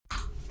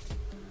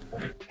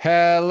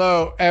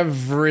Hello,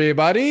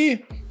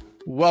 everybody.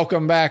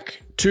 Welcome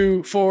back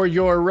to For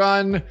Your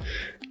Run.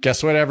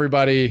 Guess what,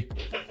 everybody?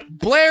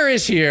 Blair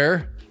is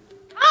here.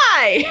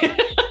 Hi.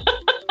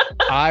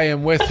 I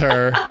am with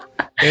her.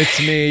 It's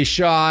me,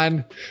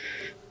 Sean.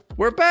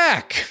 We're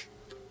back.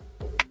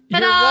 Ta-da!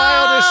 Your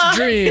wildest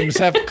dreams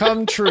have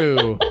come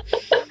true.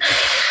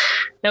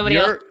 Nobody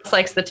else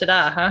likes the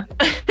ta-da, huh?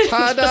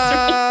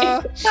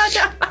 Ta-da!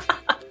 Ta-da!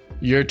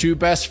 Your two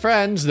best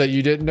friends that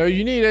you didn't know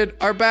you needed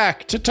are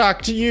back to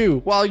talk to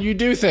you while you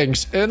do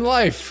things in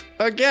life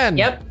again.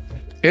 Yep.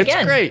 It's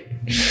great.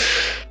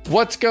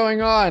 What's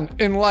going on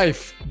in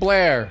life,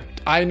 Blair?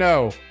 I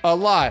know a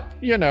lot,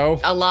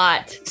 A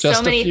lot. Just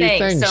so many a few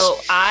things. So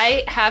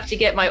I have to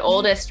get my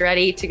oldest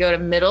ready to go to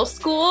middle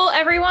school,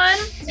 everyone.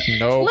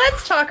 No.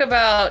 Let's talk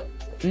about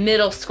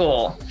middle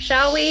school,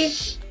 shall we?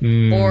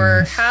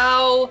 Or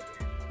how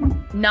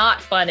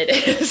not fun it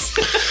is.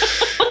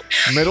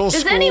 Middle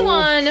school. Does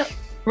anyone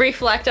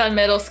reflect on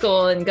middle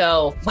school and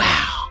go,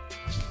 wow,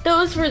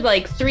 those were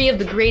like 3 of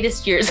the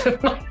greatest years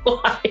of my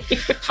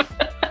life?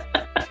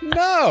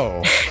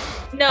 No.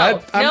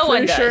 No, I'm no one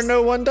pretty does. sure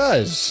no one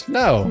does.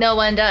 No. No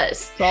one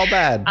does. It's all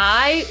bad.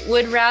 I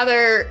would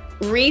rather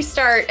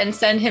restart and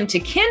send him to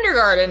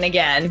kindergarten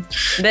again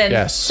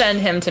than send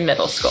him to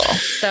middle school.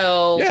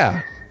 So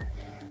yeah.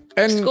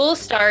 And school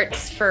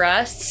starts for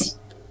us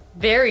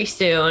very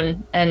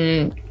soon,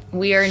 and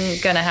we are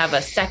going to have a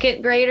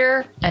 2nd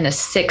grader and a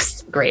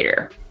 6th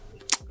grader.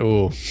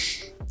 Ooh.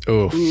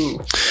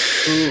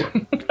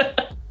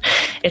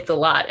 It's a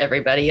lot,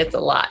 everybody. It's a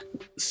lot.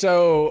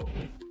 So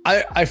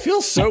I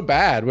feel so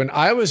bad. When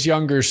I was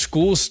younger,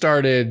 school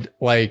started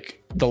like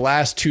the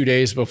last 2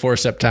 days before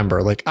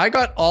September. Like I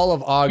got all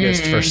of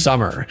August for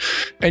summer,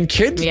 and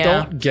kids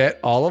don't get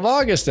all of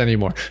August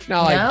anymore.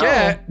 Now I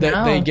get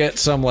that they get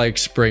some like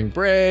spring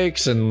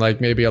breaks and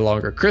like maybe a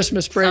longer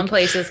Christmas break. Some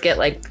places get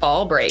like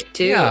fall break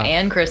too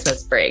and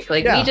Christmas break.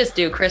 Like we just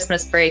do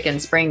Christmas break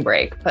and spring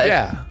break. But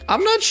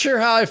I'm not sure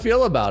how I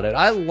feel about it.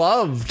 I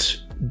loved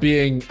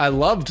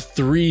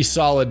 3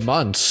 solid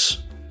months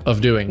of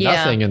doing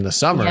nothing in the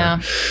summer,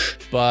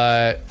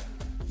 but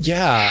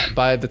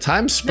by the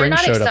time spring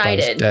showed up, I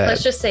was dead.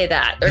 Let's just say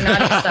that they're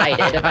not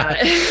excited about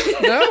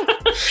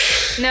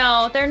it.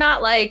 No, they're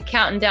not like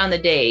counting down the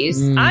days.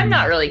 I'm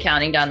not really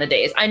counting down the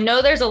days. I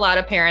know there's a lot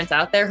of parents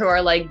out there who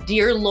are like,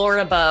 dear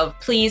Lord above,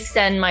 please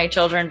send my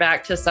children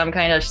back to some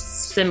kind of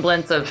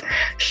semblance of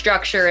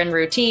structure and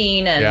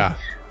routine and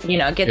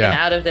get them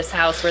out of this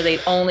house where they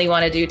only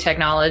want to do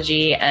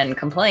technology and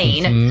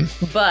complain.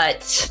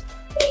 But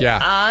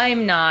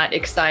I'm not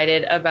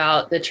excited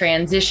about the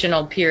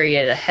transitional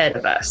period ahead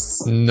of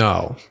us.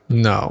 No.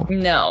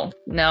 So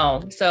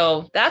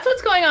that's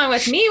what's going on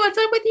with me. What's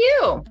up with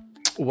you?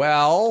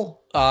 Well,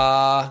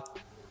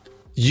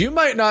 you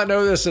might not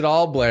know this at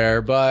all,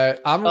 Blair, but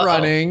I'm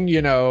running,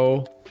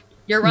 You're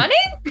running?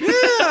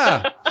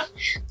 Yeah.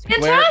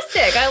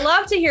 Fantastic. I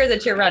love to hear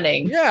that you're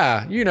running.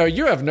 Yeah.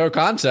 You have no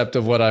concept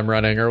of what I'm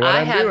running or what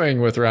I'm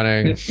doing with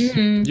running.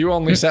 You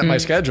only set my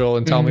schedule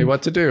and tell me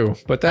what to do,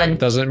 but that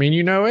doesn't mean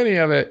you know any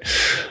of it.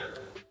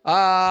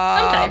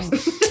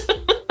 Sometimes.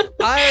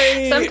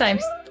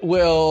 Sometimes.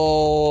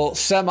 Will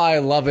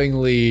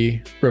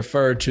semi-lovingly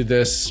refer to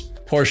this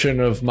portion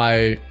of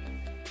my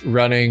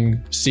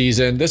running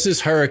season. This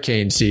is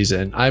hurricane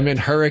season. I'm in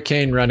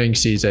hurricane running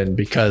season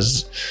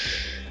because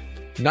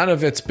none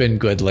of it's been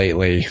good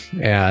lately,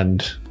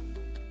 and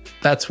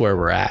that's where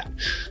we're at.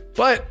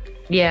 But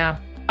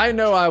I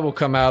know I will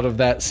come out of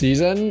that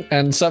season,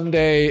 and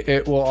someday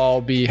it will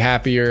all be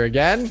happier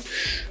again.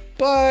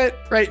 But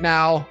right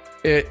now,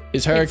 it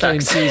is hurricane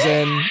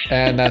season,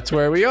 and that's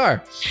where we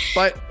are.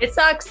 But it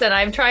sucks, and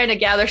I'm trying to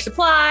gather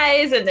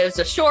supplies, and there's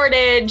a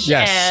shortage,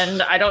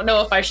 and I don't know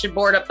if I should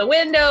board up the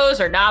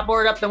windows or not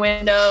board up the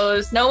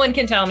windows. No one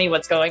can tell me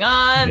what's going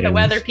on. The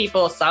weather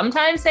people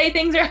sometimes say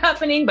things are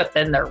happening, but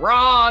then they're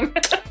wrong.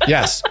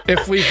 Yes.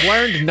 If we've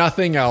learned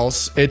nothing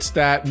else, it's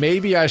that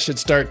maybe I should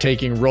start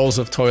taking rolls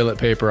of toilet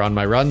paper on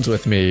my runs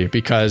with me,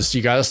 because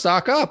you got to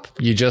stock up.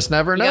 You just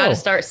never know. You got to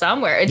start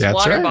somewhere. It's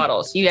water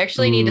bottles. You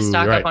actually need to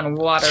stock up on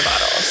water bottles.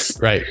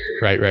 Right.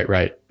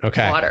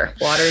 Okay.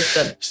 Water's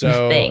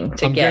the thing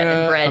to get.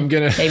 And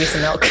bread, maybe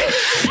some milk.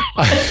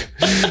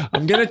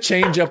 I'm gonna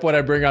change up what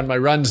I bring on my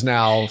runs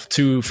now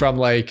from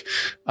like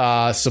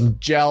some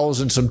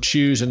gels and some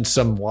chews and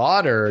some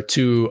water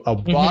to a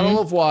bottle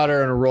of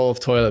water and a roll of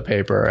toilet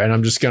paper, and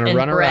I'm just gonna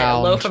run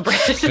around a loaf of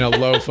bread. in a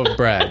loaf of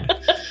bread.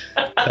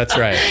 That's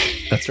right.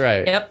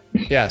 Yep.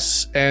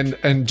 Yes,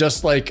 and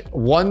just like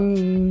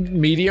one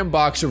medium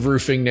box of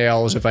roofing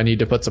nails if I need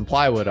to put some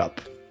plywood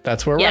up.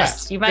 That's where we're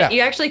at.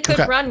 You actually could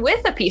run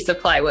with a piece of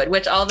plywood,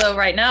 which although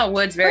right now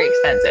wood's very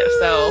expensive.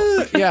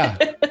 So yeah.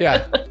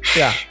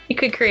 You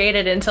could create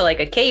it into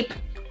like a cape.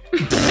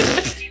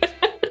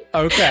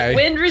 Okay.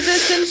 Wind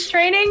resistance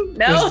training?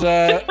 No.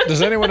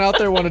 Does anyone out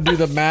there want to do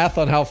the math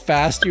on how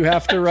fast you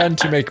have to run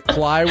to make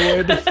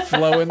plywood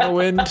flow in the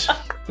wind? Does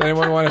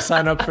anyone want to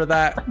sign up for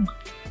that?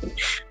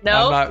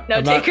 No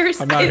takers.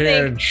 I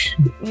think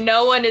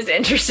no one is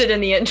interested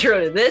in the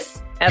intro to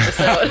this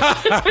episode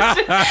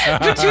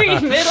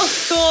between middle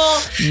school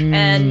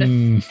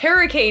and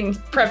hurricane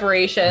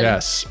preparation.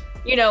 Yes.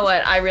 You know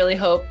what? I really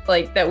hope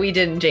that we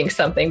didn't jinx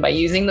something by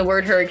using the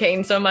word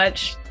hurricane so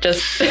much.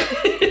 Just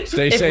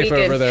stay safe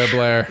over there,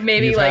 Blair.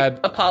 Maybe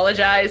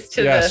apologize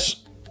to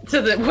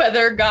the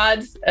weather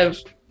gods of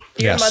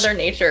Mother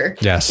Nature.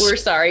 Yes. We're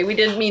sorry. We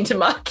didn't mean to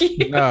mock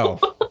you.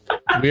 No.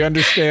 We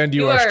understand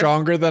you are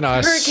stronger than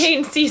us.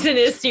 Hurricane season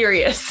is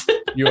serious.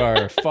 You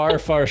are far,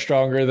 far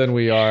stronger than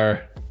we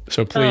are.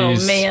 So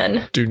please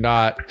do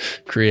not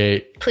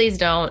create Please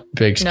don't.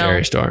 Big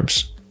scary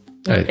storms.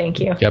 No, thank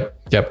you.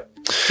 Yep.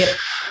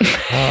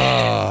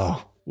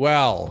 Oh,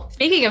 well.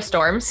 Speaking of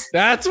storms.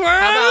 That's where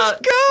I was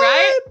going.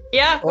 Right?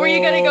 Yeah. Were you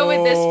going to go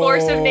with this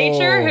force of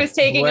nature who's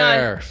taking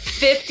on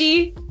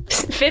 50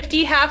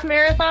 half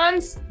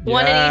marathons,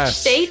 one in each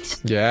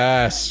state?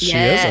 Yes. She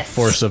is a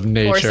force of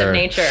nature. Force of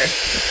nature.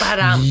 Flat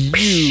out.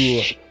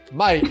 You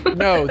might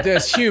know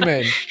this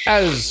human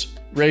as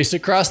Race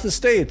Across the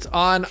States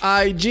on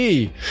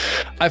IG.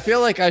 I feel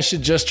like I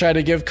should just try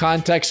to give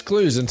context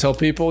clues until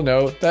people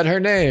know that her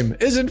name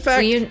is in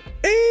fact Amy.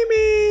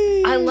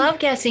 I love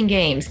guessing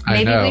games.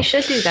 Maybe we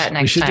should do that next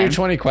time. We should do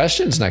 20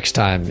 questions next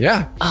time.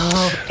 Yeah.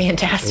 Oh,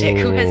 fantastic.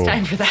 Who has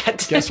time for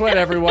that? Guess what,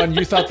 everyone?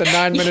 You thought the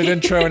 9-minute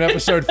intro in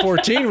episode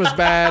 14 was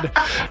bad.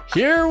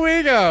 Here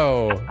we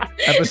go.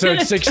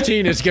 Episode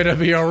 16 is going to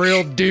be a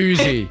real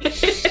doozy.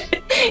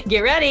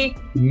 Get ready.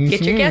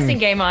 Get your guessing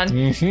game on.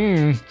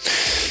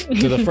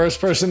 To the first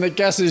person that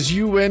guesses,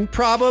 you win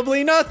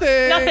probably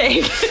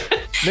nothing.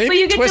 Maybe but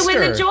you get Twister. To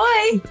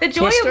win the joy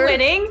Twister? Of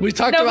winning. We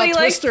talked about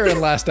Twister in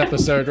last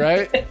episode,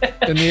 right?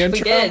 In the intro.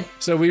 We did.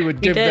 So we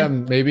would give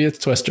them, maybe it's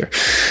Twister.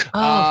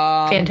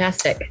 Oh,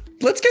 fantastic.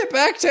 Let's get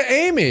back to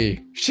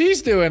Amy.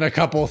 She's doing a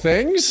couple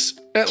things.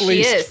 At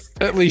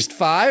least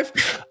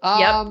 5.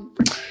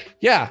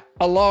 Yeah,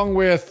 along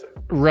with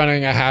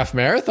running a half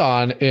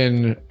marathon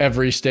in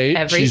every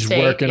state. She's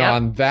working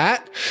on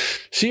that.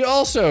 She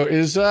also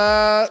is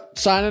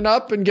signing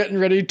up and getting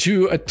ready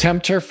to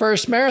attempt her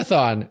first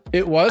marathon.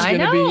 It was going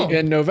to be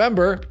in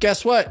November.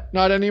 Guess what?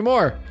 Not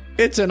anymore.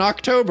 It's in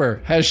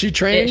October. Has she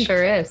trained? It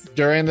sure is.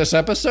 During this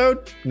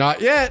episode?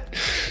 Not yet.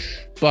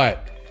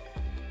 But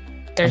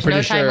there's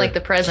no time like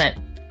the present.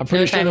 I'm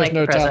pretty sure there's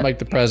no time like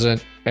the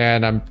present.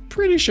 And I'm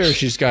pretty sure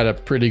she's got a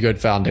pretty good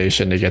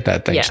foundation to get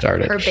that thing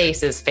started. Her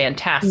base is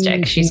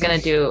fantastic. She's going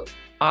to do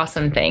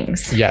awesome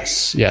things.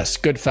 Yes.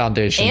 Good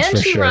foundations and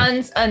for sure. And she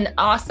runs an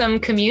awesome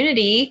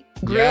community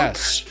group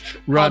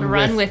called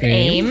Run with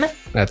AIM.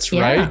 That's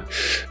right.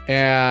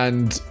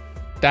 And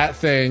that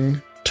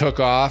thing took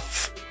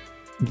off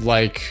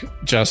like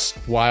just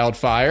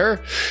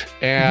wildfire.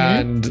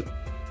 And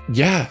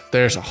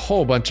there's a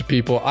whole bunch of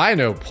people. I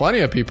know plenty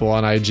of people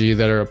on IG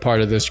that are a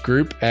part of this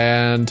group.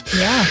 And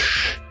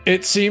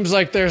it seems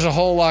like there's a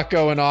whole lot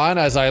going on,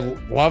 as I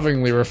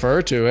lovingly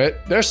refer to it.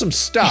 There's some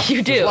stuff.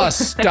 You do. There's a lot of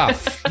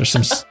stuff. There's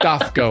some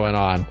stuff going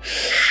on.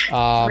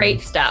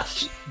 Great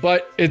stuff.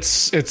 But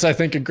it's I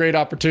think a great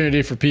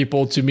opportunity for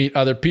people to meet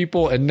other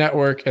people and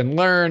network and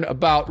learn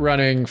about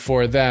running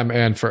for them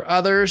and for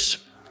others.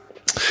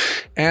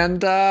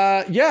 And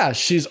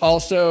she's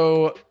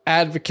also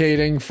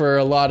advocating for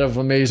a lot of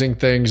amazing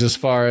things as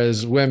far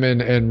as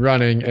women and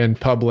running in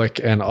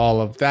public and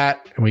all of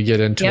that. And we get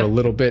into a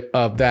little bit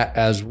of that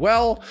as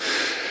well.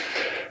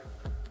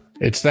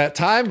 It's that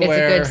time,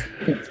 Blair.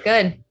 It's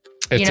good.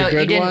 You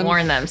didn't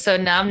warn them. So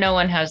now no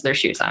one has their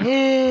shoes on.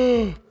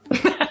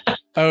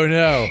 Oh,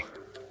 no.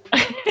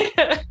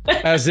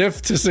 As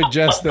if to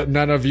suggest that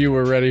none of you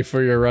were ready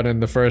for your run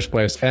in the first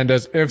place. And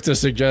as if to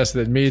suggest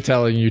that me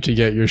telling you to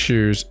get your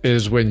shoes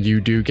is when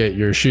you do get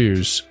your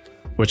shoes,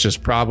 which is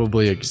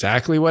probably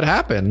exactly what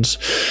happens.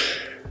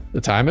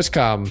 The time has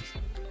come.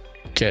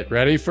 Get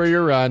ready for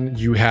your run.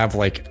 You have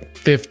like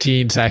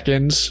 15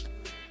 seconds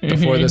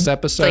before this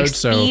episode.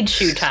 It's like speed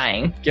shoe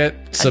tying.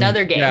 Get some,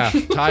 another game. Yeah,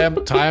 tie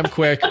them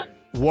quick.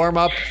 Warm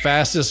up,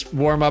 fastest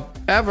warm up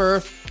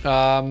ever.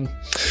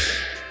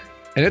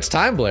 And it's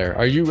time, Blair.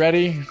 Are you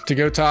ready to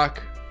go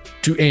talk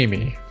to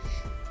Amy?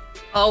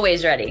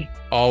 Always ready.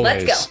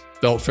 Always. Let's go.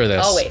 Built for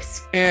this.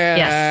 Always.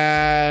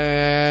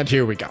 And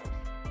here we go.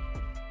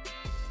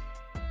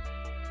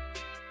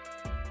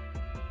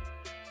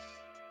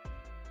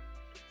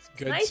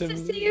 Good nice to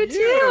see you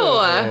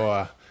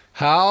too.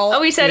 How?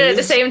 We said it at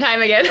the same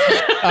time again.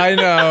 I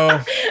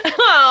know.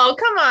 Oh,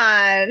 come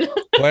on.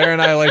 Blair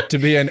and I like to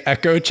be an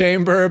echo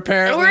chamber,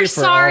 apparently. We're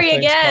sorry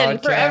again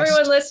for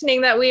everyone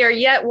listening that we are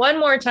yet one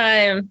more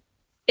time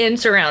in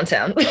surround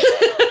sound. It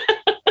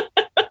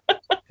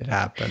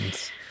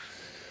happens.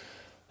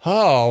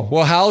 Oh,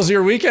 well, how's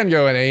your weekend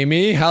going,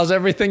 Amy? How's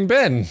everything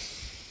been?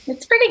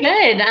 It's pretty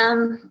good.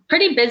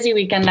 Pretty busy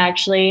weekend,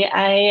 actually.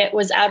 I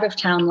was out of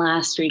town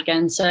last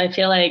weekend, so I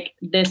feel like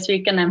this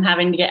weekend I'm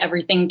having to get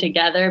everything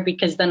together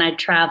because then I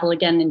travel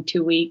again in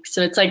 2 weeks.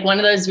 So it's like one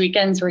of those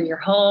weekends where you're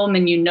home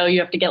and you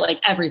have to get like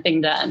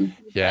everything done.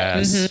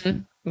 Yes.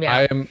 Mm-hmm.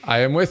 Yeah. I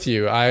am with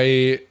you.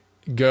 I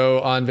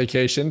go on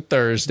vacation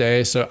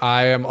Thursday, so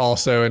I am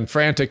also in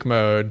frantic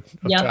mode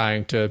of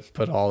trying to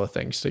put all the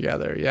things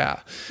together.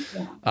 Yeah.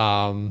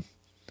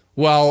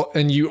 Well,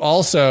 and you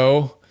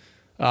also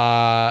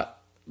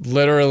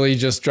literally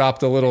just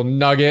dropped a little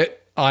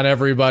nugget on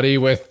everybody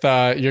with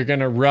you're going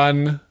to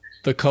run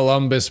the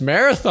Columbus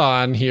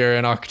Marathon here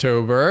in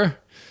October.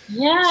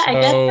 Yeah, I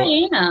guess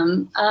I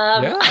am.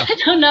 I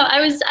don't know.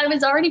 I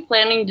was already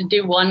planning to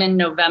do one in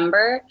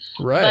November,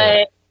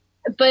 right?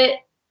 But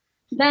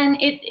then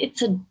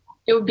it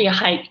would be a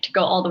hike to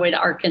go all the way to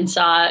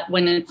Arkansas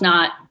when it's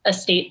not a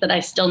state that I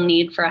still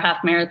need for a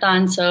half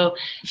marathon. So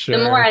the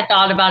more I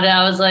thought about it,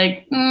 I was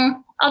like,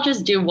 I'll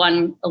just do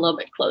one a little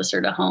bit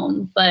closer to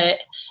home. But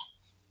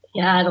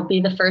yeah, it'll be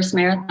the first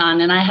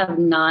marathon, and I have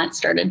not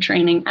started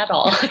training at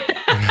all.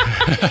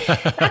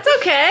 That's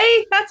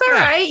okay. That's all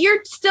right.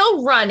 You're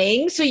still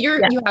running. So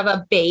you have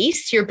a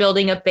base. You're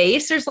building a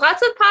base. There's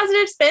lots of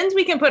positive spins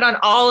we can put on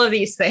all of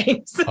these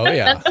things. Oh,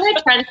 yeah. That's what I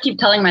try to keep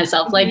telling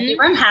myself. Like, you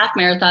run half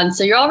marathons,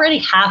 so you're already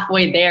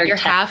halfway there. You're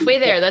halfway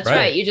there. That's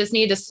right. You just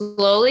need to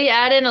slowly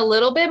add in a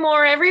little bit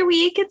more every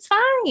week. It's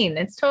fine.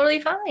 It's totally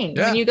fine.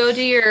 Yeah. When you go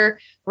do your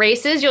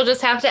races, you'll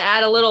just have to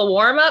add a little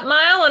warm-up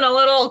mile and a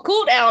little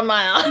cool-down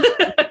mile.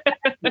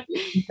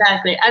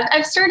 Exactly.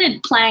 I've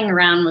started playing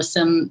around with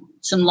some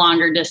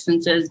longer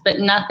distances, but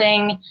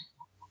nothing.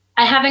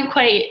 I haven't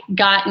quite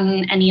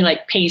gotten any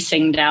like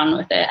pacing down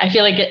with it. I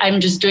feel like I'm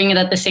just doing it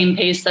at the same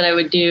pace that I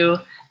would do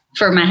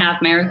for my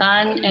half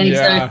marathon. And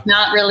so it's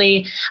not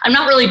really, I'm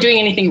not really doing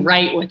anything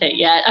right with it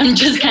yet. I'm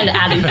just kind of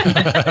adding.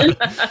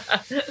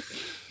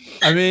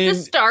 I mean,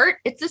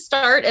 it's a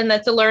start and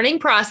that's a learning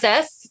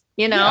process,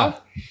 you know? Yeah.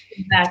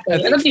 Exactly.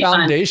 I think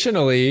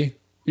foundationally,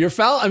 your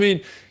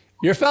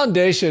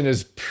foundation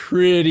is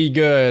pretty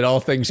good, all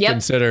things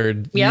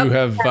considered. Yep. You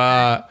have,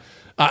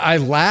 I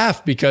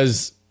laugh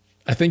because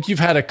I think you've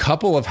had a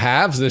couple of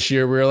halves this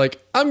year where you're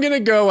like, I'm going to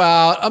go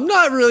out. I'm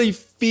not really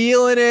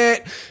feeling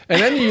it. And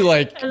then you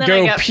like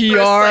go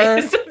PR.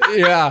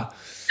 Yeah.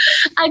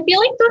 I feel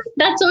like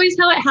that's always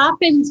how it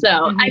happens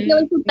though. Mm-hmm. I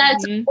feel like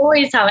that's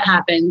always how it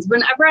happens.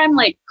 Whenever I'm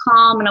like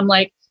calm and I'm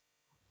like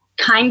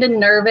kind of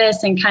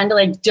nervous and kind of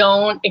like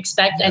don't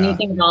expect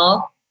anything at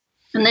all.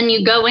 And then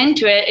you go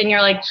into it and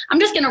you're like, I'm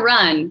just going to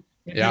run.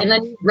 Yeah. And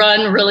then you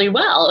run really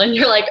well. And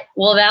you're like,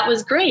 well, that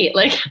was great.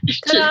 Like,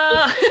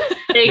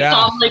 stay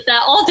calm like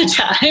that all the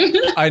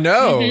time. I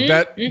know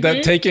that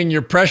taking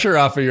your pressure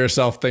off of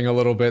yourself thing a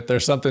little bit.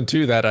 There's something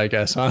to that, I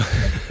guess, huh?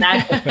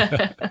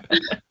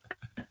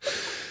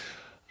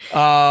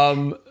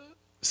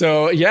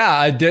 So yeah,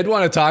 I did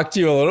want to talk to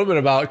you a little bit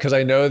about, because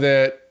I know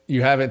that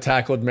you haven't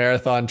tackled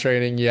marathon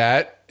training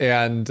yet.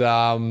 And,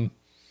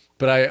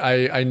 but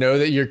I know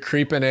that you're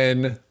creeping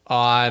in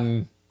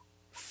on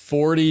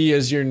 40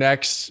 is your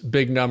next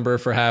big number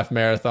for half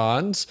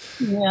marathons.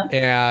 Yeah.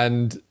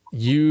 And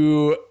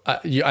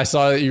I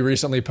saw that you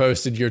recently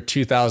posted your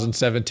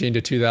 2017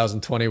 to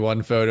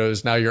 2021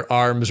 photos. Now your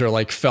arms are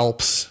like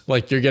Phelps,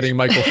 like you're getting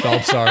Michael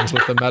Phelps arms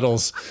with the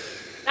medals.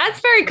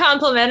 That's very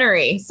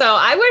complimentary. So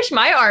I wish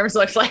my arms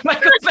looked like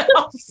Michael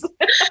Phelps.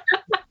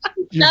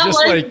 That was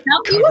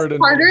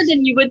harder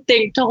than you would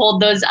think to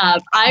hold those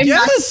up. I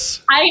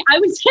was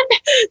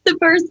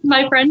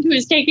my friend who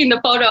was taking the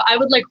photo, I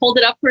would like hold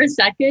it up for a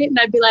second and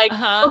I'd be like,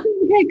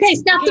 okay,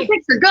 snap the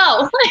picture,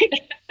 go.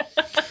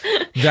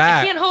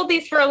 I can't hold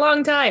these for a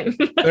long time.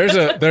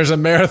 there's a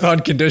marathon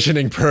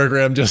conditioning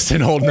program just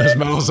in holding those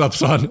medals up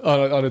on its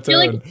own. I feel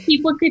like if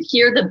people could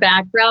hear the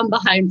background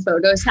behind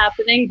photos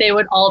happening, they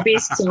would all be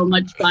so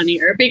much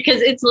funnier,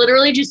 because it's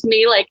literally just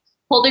me like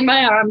holding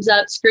my arms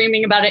up,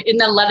 screaming about it, and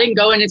then letting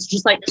go, and it's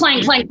just like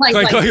clang, clang,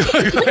 clang,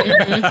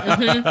 clang.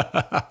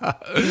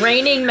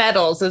 Raining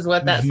medals is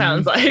what that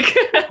sounds like.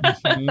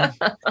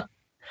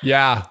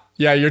 Yeah.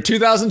 Your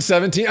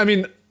 2017. I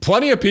mean,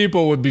 plenty of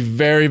people would be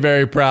very,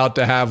 very proud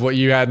to have what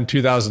you had in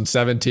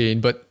 2017,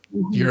 but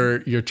your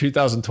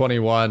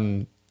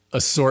 2021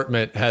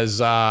 assortment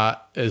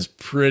is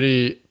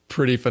pretty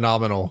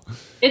phenomenal.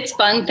 It's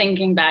fun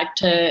thinking back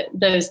to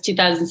those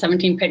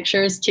 2017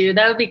 pictures too,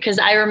 though, because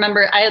I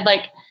remember I had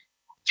like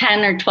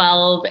 10 or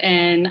 12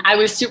 and I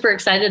was super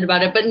excited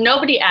about it, but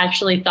nobody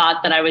actually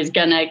thought that I was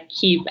going to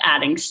keep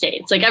adding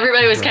states. Like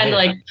everybody was kind of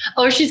like,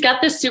 oh, she's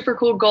got this super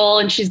cool goal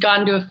and she's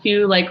gone to a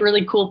few like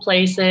really cool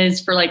places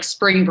for like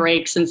spring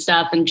breaks and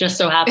stuff, and just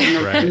so happened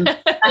to run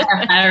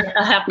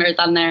a half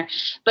marathon there.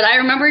 But I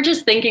remember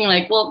just thinking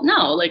like, well,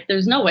 no, like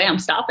there's no way I'm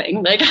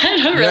stopping. Like I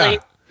don't really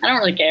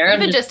care.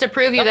 Even just to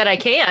prove you that I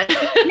can.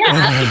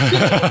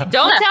 Yeah.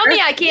 Don't tell me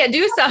I can't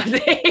do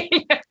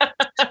something.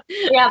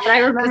 Yeah, but I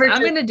remember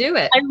I'm going to do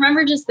it. I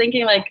remember just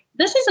thinking like,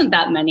 this isn't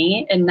that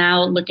many. And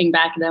now looking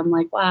back at it, I'm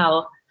like,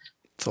 wow.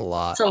 It's a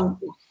lot. So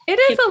it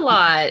is a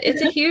lot.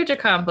 It's a huge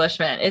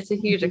accomplishment.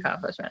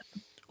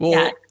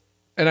 Well,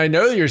 and I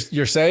know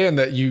you're saying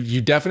that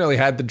you definitely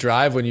had the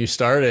drive when you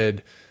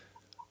started.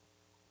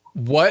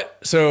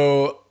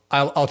 So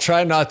I'll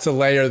try not to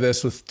layer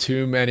this with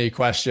too many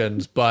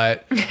questions,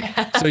 but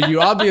so you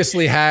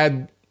obviously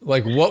had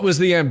like, what was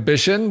the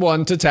ambition?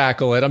 One, to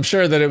tackle it. I'm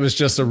sure that it was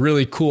just a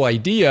really cool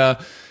idea.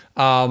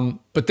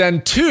 But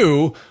then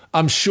two,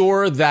 I'm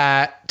sure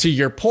that to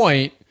your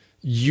point,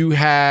 you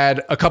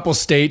had a couple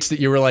states that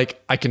you were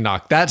like, I can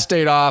knock that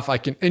state off.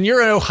 And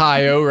you're in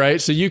Ohio,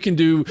 right? So you can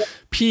do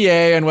PA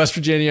and West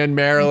Virginia and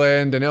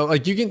Maryland, and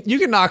like you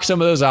can knock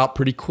some of those out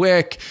pretty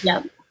quick.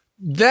 Yeah.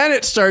 Then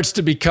it starts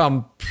to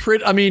become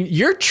pretty. I mean,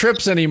 your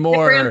trips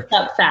anymore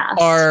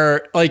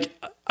are like,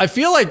 I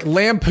feel like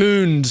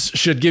Lampoons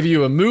should give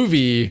you a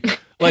movie.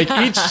 Like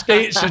each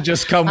state should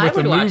just come with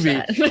a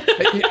movie.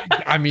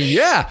 I mean,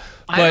 yeah.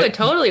 I would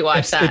totally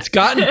watch that. It's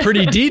gotten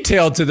pretty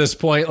detailed to this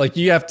point. Like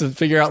you have to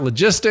figure out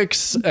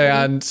logistics.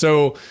 And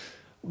so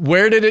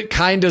where did it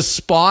kind of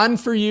spawn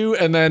for you?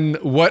 And then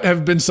what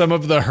have been some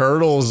of the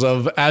hurdles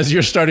of as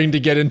you're starting to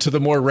get into the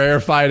more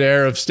rarefied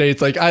air of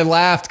states? Like I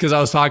laughed because I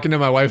was talking to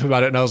my wife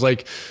about it and I was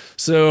like,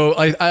 so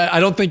I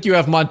don't think you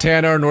have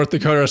Montana or North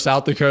Dakota or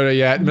South Dakota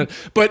yet,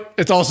 but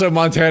it's also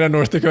Montana,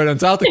 North Dakota, and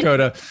South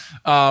Dakota.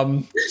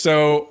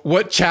 So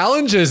what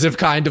challenges have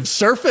kind of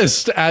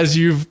surfaced as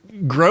you've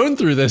grown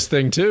through this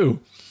thing too?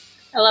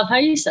 I love how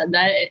you said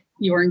that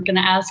you weren't going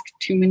to ask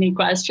too many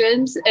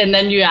questions, and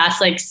then you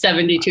asked like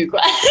 72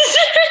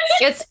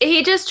 questions.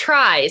 He just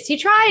tries. He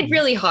tried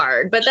really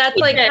hard, but that's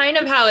like kind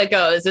of how it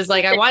goes. Is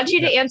like, I want you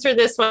to answer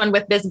this one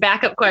with this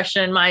backup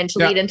question in mind to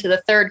lead into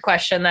the third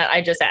question that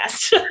I just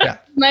asked. Yeah.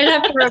 Might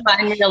have to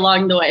remind me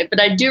along the way, but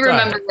I do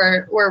remember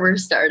where we're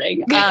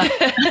starting. So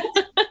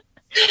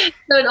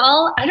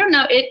I don't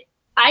know.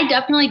 I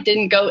definitely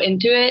didn't go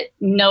into it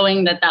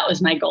knowing that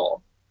was my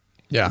goal.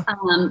 Yeah.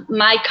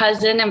 My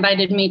cousin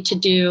invited me to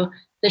do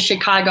the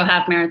Chicago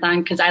half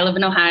marathon because I live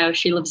in Ohio.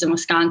 She lives in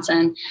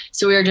Wisconsin.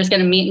 So we were just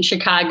going to meet in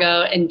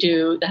Chicago and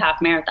do the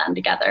half marathon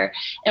together.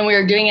 And we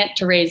were doing it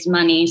to raise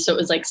money. So it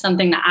was like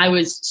something that I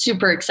was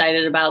super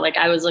excited about. Like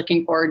I was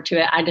looking forward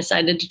to it. I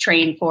decided to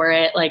train for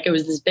it. Like it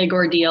was this big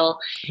ordeal.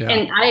 Yeah.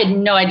 And I had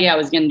no idea I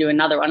was going to do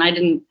another one.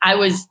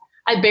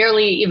 I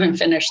barely even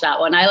finished that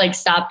one. I like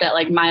stopped at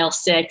like mile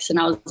 6 and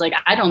I was like,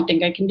 I don't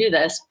think I can do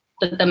this.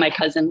 But then my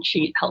cousin,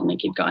 she helped me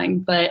keep going.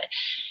 But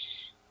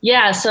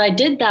yeah, so I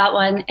did that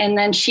one. And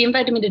then she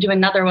invited me to do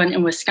another one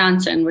in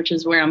Wisconsin, which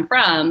is where I'm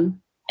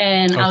from.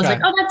 And I was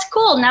like, oh, that's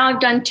cool. Now I've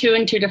done 2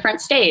 in 2 different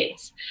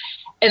states.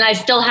 And I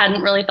still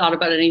hadn't really thought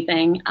about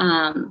anything.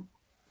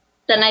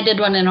 Then I did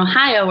one in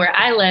Ohio where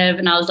I live.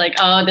 And I was like,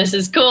 oh, this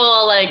is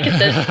cool. Like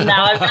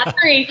now I've got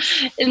 3.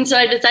 And so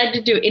I decided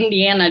to do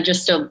Indiana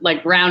just to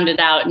like round it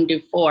out and do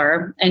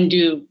 4 and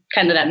do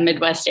kind of that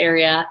Midwest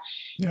area.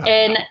 Yeah.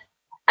 And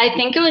I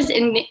think it was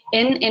in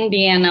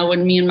Indiana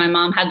when me and my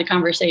mom had the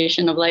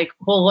conversation of like,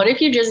 well, what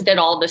if you just did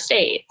all the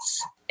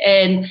states?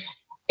 And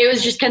it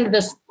was just kind of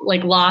this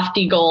like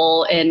lofty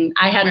goal. And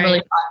I hadn't really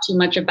thought too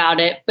much about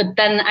it. But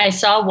then I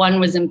saw one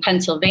was in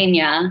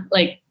Pennsylvania,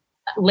 like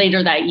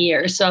later that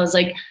year. So I was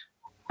like,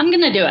 I'm going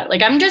to do it.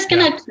 Like, I'm just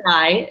going to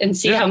try and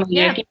see how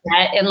many I can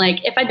get. And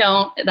like, if I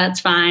don't,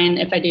 that's fine.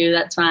 If I do,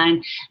 that's fine.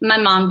 And my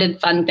mom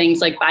did fun things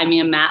like buy me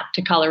a map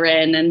to color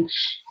in, and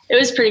it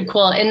was pretty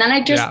cool. And then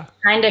I just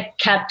kind of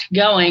kept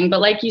going.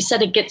 But like you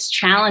said, it gets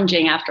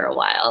challenging after a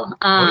while.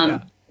 I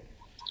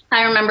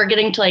remember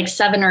getting to like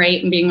 7 or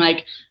 8 and being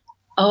like,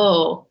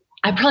 oh,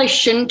 I probably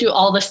shouldn't do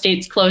all the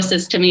states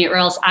closest to me or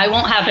else I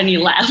won't have any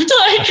left.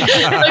 Like,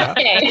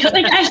 okay,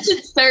 like I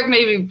should start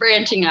maybe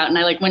branching out. And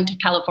I like went to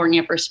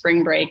California for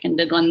spring break and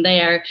did one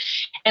there.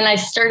 And I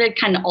started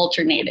kind of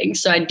alternating.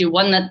 So I'd do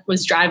one that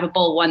was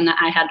drivable, one that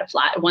I had to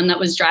fly, one that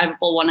was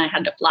drivable, one I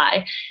had to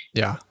fly.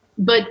 Yeah.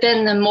 But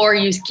then the more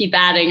you keep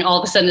adding, all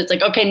of a sudden it's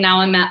like, okay,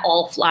 now I'm at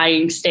all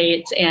flying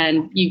states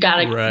and you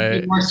got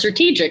to be more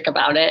strategic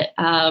about it.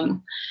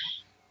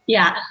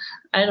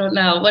 I don't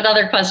know what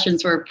other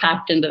questions were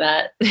packed into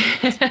that.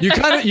 You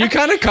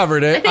kind of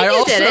covered it. I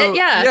also did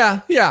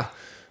it. Yeah.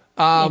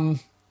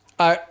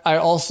 I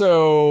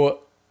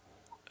also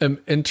am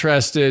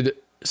interested.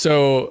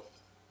 So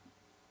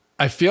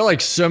I feel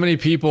like so many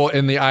people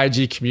in the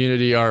IG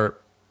community are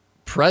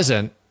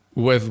present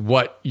with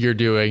what you're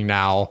doing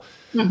now.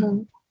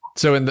 Mm-hmm.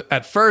 So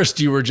at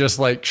first you were just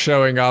like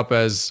showing up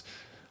as,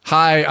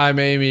 hi, I'm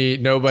Amy.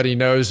 Nobody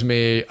knows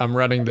me. I'm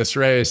running this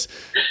race.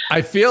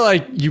 I feel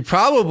like you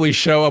probably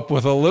show up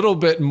with a little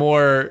bit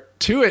more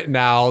to it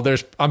now.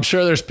 I'm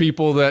sure there's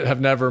people that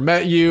have never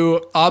met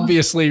you.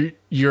 Obviously,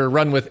 your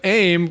Run with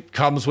AIM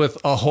comes with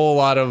a whole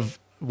lot of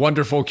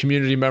wonderful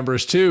community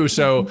members too.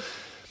 So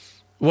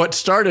what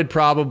started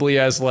probably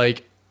as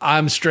like,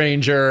 I'm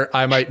stranger,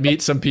 I might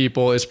meet some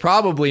people, is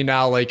probably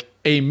now like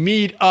a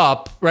meet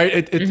up,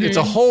 right? It's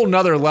a whole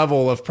nother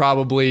level of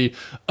probably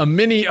a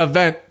mini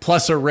event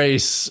plus a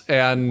race.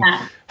 And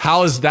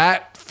how does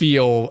that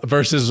feel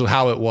versus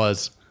how it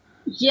was?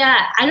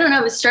 Yeah, I don't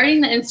know.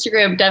 Starting the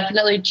Instagram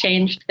definitely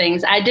changed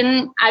things.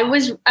 I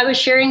was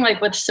sharing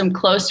like with some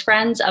close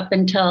friends up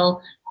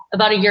until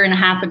about 1.5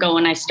 years ago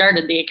when I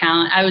started the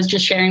account. I was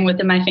just sharing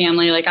within my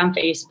family, like on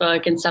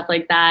Facebook and stuff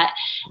like that.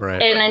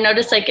 Right. And I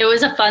noticed like it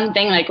was a fun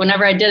thing. Like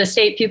whenever I did a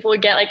state, people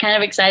would get like kind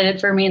of excited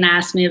for me and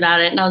ask me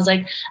about it. And I was like,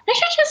 I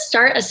should just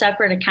start a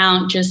separate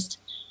account just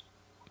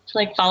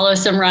like follow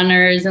some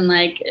runners, and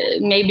like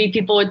maybe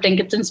people would think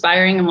it's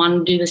inspiring and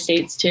want to do the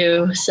states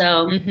too.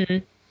 So,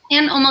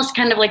 and almost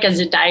kind of like as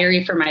a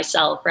diary for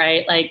myself,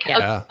 right? Like,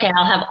 okay,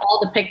 I'll have all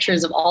the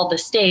pictures of all the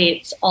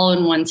states all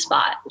in one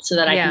spot so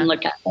that I can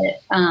look at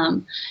it.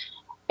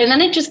 And then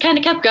it just kind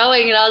of kept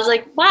going, and I was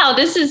like, wow,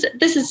 this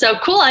is so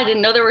cool. I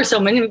didn't know there were so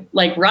many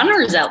like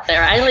runners out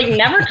there. I like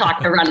never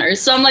talked to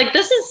runners. So I'm like,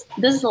 this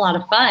is a lot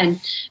of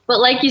fun. But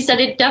like you said,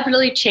 it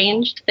definitely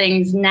changed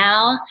things.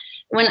 Now,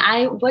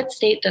 what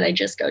state did I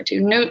just go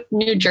to?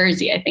 New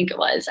Jersey, I think it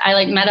was. I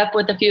like met up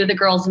with a few of the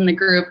girls in the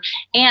group.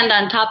 And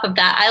on top of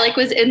that, I like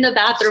was in the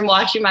bathroom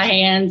washing my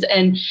hands,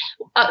 and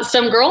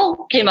some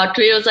girl came up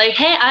to me and was like,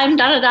 hey, I'm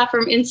da-da-da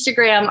from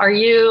Instagram. Are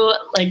you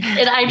like,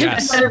 and I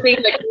just remember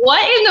being like,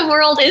 what in the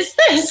world is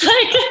this?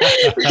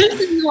 Like, this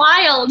is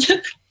wild.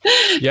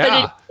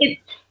 Yeah. But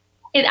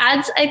it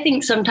adds, I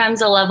think,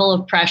 sometimes a level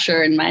of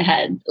pressure in my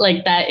head.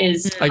 Like that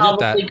is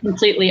probably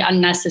completely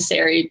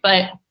unnecessary,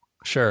 but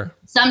sure.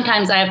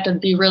 Sometimes I have to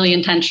be really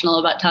intentional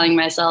about telling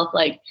myself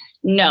like,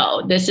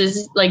 no, this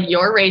is like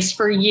your race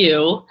for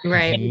you.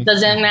 Right. It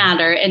doesn't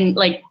matter. And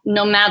like,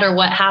 no matter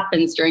what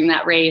happens during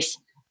that race,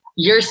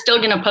 you're still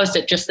going to post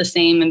it just the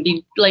same and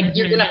be like,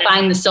 you're going to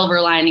find the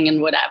silver lining in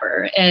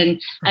whatever.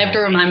 And I have to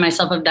remind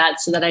myself of that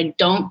so that I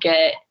don't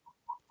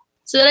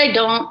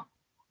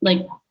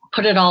like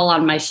put it all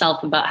on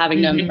myself about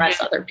having to impress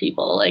other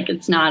people. Like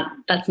that's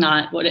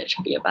not what it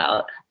should be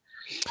about.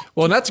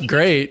 Well, and that's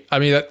great. I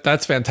mean,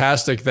 that's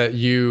fantastic that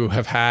you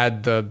have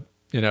had the,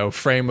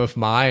 frame of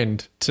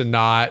mind to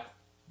not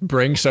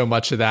bring so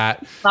much of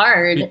that.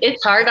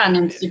 It's hard on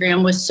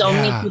Instagram with so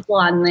many people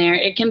on there.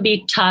 It can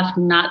be tough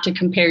not to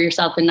compare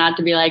yourself and not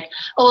to be like,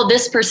 oh,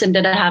 this person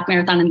did a half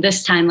marathon in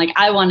this time. Like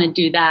I want to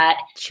do that.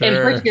 Sure.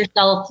 And put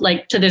yourself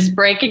like to this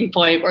breaking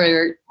point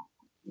where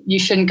you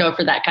shouldn't go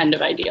for that kind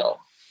of ideal.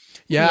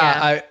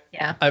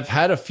 I've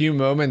had a few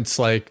moments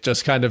like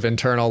just kind of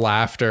internal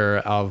laughter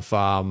of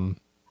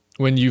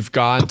when you've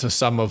gone to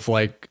some of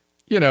like,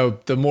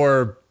 the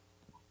more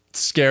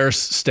scarce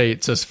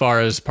states as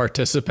far as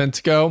participants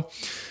go.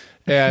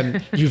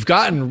 And you've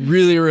gotten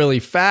really, really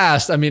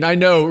fast. I mean, I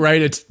know,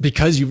 right? It's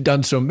because you've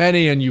done so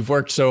many and you've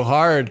worked so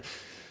hard.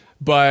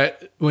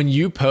 But when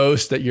you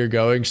post that you're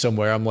going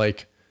somewhere, I'm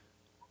like,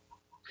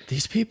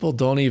 these people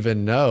don't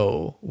even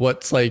know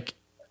what's like,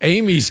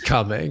 Amy's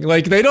coming.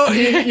 Like they don't,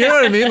 you know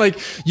what I mean? Like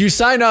you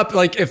sign up,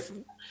 like if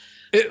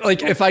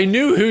I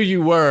knew who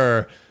you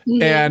were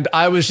and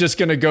I was just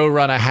going to go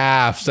run a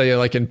half, say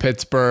like in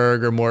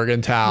Pittsburgh or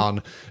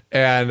Morgantown,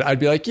 and I'd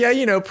be like,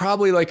 yeah,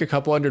 probably like a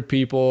couple hundred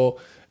people.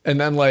 And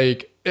then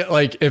like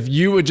if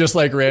you would just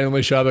like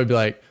randomly show up, I'd be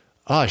like,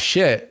 oh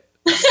shit.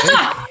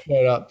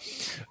 Showed up.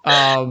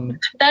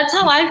 That's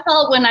how I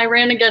felt when I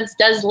ran against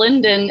Des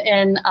Linden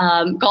in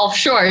Gulf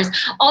Shores.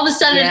 All of a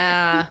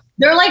sudden,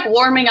 they're like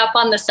warming up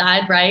on the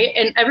side, right?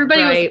 And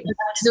everybody was,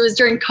 because it was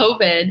during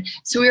COVID,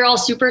 so we were all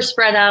super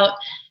spread out.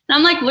 And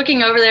I'm like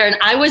looking over there, and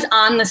I was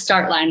on the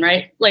start line,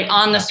 right? Like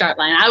on the start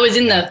line. I was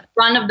in the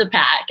front of the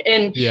pack,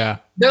 and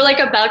they're like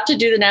about to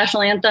do the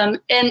national anthem,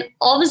 and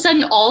all of a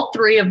sudden, all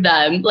three of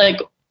them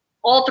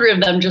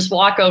just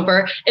walk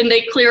over and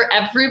they clear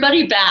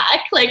everybody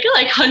back like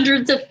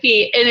hundreds of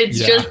feet. And it's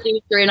just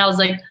these three. And I was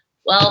like,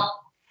 well,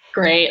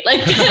 great. Like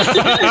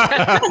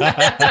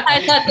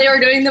I thought they were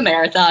doing the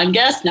marathon.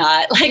 Guess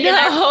not. Like,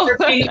 no.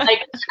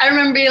 I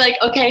remember being like,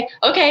 okay,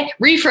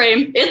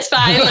 reframe. It's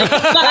fine. Like,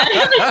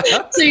 it's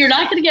fine. So you're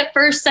not going to get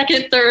first,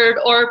 second, third,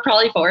 or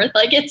probably fourth.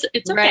 Like it's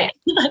okay.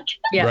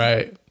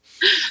 Right.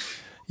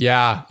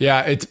 Yeah.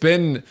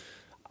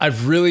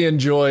 I've really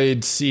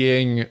enjoyed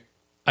seeing,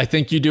 I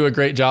think you do a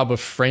great job of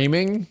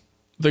framing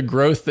the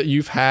growth that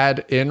you've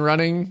had in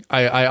running.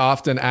 I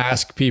often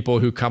ask people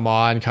who come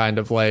on kind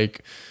of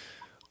like,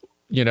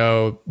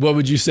 what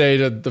would you say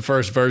to the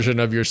first version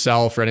of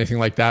yourself or anything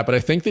like that? But I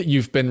think that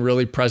you've been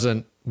really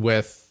present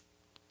with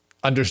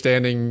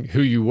understanding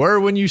who you were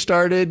when you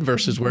started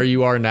versus where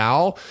you are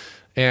now.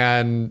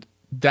 And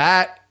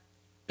that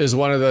is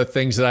one of the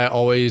things that I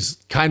always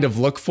kind of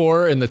look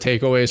for in the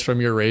takeaways from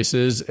your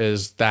races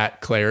is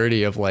that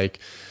clarity of like,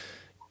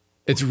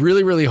 it's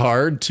really, really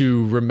hard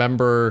to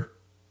remember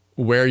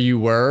where you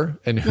were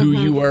and who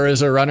you were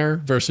as a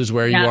runner versus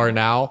where you are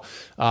now.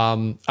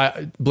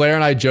 Blair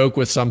and I joke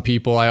with some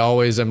people. I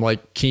always am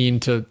like keen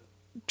to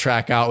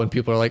track out when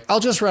people are like, I'll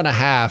just run a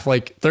half,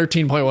 like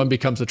 13.1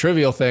 becomes a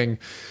trivial thing,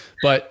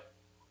 but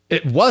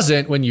it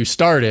wasn't when you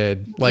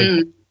started. Like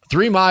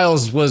 3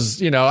 miles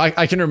was,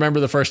 I can remember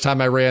the first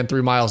time I ran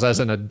 3 miles as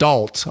an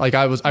adult. Like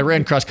I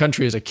ran cross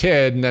country as a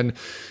kid, and then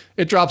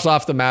it drops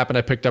off the map and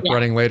I picked up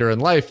running later in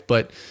life.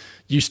 But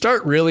you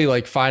start really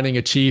like finding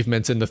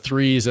achievements in the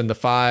 3s and the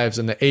 5s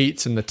and the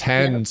 8s and the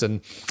 10s. And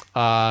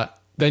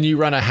then you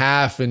run a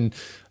half, and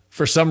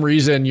for some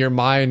reason your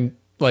mind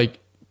like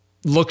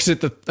looks at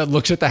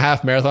the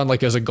half marathon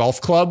like as a golf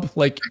club.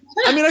 Like,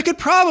 I mean, I could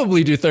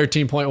probably do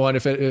 13.1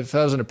 if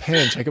I was in a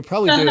pinch. I could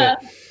probably do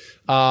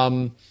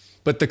it.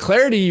 But the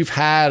clarity you've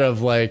had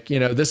of like,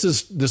 this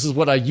is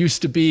what I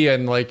used to be,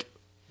 and like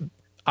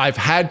I've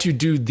had to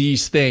do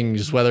these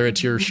things, whether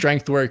it's your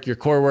strength work, your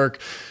core work,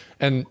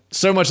 and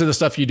so much of the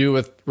stuff you do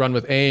with Run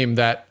with Aim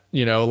that,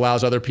 you know,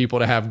 allows other people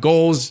to have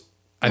goals.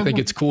 I think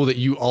it's cool that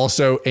you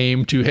also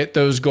aim to hit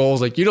those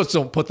goals. Like, you just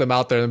don't put them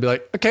out there and be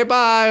like, okay,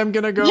 bye, I'm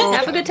going to go.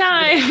 Have a good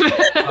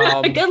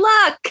time. Good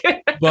luck.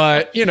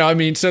 But, you know, I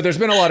mean, so there's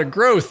been a lot of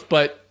growth,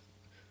 but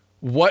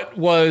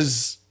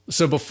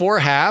so before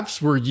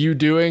halves, were you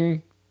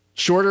doing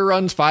shorter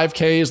runs,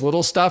 5Ks,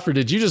 little stuff, or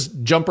did you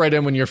just jump right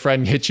in when your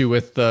friend hit you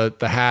with the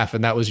half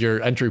and that was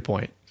your entry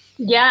point?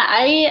 Yeah,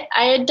 I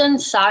had done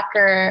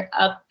soccer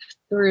up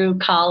through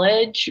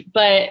college,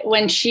 but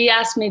when she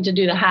asked me to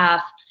do the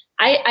half,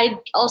 I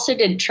also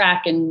did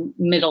track in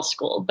middle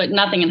school, but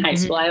nothing in high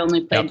school. I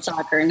only played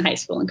soccer in high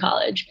school and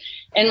college.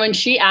 And when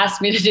she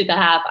asked me to do the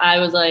half, I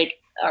was like,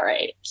 all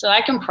right, so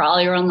I can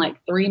probably run like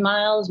 3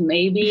 miles,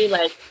 maybe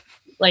like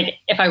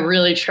if I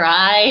really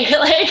try,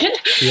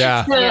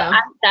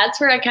 that's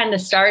where I kind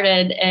of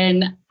started.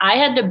 And I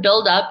had to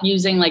build up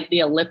using like the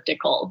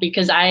elliptical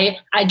because I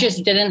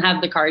just didn't have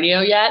the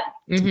cardio yet.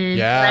 Mm-hmm.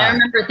 Yeah. And I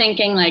remember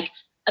thinking like,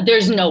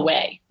 there's no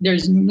way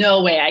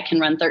I can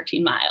run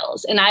 13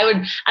 miles. And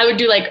I would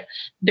do like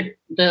the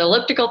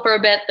elliptical for a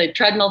bit, the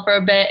treadmill for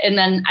a bit. And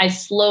then I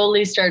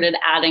slowly started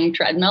adding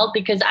treadmill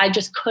because I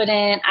just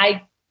couldn't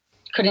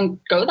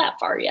go that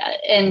far yet.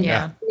 And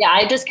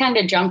I just kind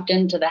of jumped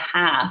into the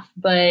half,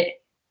 but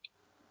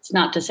it's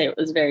not to say it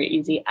was very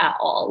easy at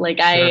all. Like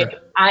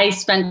I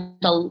spent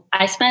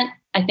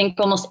I think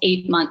almost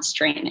 8 months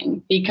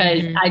training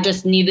because I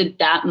just needed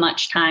that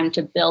much time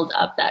to build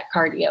up that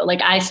cardio.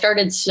 Like I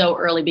started so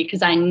early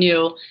because I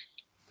knew,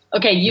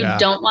 okay, you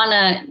don't want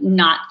to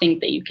not think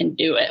that you can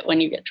do it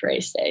when you get to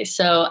race day.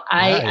 So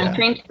I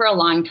trained for a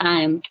long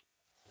time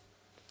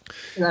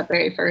for that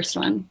very first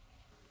one.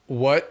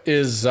 What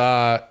is,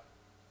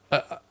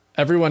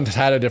 everyone's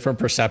had a different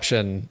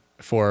perception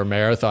for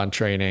marathon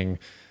training.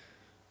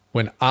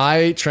 When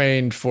I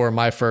trained for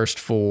my first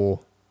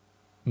full,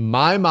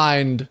 my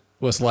mind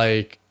was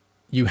like,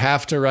 you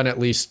have to run at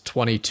least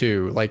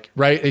 22. Like,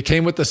 right. It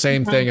came with the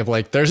same thing of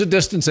like, there's a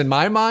distance in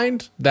my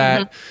mind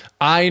that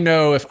I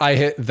know if I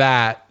hit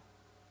that,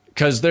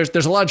 because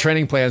there's a lot of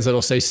training plans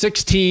that'll say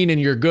 16 and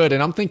you're good.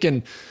 And I'm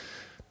thinking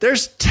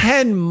there's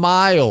 10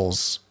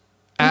 miles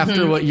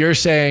after what you're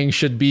saying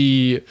should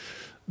be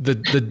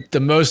the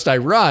most I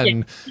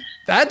run.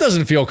 That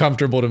doesn't feel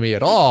comfortable to me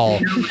at all.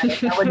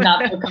 That would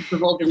not feel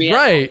comfortable to me.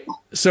 Right.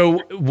 So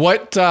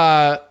what,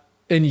 I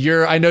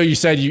know you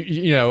said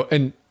you know,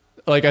 and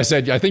like I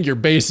said, I think your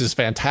base is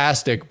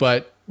fantastic,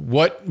 but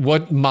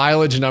what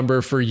mileage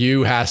number for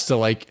you has to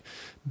like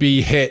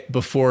be hit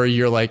before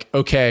you're like,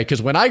 okay,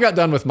 because when I got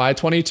done with my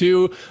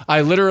 22,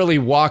 I literally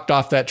walked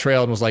off that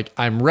trail and was like,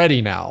 I'm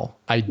ready now.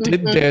 I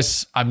did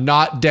this. I'm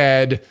not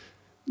dead.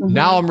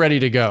 Now I'm ready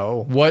to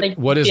go. What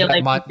is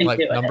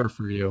that number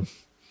for you?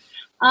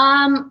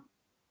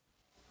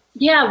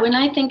 Yeah, when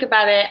I think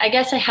about it, I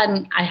guess I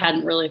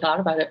hadn't really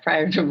thought about it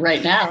prior to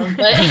right now,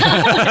 but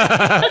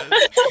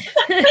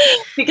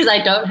because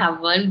I don't have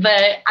one,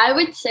 but I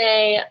would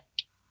say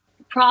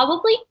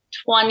probably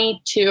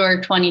 22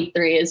 or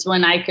 23 is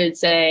when I could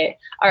say,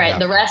 all right,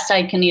 the rest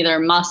I can either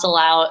muscle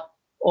out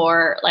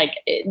or like,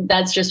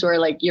 that's just where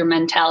like your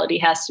mentality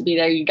has to be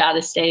there. You got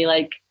to stay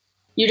like,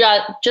 you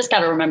just got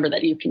to remember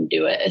that you can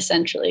do it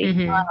essentially.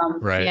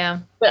 Right. Yeah.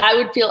 But I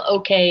would feel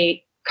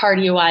okay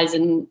cardio wise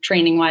and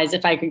training wise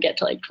if I could get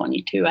to like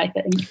 22, I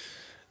think.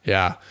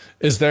 Yeah.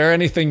 Is there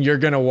anything you're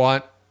going to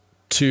want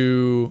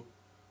to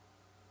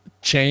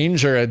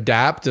change or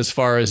adapt as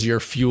far as your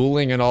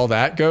fueling and all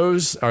that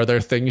goes? Are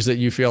there things that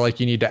you feel like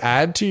you need to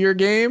add to your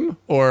game,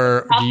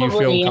 or do you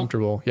feel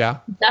comfortable? Yeah,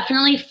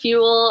 definitely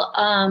fuel.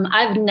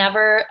 I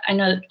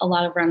know a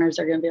lot of runners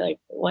are going to be like,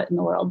 what in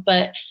the world?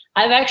 But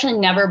I've actually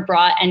never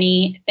brought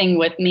anything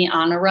with me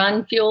on a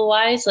run fuel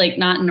wise, like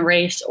not in a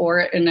race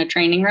or in a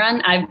training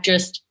run. I've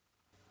just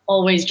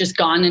always just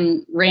gone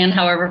and ran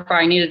however far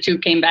I needed to,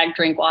 came back,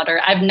 drank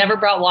water. I've never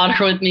brought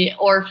water with me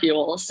or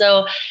fuel.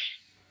 So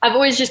I've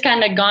always just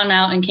kind of gone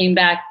out and came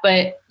back.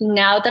 But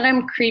now that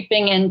I'm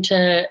creeping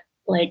into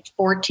like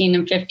 14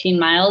 and 15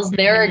 miles,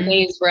 there are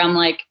days where I'm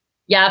like,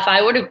 yeah, if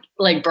I would have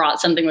like brought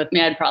something with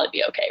me, I'd probably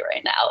be okay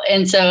right now.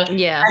 And so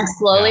I'm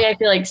slowly, I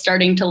feel like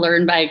starting to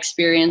learn by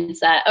experience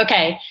that,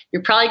 okay,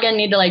 you're probably going to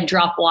need to like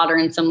drop water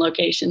in some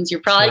locations.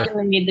 You're probably going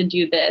to need to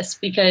do this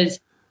because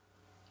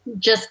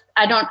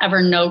I don't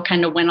ever know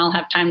kind of when I'll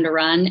have time to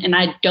run. And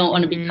I don't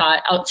want to be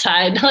caught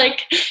outside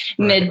like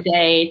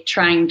midday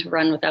trying to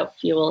run without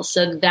fuel.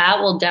 So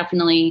that will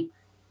definitely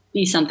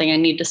be something I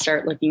need to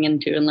start looking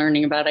into and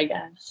learning about, I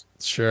guess.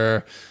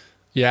 Sure.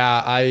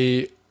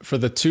 Yeah. For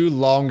the 2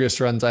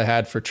 longest runs I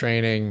had for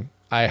training,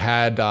 I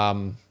had,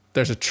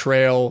 there's a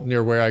trail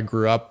near where I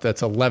grew up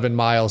that's 11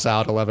 miles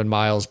out, 11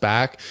 miles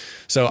back.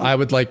 So I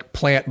would like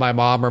plant my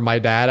mom or my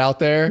dad out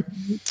there.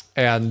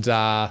 And,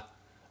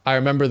 I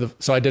remember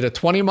so I did a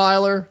 20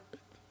 miler,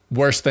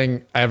 worst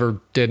thing I ever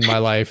did in my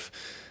life.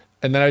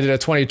 And then I did a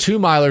 22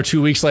 miler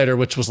 2 weeks later,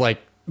 which was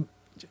like,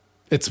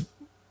 it's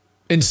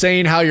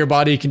insane how your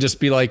body can just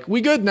be like, we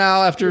good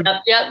now after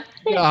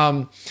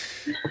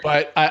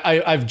But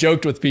I've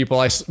joked with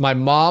people. My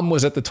mom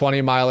was at the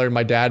 20 miler.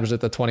 My dad was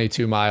at the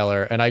 22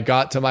 miler. And I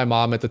got to my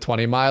mom at the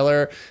 20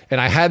 miler. And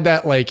I had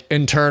that like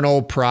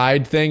internal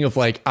pride thing of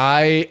like,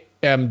 I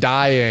am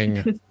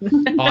dying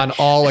on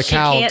all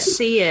accounts. She can't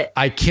see it.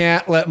 I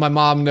can't let my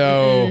mom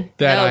know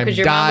that I'm dying. Because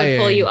your mom would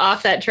pull you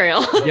off that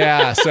trail.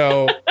 Yeah.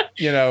 So,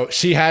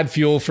 she had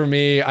fuel for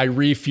me. I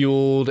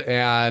refueled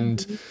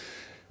and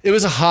it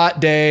was a hot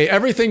day.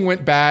 Everything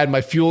went bad.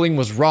 My fueling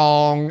was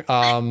wrong.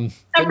 Didn't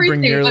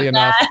bring nearly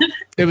enough.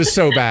 It was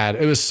so bad.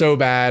 It was so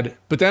bad.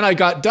 But then I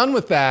got done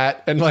with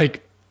that. And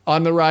like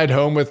on the ride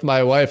home with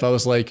my wife, I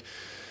was like,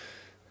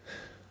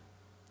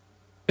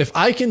 if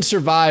I can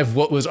survive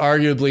what was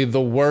arguably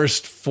the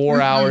worst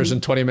 4 hours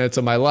and 20 minutes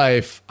of my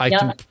life, I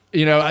can,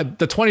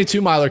 the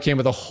 22 miler came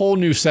with a whole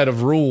new set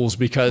of rules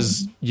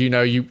because, you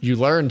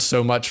learned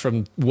so much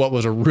from what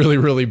was a really,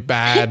 really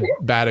bad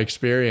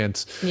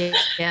experience.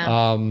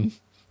 Yeah.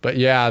 But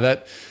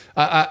yeah,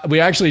 we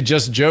actually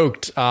just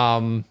joked.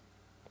 I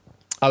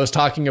was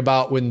talking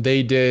about when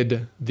they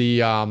did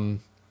the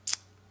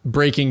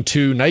Breaking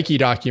 2 Nike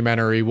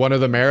documentary, one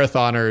of the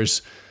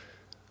marathoners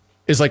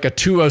is like a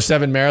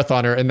 2:07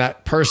 marathoner, and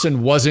that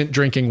person wasn't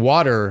drinking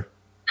water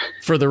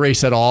for the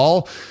race at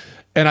all.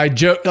 And I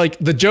joke, like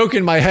the joke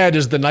in my head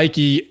is the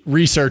Nike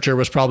researcher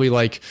was probably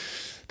like,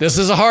 this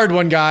is a hard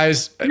one,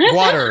 guys.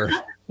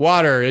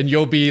 Water, and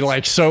you'll be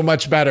like so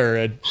much better.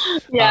 And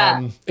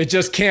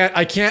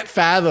I can't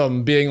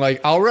fathom being like,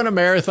 I'll run a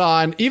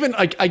marathon. Even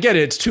like, I get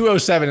it. It's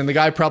 2:07. And the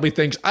guy probably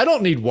thinks I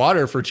don't need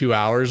water for 2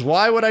 hours.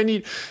 Why would I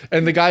need?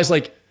 And the guy's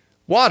like,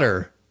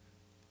 water.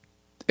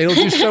 It'll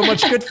do so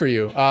much good for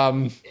you. I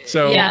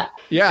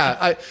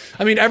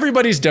mean,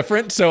 everybody's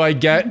different. So I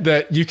get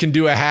that you can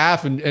do a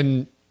half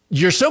and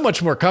you're so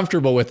much more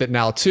comfortable with it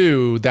now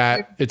too,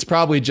 that it's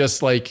probably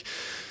just like,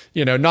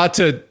 not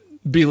to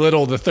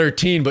belittle the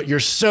 13, but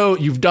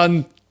you've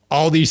done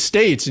all these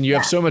states and you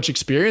have so much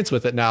experience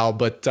with it now.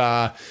 But,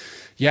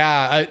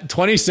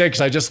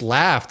 26, I just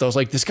laughed. I was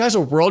like, this guy's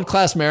a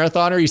world-class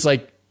marathoner. He's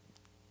like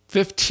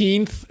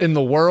 15th in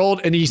the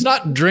world and he's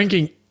not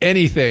drinking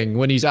anything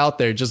when he's out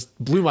there. Just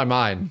blew my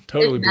mind.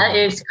 Totally. That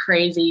is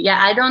crazy. Yeah.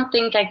 I don't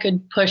think I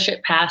could push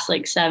it past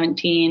like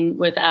 17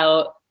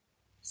 without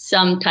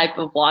some type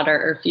of water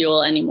or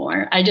fuel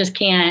anymore. I just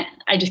can't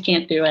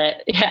do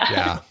it.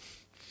 Yeah.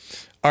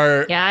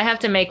 I have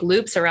to make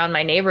loops around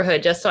my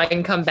neighborhood just so I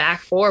can come back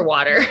for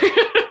water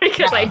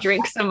because I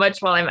drink so much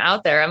while I'm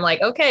out there. I'm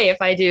like, okay, if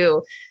I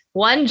do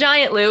one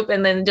giant loop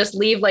and then just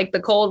leave like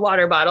the cold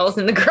water bottles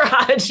in the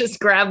garage,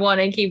 just grab one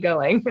and keep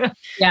going.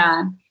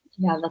 Yeah,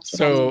 that's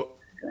so.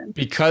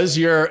 Because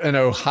you're an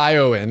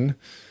Ohioan,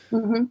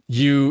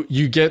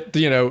 you get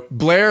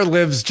Blair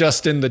lives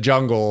just in the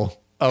jungle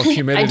of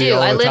humidity. I do.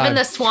 All I the live time. in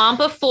the swamp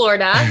of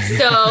Florida,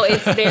 so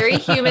it's very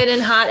humid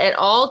and hot at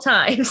all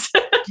times.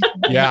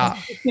 Yeah,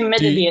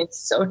 humidity is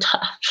so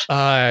tough.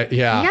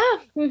 Yeah.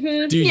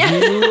 Mm-hmm. Do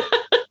you?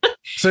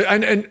 So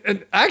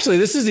and actually,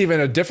 this is even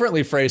a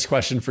differently phrased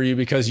question for you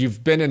because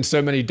you've been in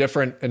so many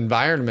different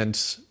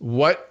environments.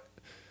 What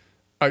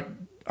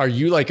are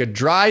you like a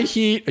dry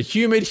heat, a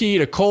humid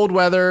heat, a cold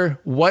weather?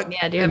 What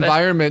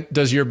environment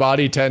does your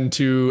body tend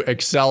to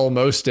excel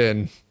most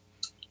in?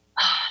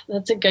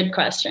 That's a good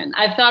question.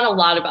 I've thought a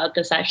lot about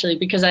this actually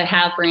because I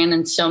have ran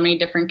in so many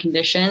different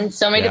conditions,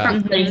 so many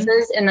different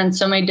places, and then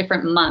so many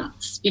different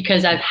months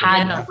because I've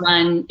had to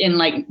run in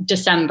like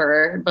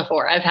December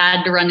before. I've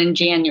had to run in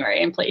January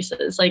in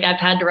places. Like I've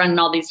had to run in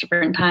all these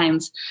different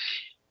times.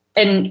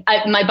 And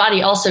my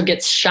body also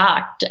gets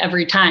shocked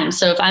every time.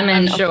 So if I'm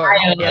in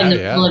Ohio in the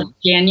middle of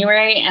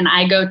January and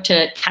I go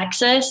to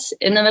Texas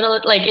in the middle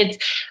of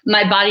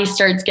my body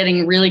starts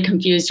getting really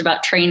confused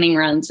about training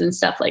runs and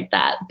stuff like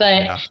that.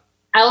 But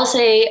I will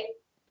say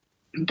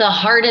the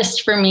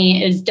hardest for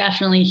me is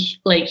definitely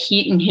like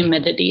heat and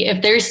humidity.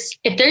 If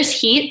there's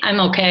heat, I'm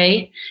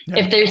okay. Yeah.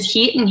 If there's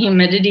heat and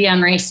humidity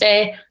on race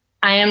day,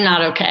 I am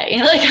not okay.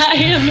 Like I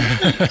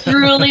am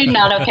truly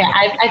not okay.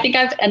 I think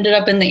I've ended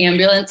up in the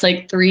ambulance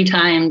like 3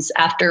 times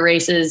after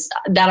races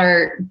that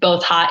are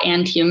both hot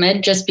and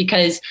humid, just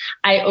because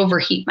I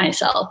overheat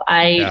myself.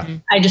 I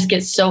just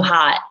get so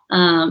hot.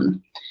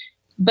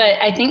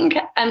 But I think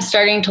I'm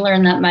starting to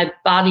learn that my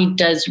body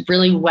does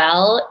really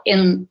well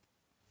in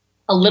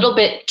a little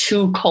bit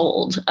too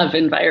cold of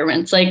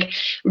environments. Like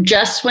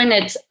just when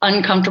it's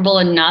uncomfortable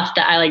enough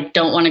that I like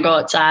don't want to go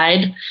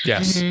outside.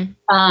 Yes.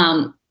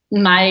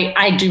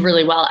 I do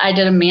really well. I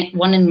did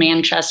one in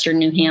Manchester,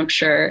 New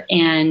Hampshire,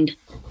 and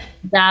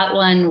that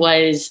one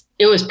was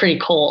pretty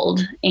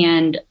cold,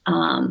 and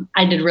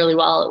I did really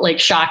well, like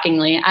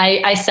shockingly.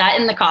 I sat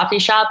in the coffee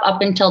shop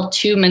up until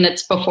 2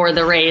 minutes before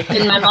the race,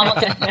 and my mom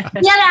was like,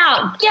 get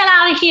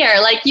out of here.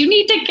 Like, you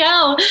need to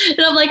go.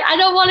 And I'm like, I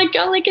don't want to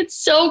go. Like, it's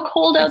so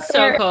cold out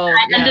there. So cold.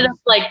 I ended up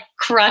like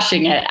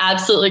crushing it,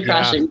 absolutely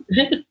crushing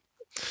it.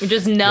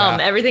 Just numb.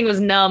 Yeah. Everything was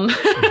numb.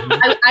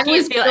 I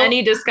didn't feel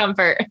any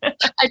discomfort.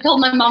 I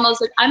told my mom, I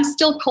was like, I'm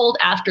still cold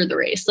after the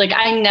race. Like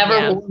I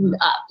never warmed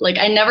up. Like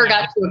I never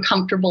got to a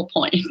comfortable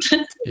point.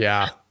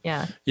 Yeah.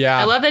 Yeah.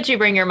 I love that you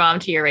bring your mom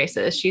to your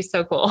races. She's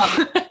so cool.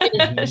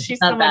 She's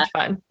so much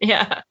fun.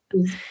 Yeah.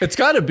 It's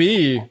gotta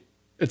be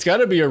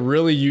a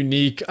really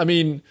unique, I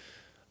mean,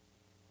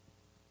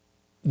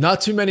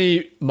 not too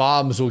many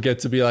moms will get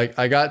to be like,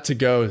 I got to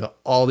go to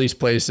all these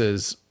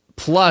places.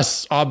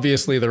 Plus,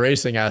 obviously, the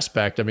racing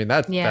aspect. I mean,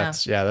 that's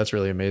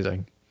really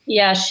amazing.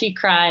 Yeah, she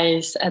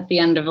cries at the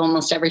end of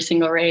almost every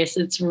single race.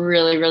 It's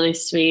really, really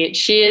sweet.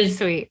 She is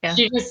sweet. Yeah.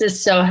 She just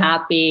is so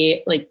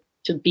happy, like,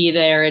 to be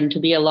there and to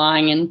be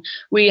along. And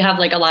we have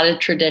like a lot of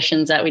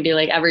traditions that we do.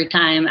 Like every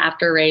time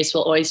after a race,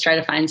 we'll always try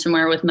to find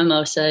somewhere with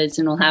mimosas,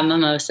 and we'll have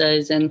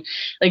mimosas. And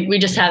like we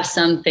just have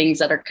some things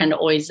that are kind of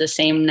always the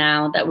same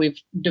now that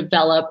we've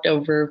developed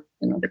over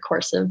the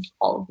course of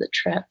all of the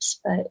trips.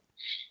 But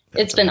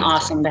it's been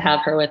awesome to have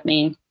her with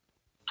me.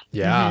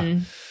 Yeah.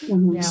 Mm-hmm.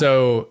 Mm-hmm. Yeah.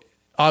 So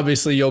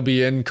obviously you'll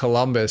be in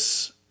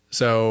Columbus.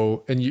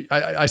 So, and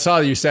I saw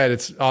you said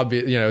it's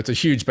obvious, it's a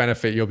huge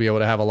benefit. You'll be able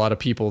to have a lot of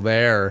people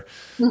there.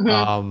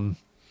 Mm-hmm.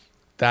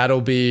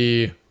 That'll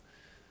be,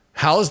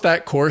 how's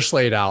that course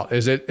laid out?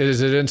 Is it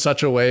in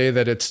such a way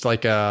that it's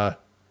like a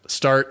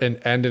start and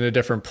end in a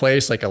different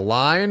place, like a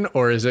line,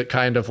 or is it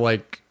kind of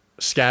like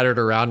scattered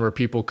around where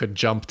people could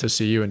jump to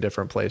see you in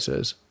different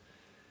places?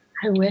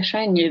 I wish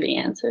I knew the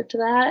answer to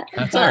that.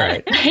 That's all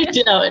right. I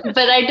don't,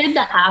 but I did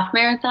the half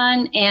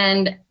marathon,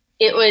 and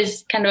it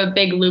was kind of a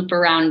big loop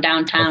around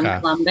downtown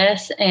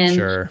Columbus. And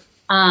sure.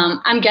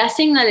 I'm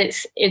guessing that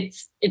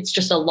it's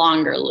just a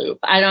longer loop.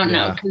 I don't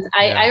know. Cause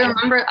I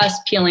remember us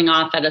peeling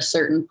off at a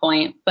certain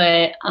point,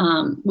 but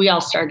we all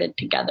started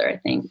together, I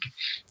think.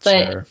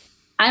 But sure.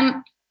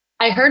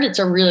 I heard it's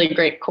a really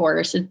great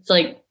course. It's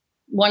like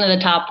one of the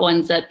top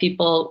ones that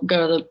people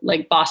go to,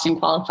 like Boston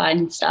Qualified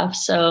and stuff.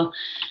 So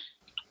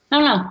I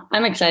don't know.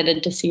 I'm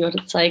excited to see what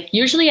it's like.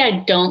 Usually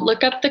I don't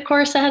look up the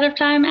course ahead of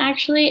time,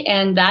 actually,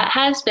 and that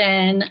has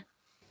been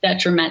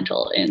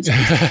detrimental in some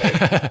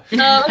ways.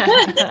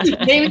 So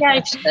maybe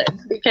I should,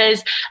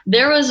 because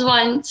there was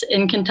once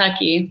in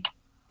Kentucky,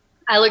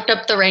 I looked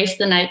up the race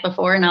the night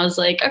before and I was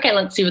like, okay,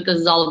 let's see what this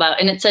is all about.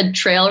 And it said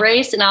trail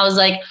race. And I was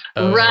like,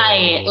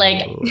 right.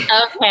 Like,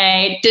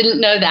 okay. Didn't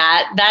know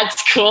that.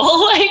 That's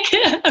cool. Like,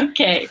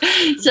 okay.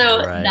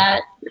 So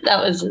that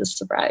was a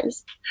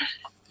surprise.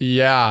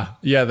 Yeah.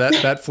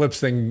 That flips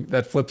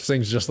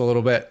things just a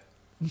little bit.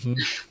 Mm-hmm.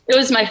 It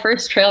was my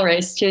first trail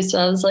race too, so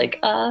I was like,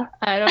 I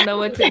don't know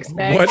what to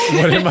expect. What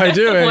am I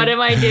doing? What am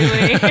I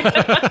doing?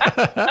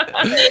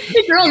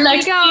 The girl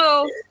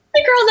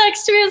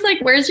next to me was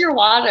like, "Where's your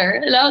water?"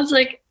 And I was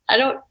like, "I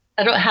don't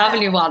have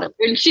any water."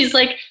 And she's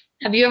like,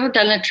 "Have you ever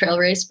done a trail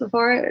race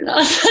before?" And I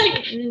was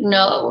like,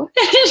 "No."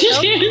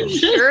 Nope,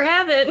 sure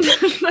haven't.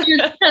 She was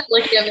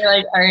looking at me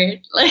like, "All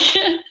right, like,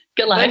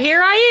 good luck." But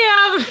here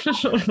I am.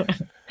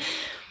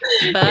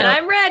 But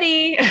I'm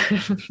ready.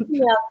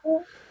 Yeah.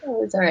 It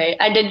was all right.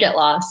 I did get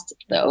lost,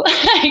 though.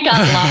 I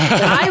got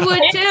lost.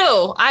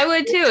 I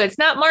would too. It's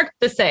not marked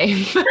the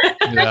same.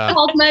 Yeah. I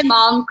called my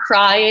mom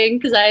crying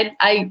because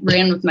I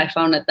ran with my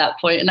phone at that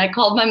point, and I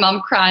called my mom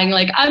crying,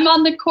 like, I'm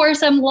on the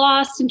course, I'm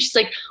lost. And she's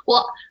like,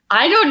 well,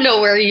 I don't know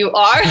where you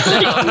are.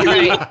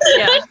 Right.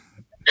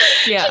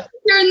 Yeah.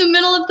 You're in the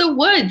middle of the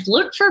woods.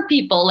 Look for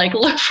people. Like,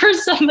 look for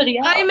somebody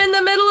else. I'm in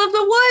the middle of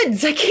the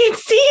woods. I can't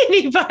see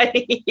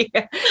anybody.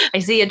 I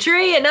see a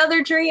tree,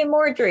 another tree, and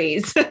more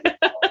trees.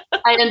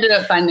 I ended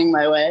up finding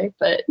my way,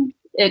 but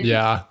it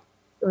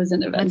was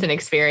an event. It's an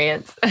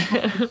experience.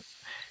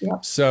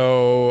 Yep.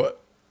 So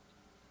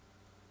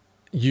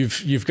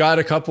you've got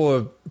a couple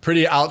of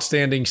pretty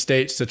outstanding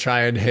states to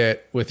try and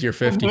hit with your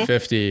 50-50.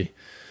 Mm-hmm.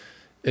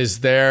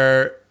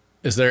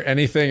 Is there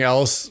anything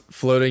else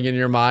floating in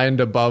your mind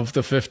above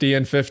the 50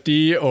 and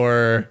 50,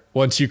 or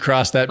once you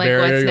cross that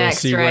barrier, you'll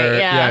see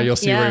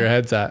where your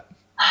head's at?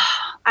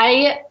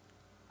 I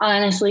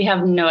honestly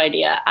have no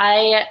idea.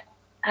 I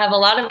have a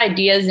lot of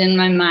ideas in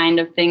my mind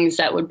of things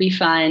that would be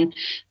fun,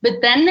 but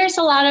then there's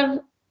a lot of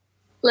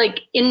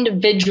like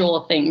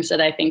individual things that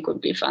I think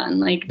would be fun.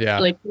 Like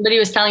somebody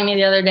was telling me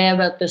the other day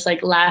about this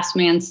like last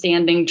man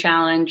standing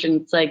challenge.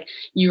 And it's like,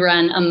 you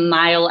run a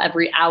mile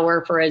every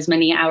hour for as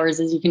many hours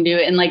as you can do.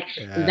 And like,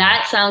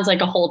 that sounds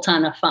like a whole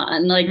ton of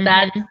fun. Like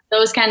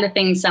those kind of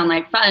things sound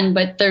like fun,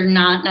 but they're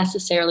not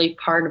necessarily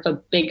part of a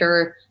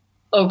bigger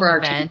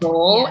overarching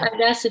goal. I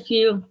guess if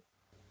you'd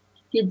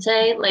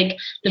say like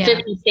the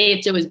 50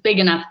 states, it was big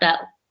enough that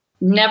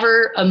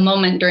never a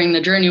moment during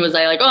the journey was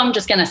I like, oh, I'm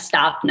just going to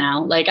stop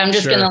now. Like, I'm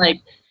just going to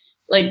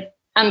like,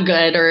 I'm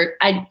good. Or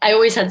I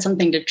always had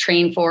something to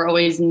train for,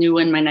 always knew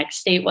when my next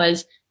state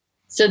was.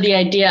 So the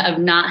idea of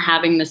not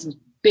having this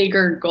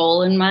bigger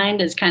goal in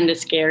mind is kind of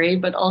scary,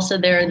 but also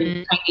there are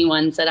the tiny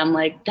ones that I'm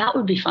like, that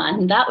would be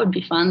fun. That would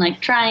be fun.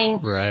 Like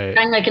trying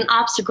like an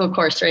obstacle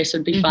course race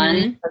would be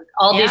fun. Like,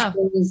 all these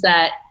things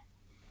that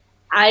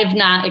I've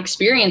not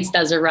experienced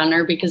as a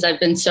runner because I've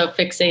been so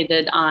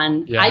fixated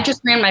on, I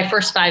just ran my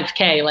first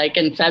 5K like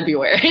in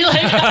February.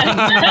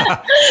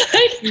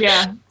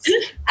 Yeah.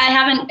 I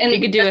haven't, and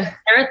you could do a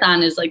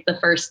marathon is like the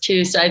first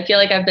two. So I feel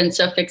like I've been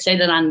so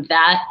fixated on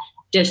that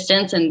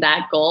distance and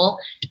that goal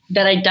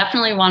that I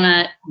definitely want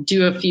to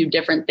do a few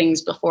different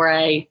things before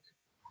I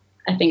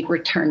think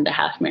return to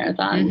half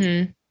marathons.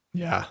 Mm-hmm.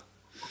 Yeah.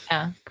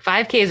 Yeah.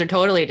 5Ks are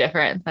totally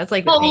different. That's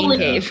like the pain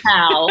cave.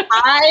 Cow.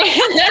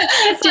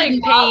 It's like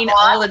pain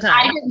all the time.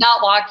 I did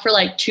not walk for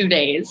like 2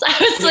 days. I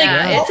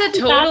was it's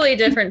a totally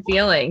different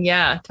feeling.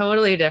 Yeah.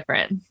 Totally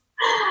different.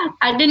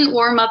 I didn't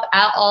warm up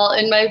at all.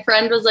 And my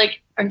friend was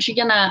like, aren't you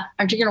gonna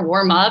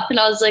warm up? And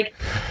I was like,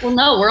 well,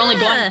 no, we're only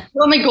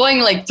going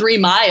like 3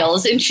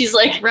 miles. And she's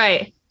like,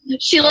 right.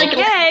 She like,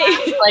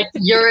 like,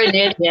 you're an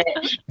idiot.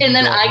 And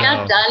then I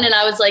got done and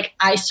I was like,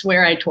 I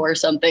swear I tore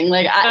something.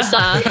 Like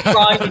something's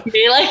wrong with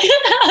me. Like,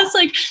 I was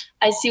like,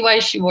 I see why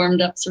she warmed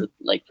up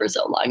for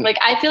so long. Like,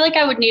 I feel like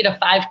I would need a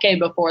 5K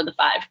before the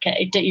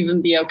 5K to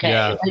even be okay.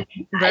 Yeah. Like,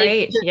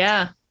 right.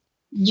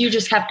 You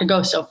just have to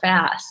go so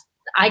fast.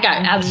 I got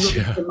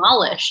absolutely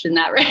demolished in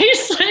that race.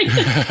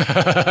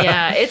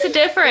 It's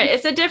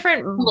a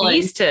different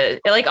beast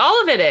to, like,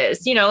 all of it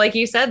is, like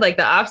you said, like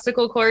the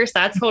obstacle course,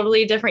 that's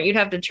totally different. You'd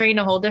have to train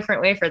a whole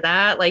different way for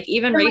that. Like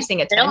even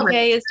racing a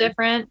 10K is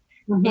different.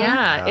 Mm-hmm.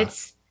 Yeah.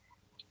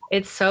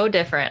 It's so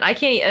different. I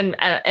can't,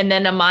 and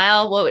then a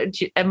mile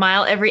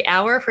every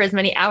hour for as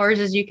many hours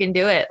as you can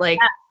do it. Like,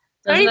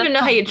 I don't even know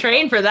how you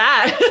train for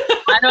that.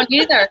 I don't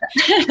either.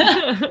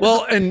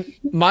 Well, and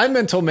my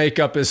mental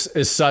makeup is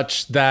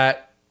such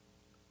that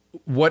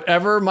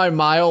whatever my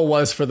mile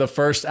was for the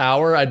first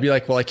hour, I'd be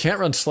like, well, I can't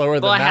run slower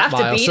than that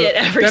mile. So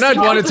then I'd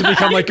want it to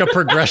become like a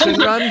progression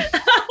run.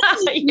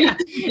 Yeah.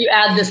 You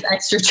add this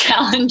extra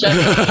challenge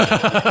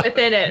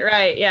within it.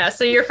 Right. Yeah.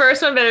 So your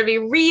first one better be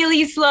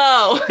really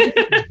slow.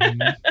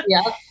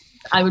 Yeah.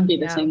 I would be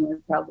the same way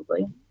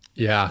probably.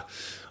 Yeah.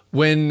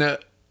 When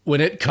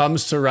it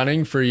comes to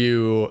running for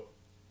you,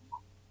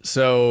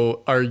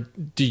 so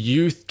do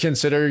you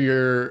consider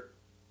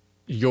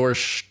your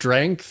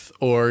strength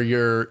or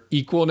your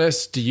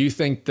equalness? Do you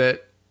think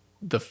that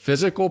the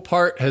physical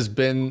part has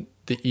been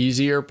the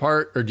easier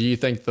part, or do you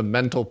think the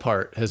mental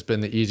part has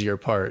been the easier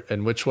part?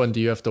 And which one do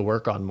you have to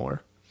work on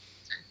more?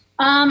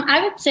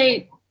 I would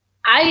say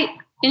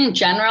in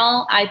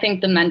general, I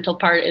think the mental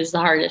part is the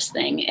hardest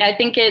thing. I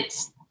think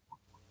it's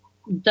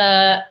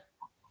the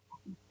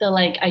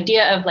like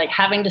idea of like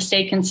having to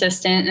stay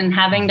consistent and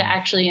having to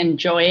actually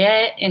enjoy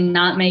it and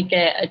not make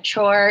it a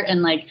chore,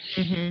 and like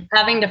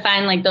having to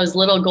find like those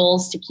little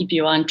goals to keep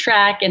you on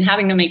track and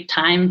having to make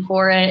time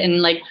for it.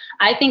 And like,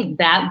 I think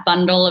that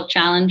bundle of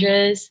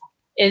challenges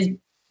is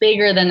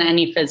bigger than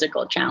any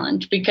physical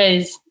challenge,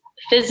 because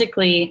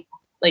physically,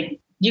 like,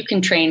 you can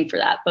train for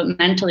that, but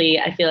mentally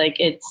I feel like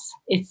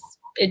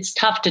it's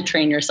tough to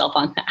train yourself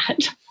on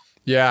that.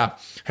 Yeah.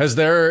 Has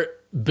there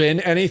been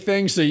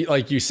anything? So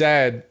like you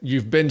said,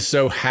 you've been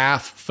so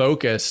half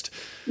focused.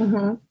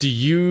 Mm-hmm. Do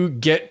you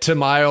get to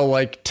mile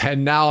like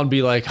 10 now and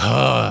be like,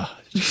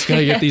 just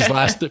gonna get these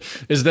last,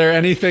 is there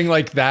anything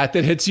like that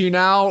hits you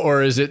now?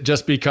 Or is it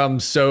just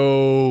become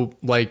so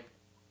like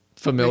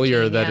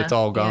familiar that it's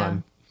all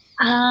gone?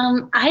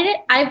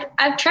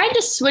 I've tried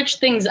to switch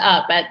things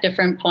up at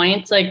different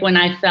points. Like when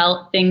I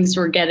felt things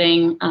were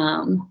getting,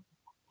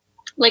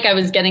 like I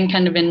was getting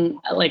kind of in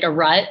like a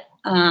rut.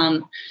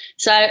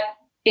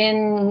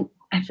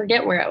 I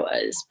forget where I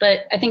was,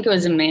 but I think it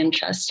was in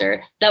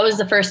Manchester. That was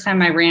the first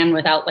time I ran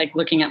without like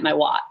looking at my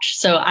watch.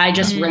 So I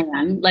just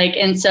ran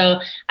and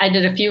so I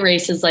did a few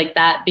races like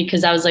that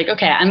because I was like,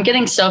 okay, I'm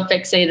getting so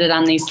fixated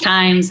on these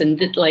times and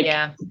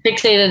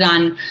fixated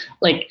on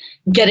like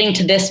getting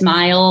to this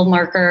mile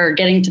marker or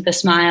getting to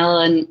this mile.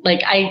 And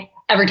like,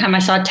 every time I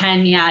saw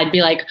 10, I'd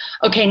be like,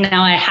 okay,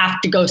 now I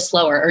have to go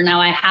slower, or now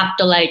I have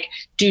to like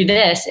do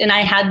this. And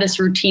I had this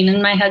routine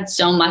in my head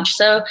so much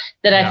so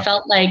that I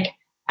felt like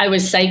I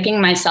was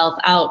psyching myself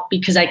out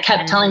because I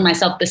kept telling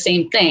myself the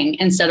same thing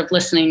instead of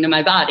listening to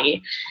my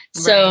body.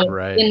 So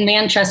in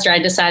Manchester, I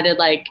decided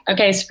like,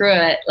 okay, screw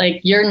it. Like,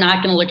 you're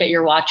not going to look at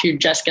your watch. You're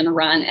just going to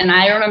run. And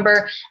I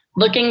remember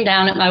looking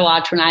down at my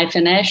watch when I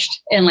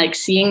finished and like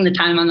seeing the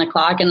time on the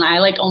clock. And I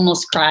like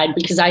almost cried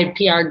because I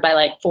PR'd by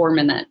like 4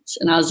 minutes.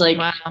 And I was like,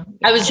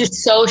 I was just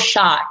so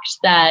shocked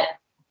that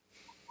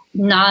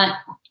not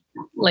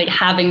like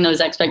having those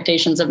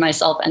expectations of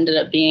myself ended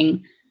up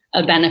being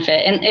a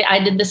benefit. And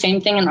I did the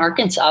same thing in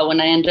Arkansas when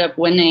I ended up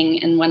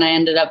winning. And when I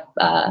ended up,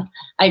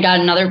 I got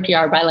another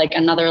PR by like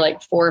another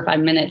like 4 or 5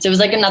 minutes. It was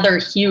like another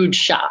huge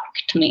shock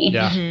to me,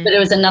 but it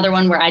was another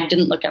one where I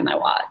didn't look at my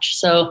watch.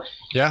 So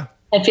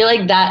I feel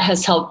like that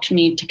has helped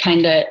me to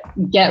kind of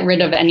get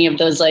rid of any of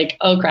those like,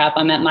 oh crap,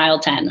 I'm at mile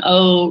 10.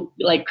 Oh,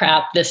 like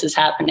crap, this is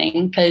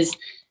happening. Cause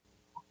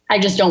I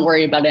just don't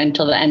worry about it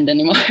until the end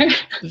anymore.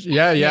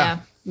 Yeah.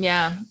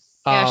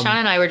 Sean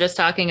and I were just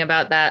talking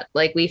about that.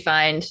 Like, we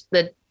find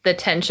that the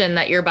tension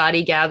that your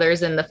body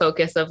gathers in the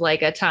focus of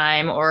like a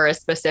time or a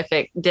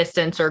specific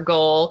distance or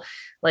goal,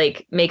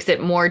 like makes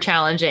it more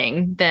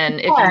challenging than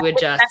if you would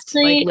just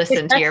like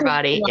listen to your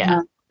body.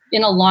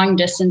 In a long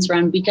distance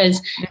run,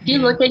 because if you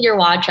look at your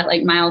watch at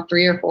like mile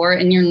 3 or 4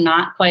 and you're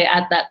not quite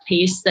at that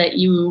pace that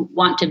you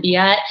want to be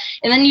at,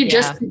 and then you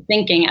just keep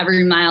thinking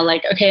every mile,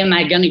 like, okay, am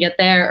I going to get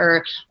there?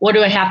 Or what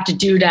do I have to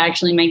do to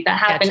actually make that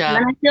happen? And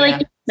then I feel like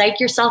you psych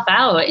yourself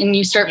out and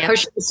you start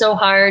pushing so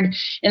hard,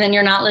 and then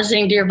you're not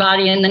listening to your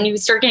body, and then you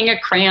start getting a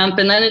cramp,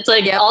 and then it's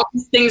like all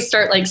these things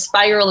start like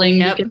spiraling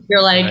because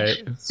you're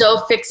like so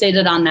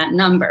fixated on that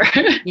number.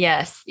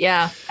 Yes.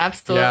 Yeah,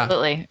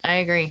 absolutely. Yeah. I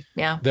agree.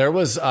 Yeah. There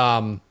was,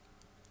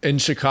 in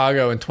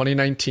Chicago in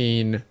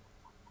 2019,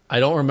 I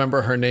don't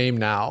remember her name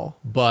now,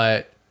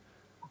 but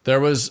there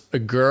was a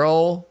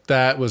girl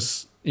that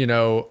was, you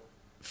know,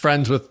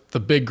 friends with the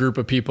big group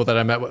of people that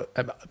I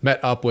met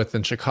up with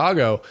in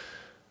Chicago.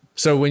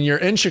 So when you're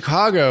in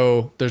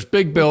Chicago, there's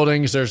big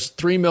buildings, there's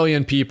 3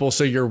 million people.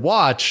 So your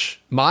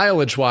watch,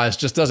 mileage wise,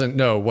 just doesn't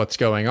know what's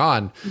going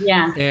on.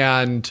 Yeah.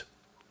 And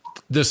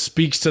this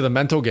speaks to the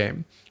mental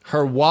game.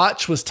 Her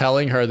watch was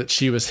telling her that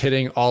she was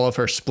hitting all of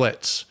her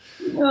splits.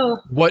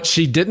 What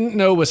she didn't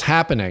know was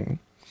happening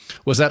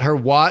was that her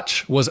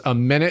watch was a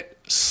minute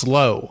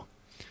slow.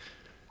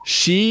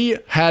 She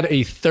had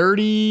a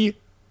 34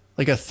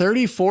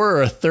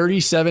 or a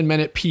 37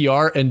 minute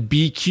PR and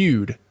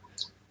BQ'd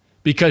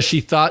because she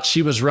thought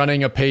she was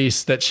running a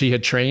pace that she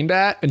had trained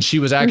at, and she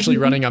was actually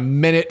running a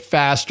minute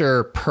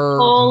faster per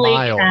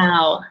mile.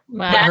 Cow.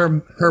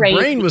 Wow. Her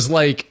brain was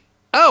like,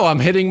 oh, I'm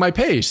hitting my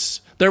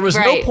pace. There was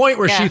no point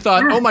where she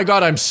thought, oh my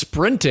God, I'm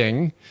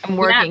sprinting. I'm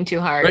working too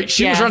hard. Right?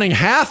 She was running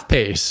half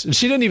pace and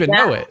she didn't even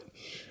know it.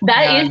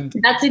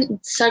 That's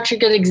such a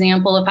good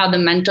example of how the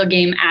mental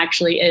game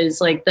actually is.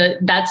 Like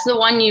that's the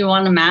one you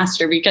want to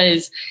master,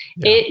 because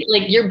it,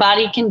 like, your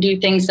body can do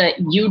things that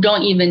you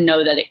don't even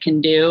know that it can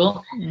do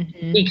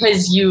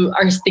because you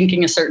are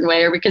thinking a certain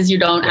way, or because you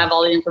don't have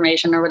all the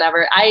information or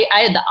whatever. I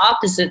had the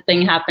opposite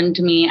thing happen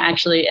to me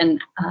actually. And,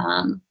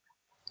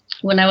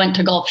 when I went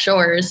to Gulf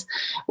Shores,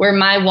 where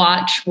my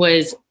watch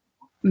was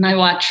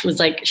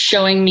like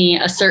showing me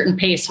a certain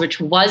pace, which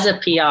was a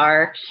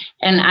PR.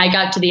 And I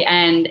got to the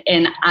end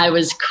and I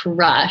was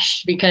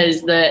crushed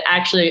because the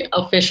actually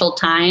official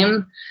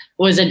time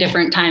was a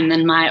different time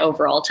than my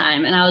overall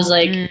time. And I was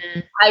like,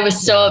 I was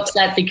so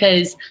upset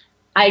because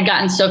I had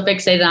gotten so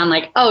fixated on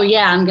like, oh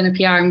yeah, I'm going to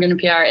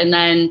PR. And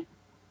then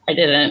I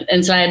didn't.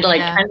 And so I had to like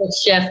kind of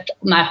shift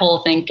my whole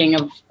thinking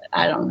of,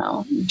 I don't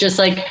know, just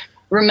like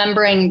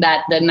remembering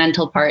that the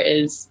mental part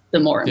is the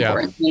more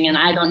important thing, and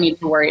I don't need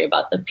to worry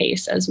about the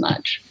pace as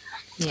much.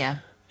 Yeah,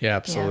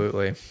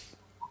 absolutely.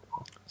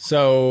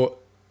 So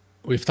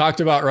we've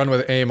talked about Run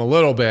with Aim a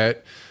little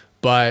bit,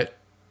 but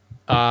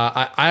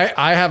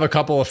I have a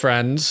couple of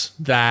friends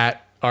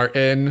that are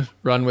in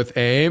Run with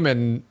Aim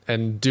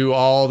and do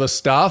all the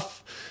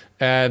stuff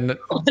and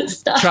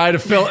try to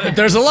fill.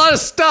 There's a lot of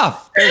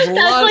stuff. There's a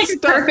lot of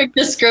stuff. A perfect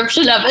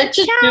description of it.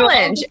 Just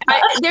challenge.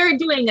 They're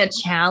doing a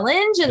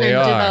challenge, and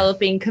they're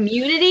developing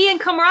community and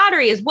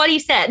camaraderie, is what he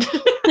said.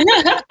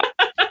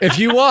 If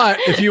you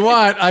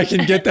want, I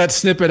can get that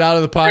snippet out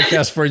of the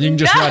podcast for you. You can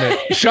just run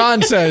it.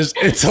 Sean says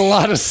it's a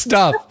lot of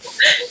stuff.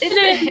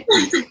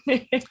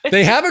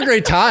 They have a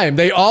great time.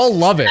 They all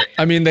love it.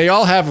 I mean, they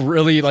all have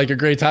really like a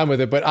great time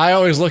with it. But I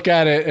always look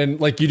at it and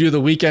like you do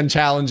the weekend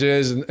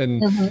challenges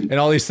and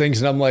all these things,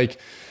 and I'm like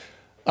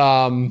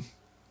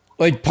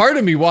part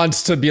of me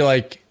wants to be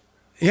like,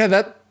 yeah,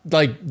 that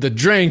like the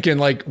drink and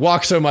like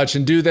walk so much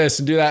and do this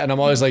and do that. And I'm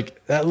always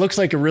like, that looks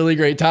like a really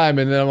great time.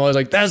 And then I'm always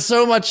like, that's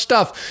so much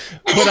stuff.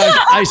 But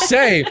I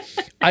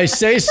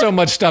say so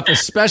much stuff,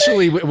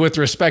 especially with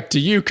respect to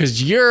you,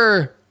 because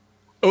you're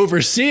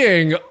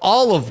overseeing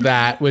all of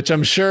that, which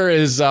I'm sure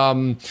is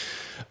a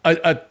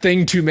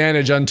thing to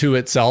manage unto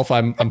itself.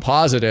 I'm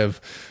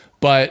positive.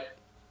 But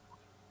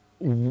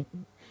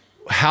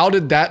how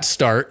did that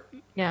start?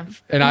 Yeah.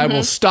 And I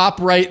will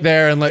stop right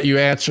there and let you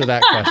answer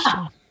that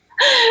question.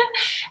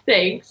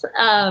 Thanks.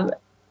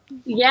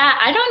 Yeah,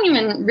 I don't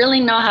even really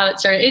know how it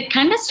started. It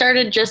kind of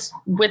started just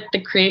with the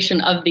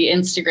creation of the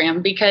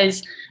Instagram,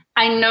 because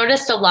I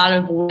noticed a lot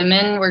of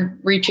women were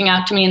reaching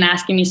out to me and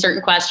asking me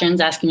certain questions,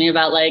 asking me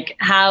about like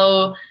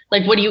how,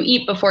 like, what do you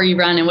eat before you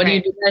run? And what do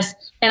you do this?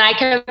 And I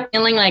kept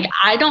feeling like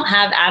I don't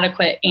have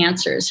adequate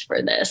answers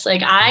for this.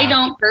 Like, I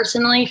don't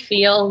personally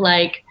feel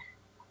like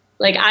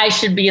I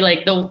should be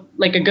like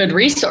a good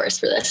resource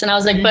for this. And I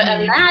was like, but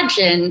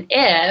imagine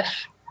if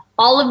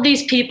all of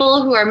these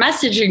people who are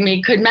messaging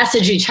me could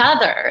message each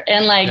other,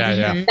 and like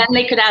then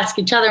they could ask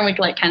each other, and we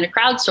could like kind of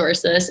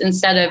crowdsource this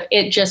instead of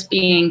it just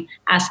being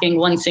asking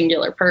one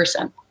singular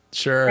person.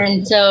 Sure.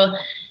 And so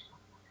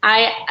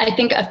I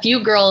think a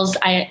few girls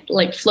I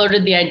like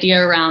floated the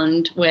idea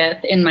around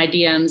with in my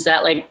DMs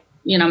that like,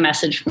 you know,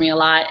 messaged me a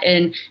lot,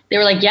 and they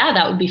were like, yeah,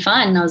 that would be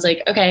fun. And I was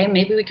like, okay,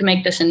 maybe we can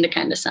make this into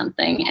kind of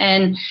something.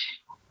 And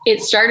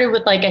it started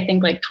with like, I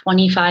think like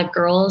 25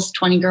 girls,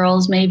 20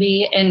 girls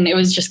maybe. And it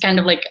was just kind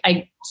of like,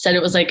 I said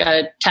it was like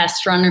a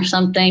test run or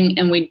something.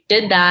 And we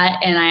did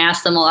that. And I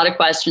asked them a lot of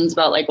questions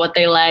about like what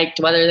they liked,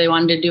 whether they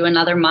wanted to do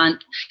another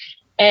month.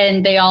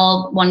 And they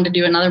all wanted to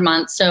do another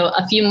month. So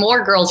a few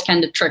more girls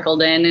kind of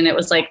trickled in, and it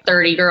was like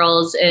 30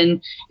 girls, and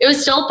it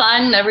was still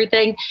fun and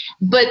everything.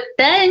 But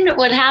then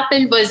what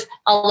happened was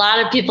a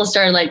lot of people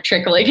started like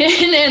trickling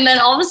in, and then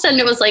all of a sudden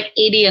it was like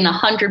 80 and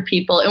 100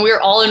 people, and we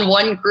were all in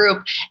one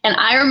group. And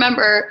I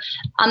remember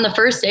on the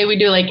first day we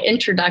do like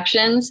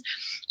introductions,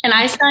 and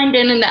I signed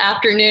in the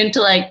afternoon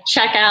to like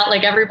check out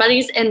like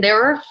everybody's, and there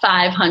were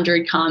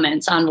 500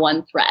 comments on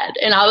one thread.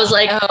 And I was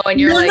like, oh, and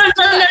you're like,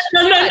 no.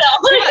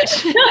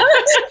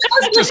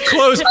 Just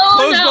close the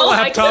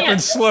laptop and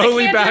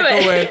slowly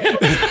back away.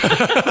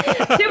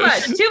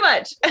 Too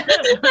much.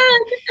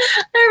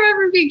 I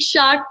remember being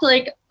shocked,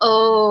 like,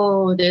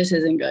 oh, this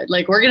isn't good.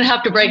 Like, we're going to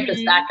have to break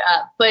this back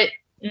up. But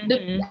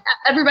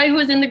everybody who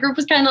was in the group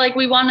was kind of like,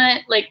 we want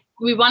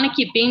to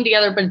keep being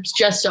together, but it's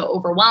just so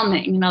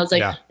overwhelming. And I was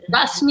like,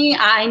 trust me,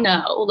 I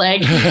know.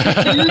 Like,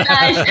 you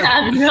guys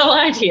have no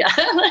idea.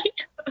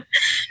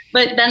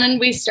 But then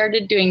we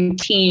started doing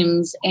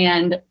teams,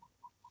 and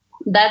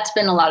that's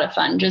been a lot of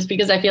fun, just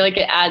because I feel like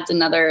it adds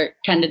another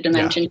kind of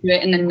dimension to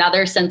it and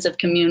another sense of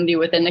community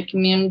within the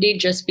community,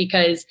 just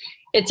because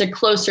it's a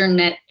closer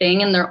knit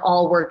thing and they're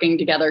all working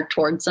together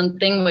towards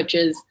something, which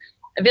is,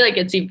 I feel like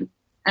it's even,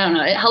 I don't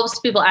know, it helps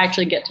people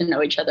actually get to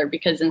know each other,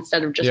 because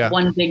instead of just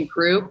one big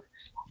group,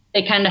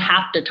 they kind of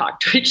have to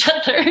talk to each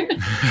other.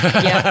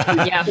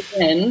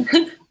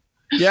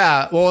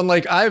 Yeah. Well, and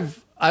like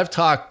I've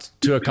talked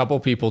to a couple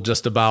people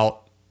just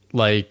about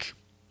like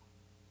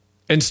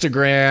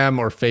Instagram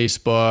or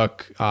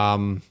Facebook. I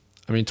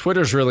mean,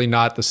 Twitter's really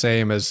not the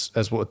same as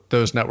what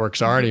those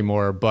networks are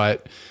anymore,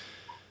 but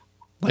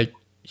like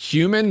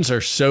humans are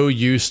so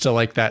used to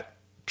like that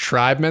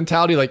tribe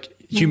mentality. Like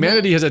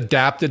humanity has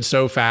adapted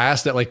so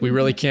fast that like we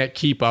really can't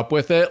keep up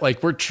with it.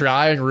 Like we're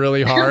trying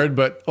really hard,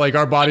 but like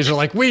our bodies are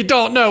like, we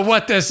don't know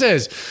what this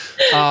is.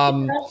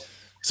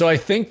 So I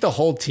think the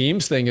whole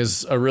teams thing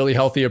is a really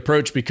healthy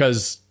approach,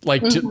 because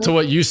like to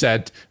what you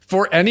said,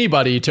 for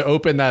anybody to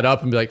open that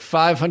up and be like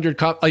 500,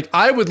 like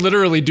I would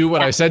literally do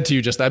what I said to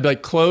you just, I'd be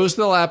like, close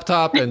the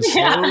laptop and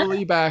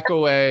slowly back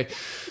away.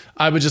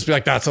 I would just be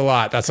like, that's a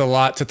lot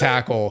to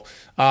tackle.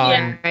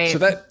 So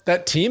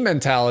that team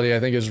mentality, I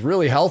think, is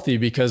really healthy,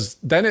 because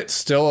then it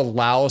still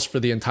allows for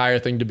the entire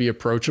thing to be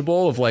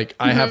approachable of like,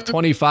 I have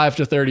 25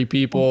 to 30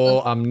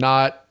 people. I'm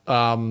not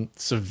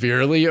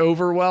severely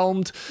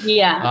overwhelmed.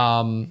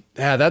 It's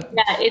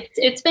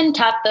been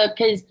tough though,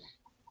 because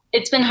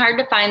it's been hard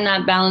to find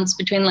that balance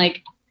between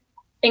like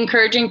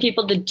encouraging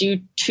people to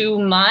do too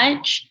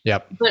much,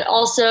 but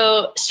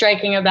also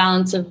striking a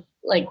balance of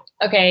like,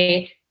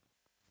 okay,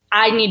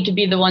 I need to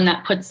be the one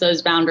that puts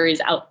those boundaries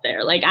out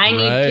there. Like I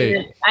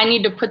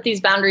need to put these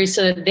boundaries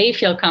so that they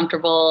feel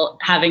comfortable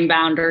having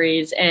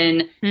boundaries,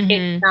 and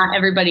it's not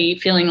everybody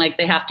feeling like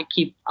they have to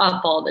keep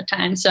up all the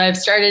time. So I've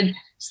started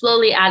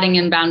slowly adding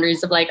in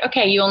boundaries of like,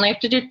 okay, you only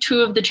have to do 2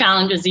 of the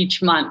challenges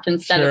each month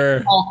instead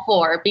of all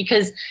 4,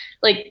 because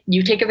like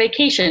you take a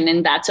vacation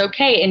and that's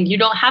okay. And you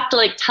don't have to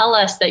like tell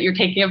us that you're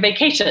taking a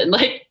vacation.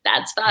 Like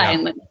that's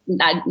fine. Like,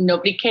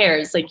 nobody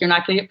cares. Like you're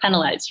not going to get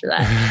penalized for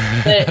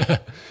that.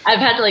 But I've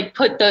had to like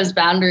put those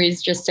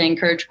boundaries just to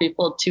encourage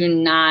people to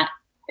not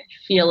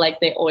feel like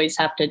they always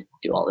have to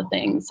do all the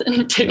things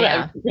and do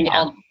everything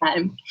all the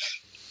time.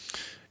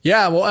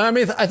 Yeah. Well, I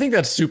mean, I think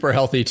that's super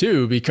healthy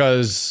too,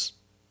 because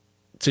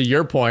to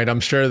your point, I'm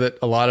sure that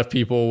a lot of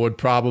people would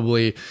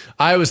probably,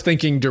 I was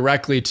thinking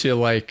directly to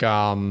like,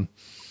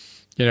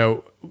 you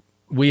know,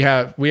 we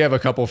have a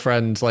couple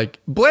friends, like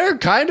Blair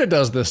kind of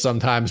does this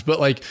sometimes, but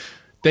like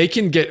they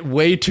can get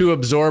way too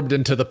absorbed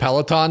into the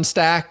Peloton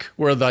stack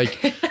where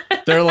like,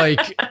 they're like,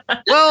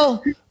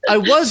 well, I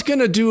was going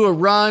to do a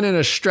run and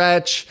a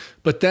stretch,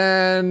 but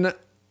then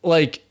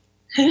like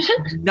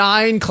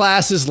 9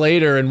 classes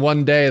later in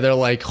one day, they're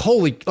like,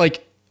 holy,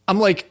 like, I'm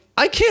like,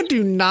 I can't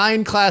do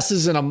 9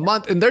 classes in a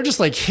month. And they're just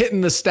like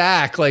hitting the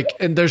stack, like,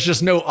 and there's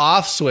just no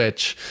off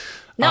switch.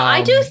 No,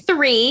 I do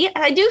 3.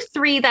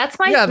 That's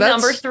my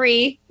number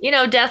 3, you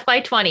know, death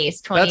by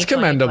 20s. 20, that's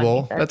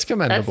commendable. 20. That's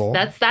commendable.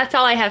 That's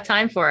all I have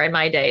time for in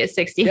my day is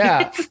 60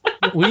 minutes.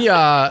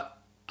 I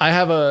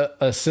have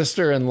a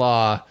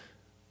sister-in-law,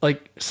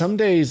 like some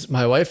days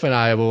my wife and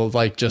I will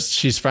like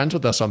she's friends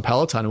with us on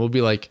Peloton, and we'll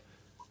be like,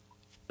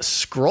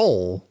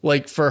 scroll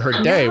like for her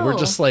day. We're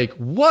just like,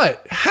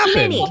 what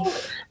happened?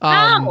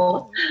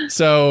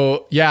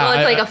 So yeah, well,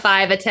 it's like a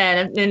 5, a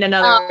 10, and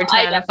another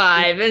 10, a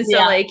 5, and so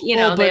like, you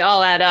know, they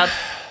all add up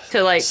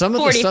to like some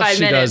 45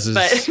 minutes,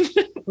 but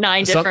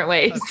 9 different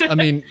ways. I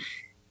mean,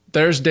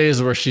 there's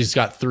days where she's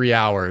got 3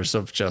 hours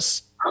of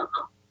just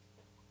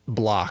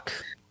block.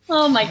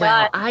 Oh my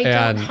God. I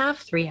don't have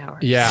 3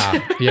 hours.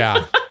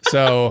 Yeah.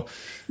 So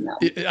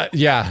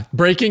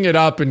breaking it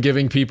up and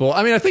giving people,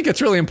 I mean, I think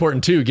it's really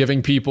important too,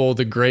 giving people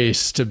the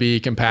grace to be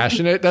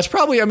compassionate. That's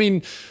probably, I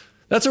mean,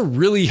 that's a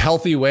really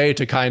healthy way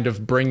to kind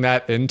of bring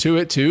that into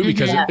it too,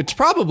 because it's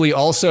probably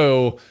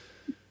also,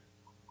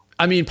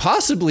 I mean,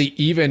 possibly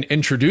even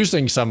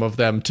introducing some of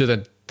them to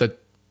the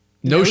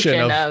notion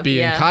of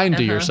being kind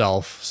to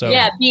yourself. So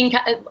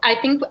I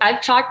think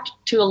I've talked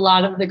to a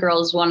lot of the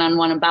girls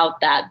one-on-one about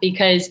that,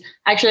 because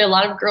actually a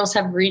lot of girls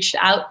have reached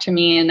out to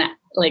me and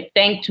like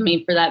thanked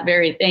me for that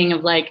very thing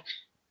of like,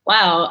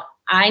 wow,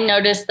 I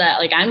noticed that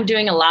like I'm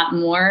doing a lot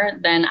more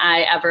than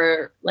I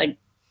ever like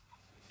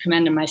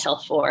commended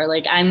myself for.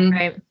 Like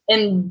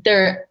and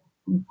they're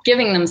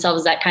giving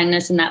themselves that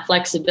kindness and that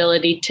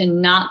flexibility to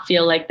not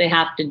feel like they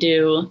have to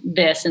do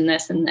this and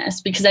this and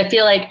this, because I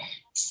feel like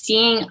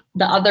seeing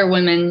the other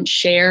women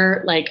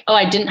share like, oh,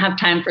 I didn't have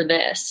time for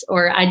this,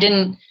 or I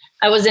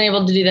wasn't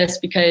able to do this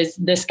because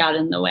this got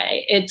in the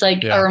way. It's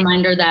like a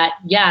reminder that,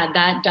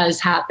 that does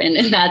happen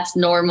and that's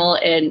normal.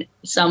 And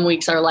some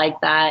weeks are like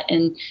that.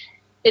 And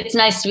it's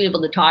nice to be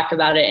able to talk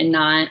about it and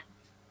not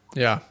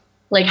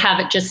like have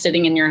it just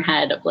sitting in your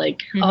head of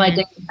like, oh, I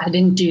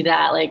didn't do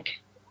that. Like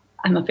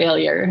I'm a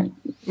failure.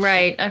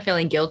 Right. I'm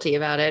feeling guilty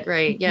about it.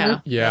 Right.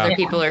 Yeah. Other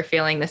people are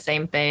feeling the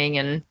same thing.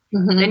 And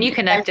then you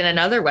connect in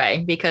another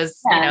way because,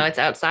 you know, it's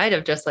outside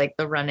of just like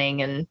the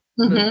running and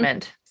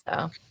movement.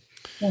 So,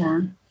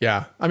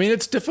 yeah. I mean,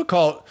 it's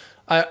difficult.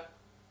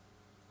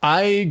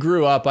 I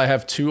grew up, I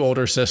have 2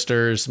 older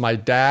sisters. My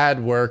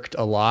dad worked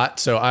a lot.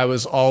 So I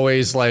was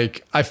always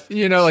like,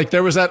 like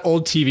there was that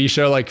old TV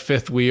show, like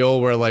Fifth Wheel,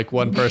 where like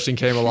one person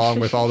came along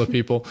with all the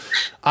people.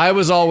 I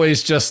was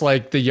always just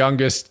like the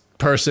youngest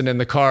person in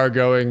the car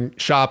going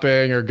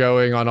shopping or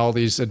going on all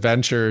these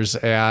adventures.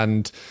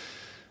 And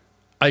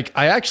like,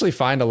 I actually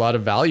find a lot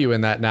of value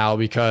in that now,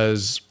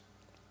 because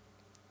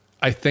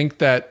I think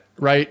that,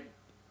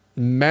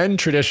 men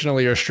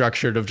traditionally are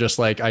structured of just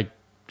like, I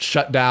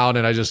shut down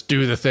and I just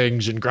do the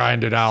things and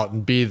grind it out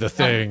and be the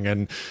thing.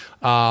 And,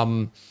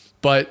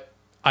 but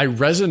I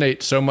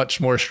resonate so much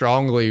more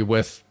strongly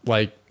with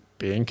like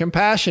being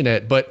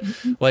compassionate, but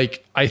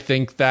like, I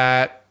think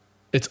that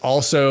it's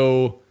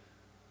also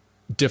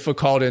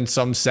difficult in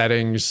some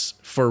settings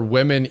for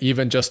women,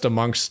 even just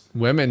amongst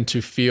women,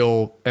 to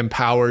feel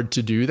empowered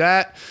to do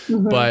that.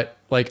 But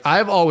like,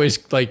 I've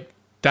always like,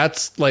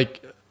 that's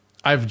like,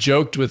 I've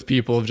joked with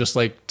people of just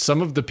like,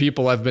 some of the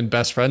people I've been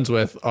best friends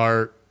with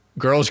are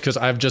girls, because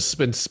I've just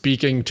been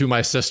speaking to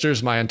my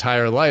sisters my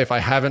entire life. I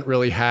haven't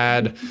really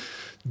had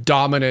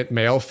dominant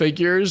male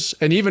figures.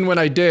 And even when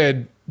I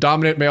did,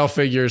 dominant male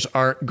figures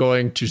aren't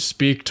going to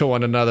speak to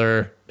one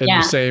another in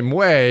the same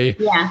way.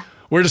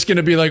 We're just going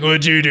to be like,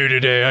 what'd you do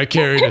today? I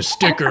carried a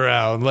stick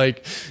around.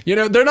 Like, you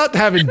know, they're not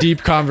having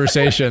deep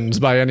conversations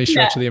by any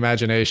stretch of the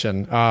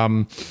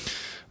imagination.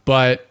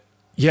 But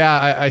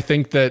yeah, I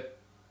think that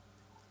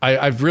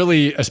I've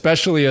really,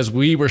 especially as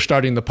we were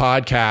starting the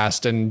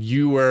podcast and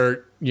you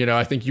were, you know,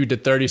 I think you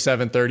did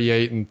 37,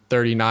 38 and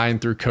 39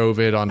 through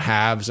COVID on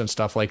halves and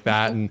stuff like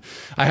that. And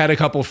I had a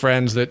couple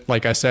friends that,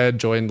 like I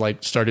said,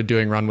 started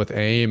doing Run with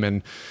AIM,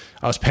 and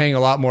I was paying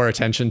a lot more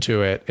attention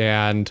to it.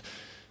 And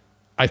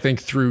I think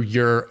through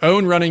your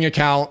own running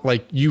account,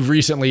 like you've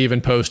recently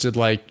even posted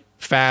like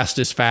fast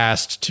is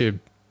fast to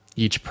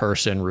each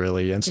person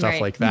really and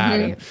stuff like that.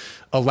 And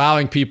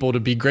allowing people to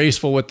be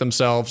graceful with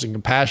themselves and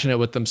compassionate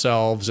with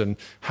themselves, and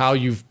how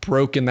you've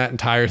broken that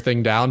entire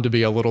thing down to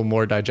be a little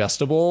more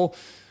digestible.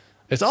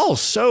 It's all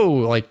so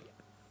like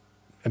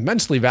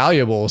immensely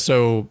valuable.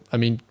 So, I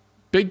mean,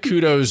 big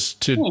kudos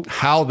to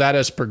how that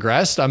has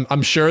progressed.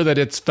 I'm sure that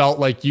it's felt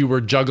like you were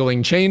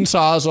juggling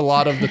chainsaws a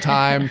lot of the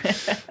time,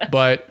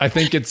 but I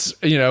think it's,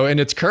 you know, in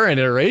its current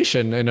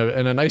iteration in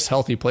a nice,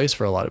 healthy place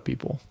for a lot of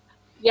people.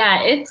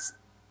 Yeah,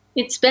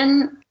 it's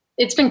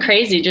been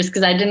crazy just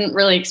because I didn't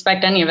really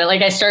expect any of it.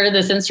 Like I started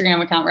this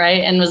Instagram account,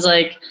 right? And was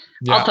like,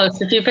 I'll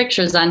post a few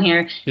pictures on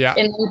here. Yeah.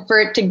 And for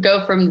it to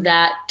go from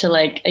that to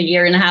like a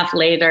year and a half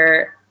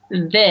later,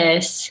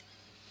 this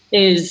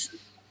is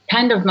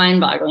kind of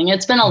mind-boggling.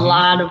 It's been a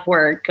lot of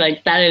work.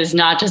 Like that is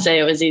not to say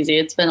it was easy.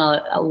 It's been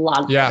a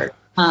lot of work.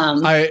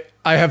 I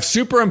have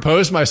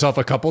superimposed myself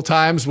a couple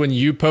times when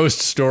you post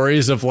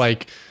stories of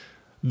like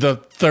the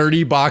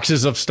 30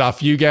 boxes of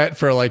stuff you get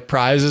for like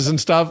prizes and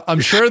stuff.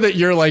 I'm sure that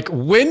you're like,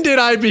 when did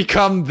I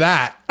become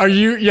that? Are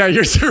you? Yeah,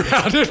 you're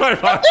surrounded by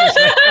boxes.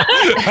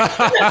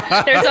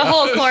 There's a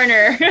whole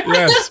corner.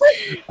 Yes.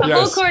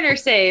 Whole corner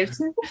saved.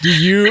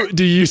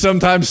 Do you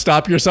sometimes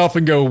stop yourself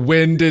and go,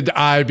 when did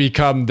I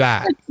become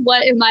that?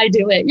 What am I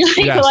doing?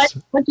 Like,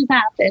 what just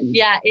happened?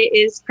 Yeah, it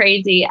is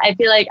crazy. I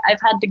feel like I've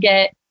had to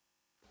get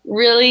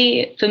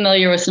really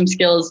familiar with some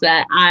skills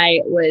that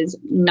I was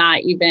not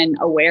even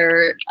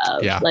aware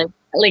of,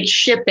 like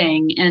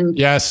shipping and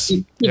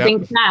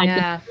keeping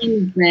track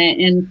and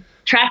management and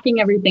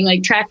tracking everything,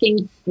 like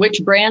tracking which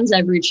brands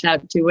I've reached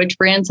out to, which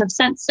brands have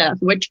sent stuff,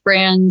 which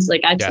brands like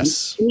I've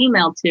sent an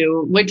email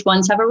to, which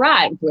ones have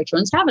arrived, which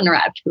ones haven't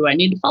arrived, who I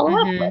need to follow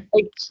up with,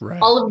 like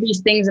all of these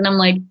things. And I'm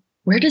like,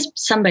 where does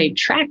somebody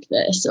track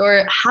this?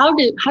 Or how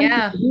do you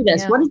do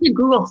this? What is the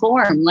Google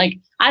form? Like,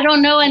 I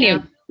don't know any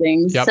of these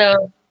things.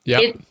 So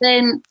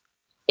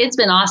it's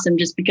been awesome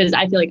just because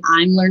I feel like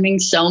I'm learning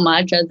so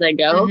much as I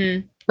go.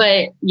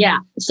 But yeah,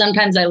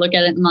 sometimes I look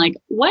at it and I'm like,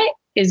 what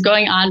is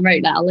going on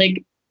right now?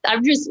 Like,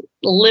 I'm just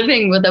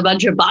living with a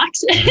bunch of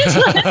boxes.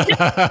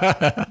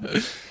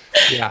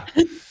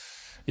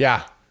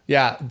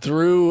 Yeah.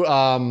 Through,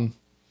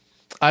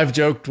 I've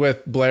joked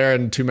with Blair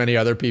and too many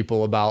other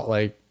people about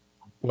like,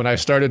 when I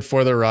started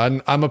For the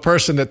Run, I'm a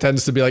person that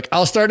tends to be like,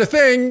 I'll start a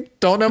thing.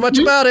 Don't know much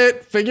about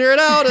it. Figure it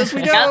out as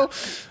we go.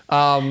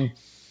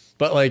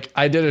 But like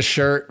I did a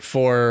shirt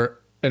for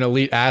an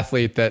elite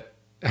athlete that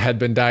had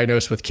been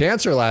diagnosed with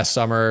cancer last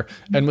summer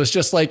and was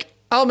just like,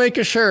 I'll make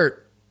a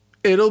shirt.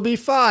 It'll be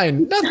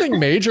fine. Nothing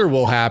major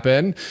will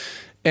happen.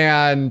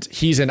 And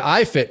he's an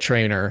iFit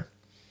trainer.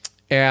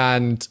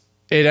 And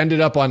it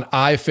ended up on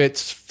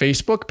iFit's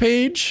Facebook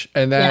page.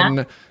 And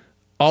then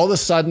all of a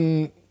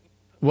sudden,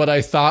 what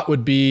I thought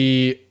would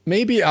be,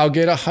 maybe I'll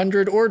get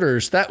 100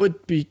 orders. That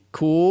would be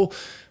cool.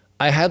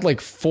 I had like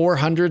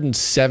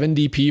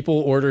 470 people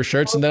order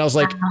shirts. And then I was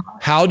like,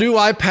 how do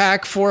I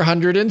pack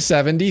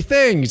 470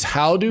 things?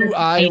 How do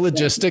I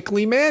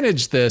logistically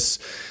manage this?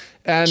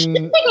 And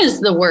shipping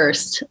is the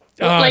worst.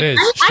 Oh, like, it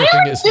is.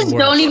 I just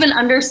don't even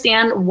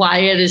understand why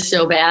it is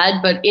so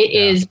bad, but it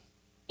is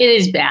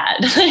bad.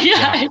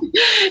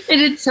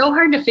 And it's so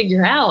hard to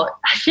figure out.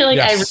 I feel like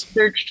I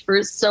researched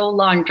for so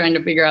long trying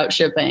to figure out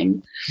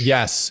shipping.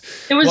 Yes.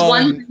 It was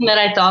one thing that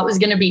I thought was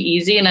going to be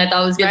easy. And I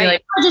thought it was going to be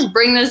like, I'll just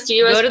bring this to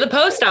you. Go to the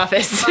post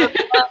office. And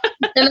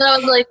then I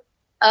was like,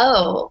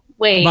 oh,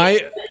 wait.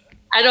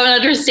 I don't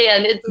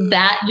understand. It's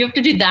that. You have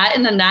to do that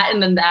and then that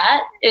and then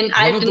that. And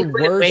I've been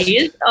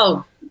ways.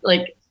 Oh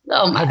my.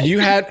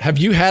 Have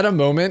you had a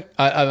moment?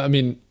 I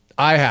mean,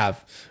 I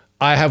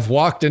have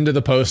walked into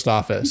the post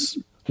office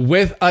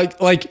with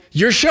like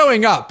you're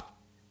showing up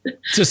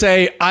to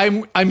say,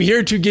 I'm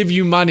here to give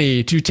you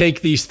money to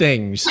take these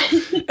things.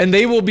 And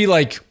they will be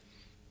like,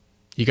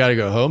 you got to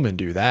go home and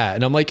do that.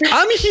 And I'm like,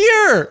 I'm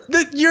here.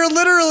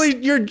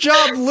 Your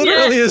job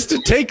literally is to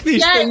take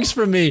these things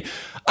from me.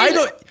 I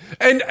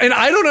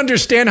don't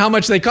understand how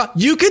much they cost.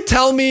 You could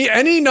tell me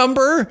any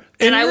number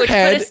in your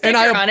head and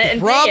I would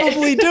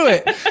probably do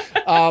it.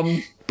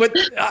 But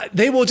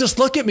they will just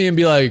look at me and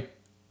be like,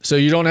 so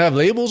you don't have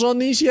labels on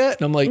these yet?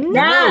 And I'm like,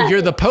 no,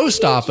 you're the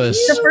post office.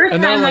 The first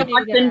time I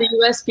walked into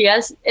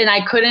USPS and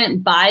I couldn't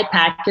buy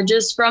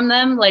packages from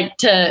them, like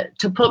to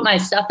put my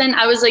stuff in,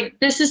 I was like,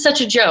 this is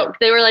such a joke.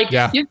 They were like,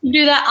 you can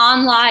do that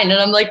online. And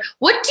I'm like,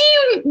 what do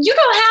you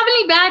don't have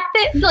any back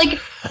there? Like,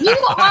 you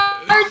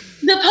are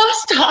the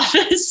post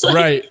office.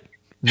 Like,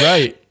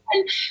 Right.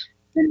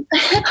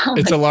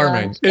 It's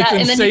alarming. It's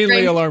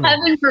insanely alarming.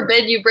 Heaven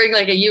forbid you bring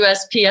like a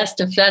USPS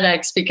to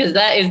FedEx because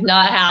that is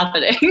not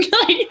happening.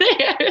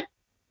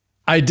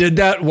 I did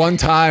that one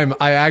time.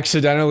 I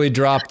accidentally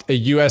dropped a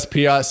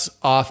USPS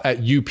off at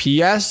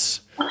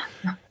UPS.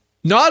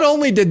 Not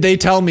only did they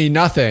tell me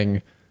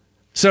nothing,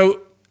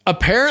 so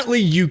apparently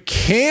you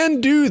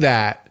can do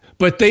that,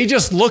 but they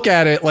just look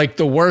at it like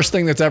the worst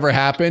thing that's ever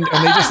happened.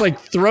 And they just like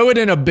throw it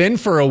in a bin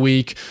for a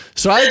week.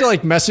 So I had to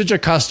like message a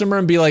customer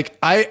and be like,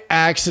 I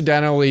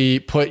accidentally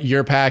put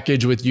your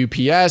package with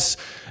UPS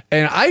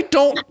and I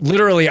don't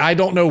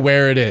know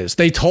where it is.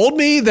 They told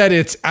me that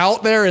it's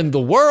out there in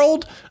the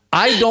world.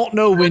 I don't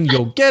know when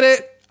you'll get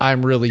it.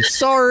 I'm really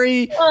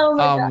sorry. Oh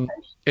my gosh.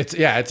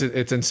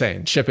 It's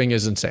insane. Shipping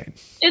is insane.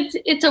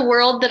 It's a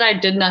world that I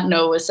did not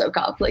know was so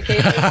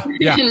complicated.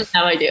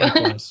 Now I do.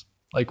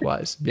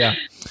 Likewise. Yeah.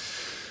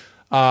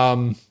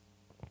 I'm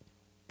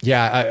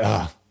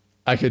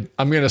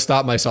going to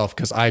stop myself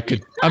because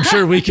I'm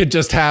sure we could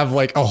just have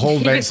like a whole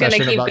vent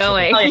session keep about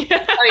going.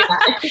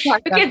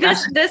 Okay,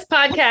 this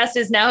podcast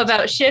is now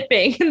about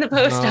shipping in the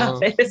post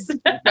office.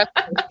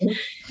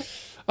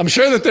 I'm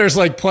sure that there's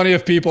like plenty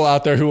of people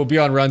out there who will be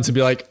on runs and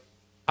be like,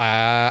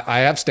 I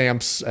have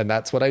stamps and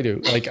that's what I do.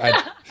 Like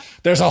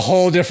there's a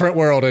whole different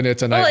world and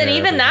it's a nightmare. Well, and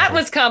even that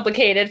was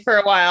complicated for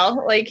a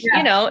while. Like,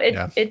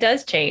 it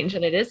does change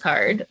and it is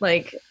hard.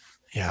 Like,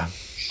 yeah.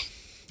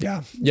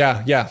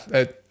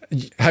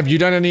 Have you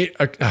done any,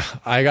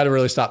 I got to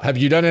really stop. Have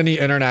you done any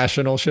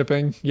international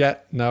shipping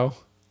yet? No.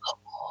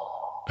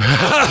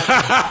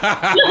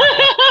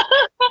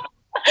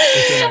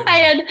 I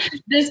had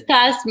this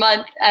past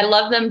month, I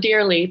love them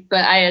dearly,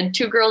 but I had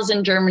 2 girls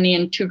in Germany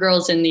and 2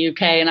 girls in the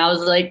UK. And I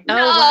was like,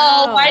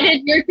 why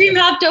did your team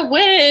have to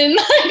win?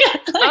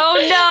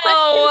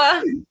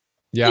 Oh no.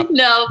 Yeah.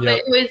 No,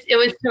 but it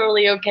was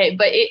totally okay.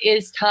 But it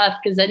is tough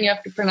because then you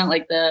have to print out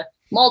like the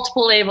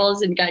multiple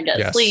labels and you gotta get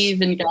a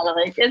sleeve and you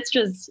gotta it's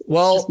just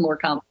more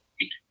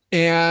complicated.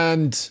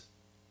 And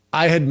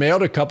I had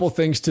mailed a couple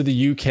things to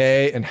the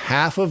UK and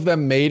half of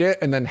them made it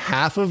and then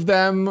half of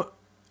them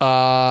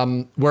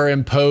were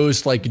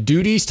imposed like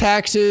duties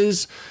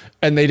taxes,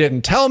 and they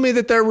didn't tell me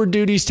that there were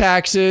duties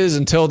taxes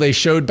until they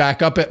showed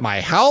back up at my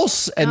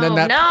house. And then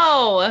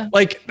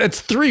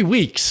that's 3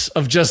 weeks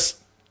of just,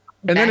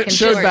 and then it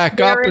showed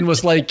back up and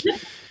was like,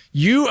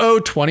 you owe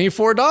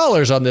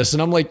 $24 on this.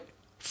 And I'm like,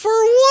 for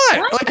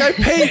what? Like I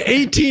paid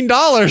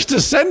 $18 to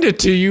send it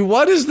to you.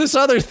 What is this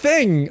other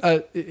thing?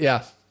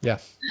 Yeah.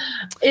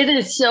 It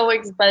is so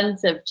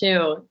expensive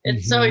too.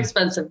 It's so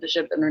expensive to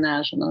ship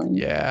internationally.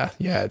 Yeah.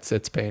 Yeah.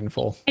 It's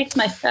painful. Take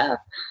my stuff.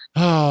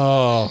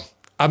 Oh,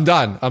 I'm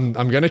done. I'm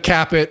going to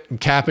cap it. I'm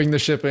capping the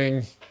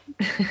shipping.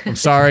 I'm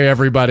sorry,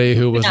 everybody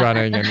who was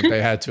running and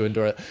they had to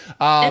endure it.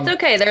 It's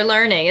okay. They're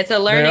learning. It's a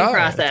learning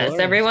process.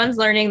 Everyone's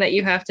learning that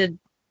you have to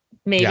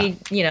maybe,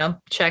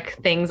 check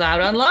things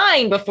out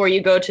online before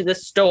you go to the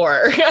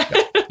store.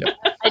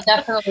 I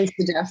definitely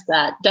suggest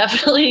that.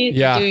 Definitely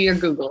do your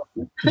Google.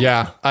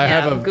 Yeah. I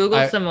have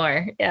Google some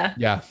more. Yeah.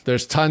 Yeah.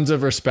 There's tons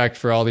of respect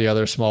for all the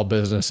other small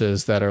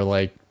businesses that are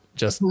like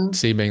just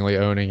seemingly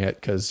owning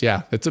it. Cause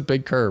it's a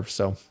big curve.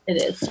 So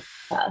it is.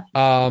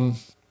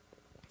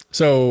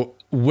 So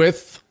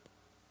with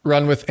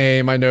Run with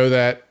Aim, I know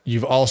that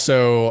you've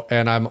also,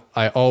 and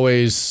I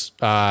always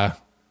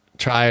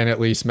try and at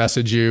least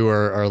message you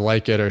or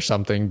like it or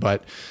something,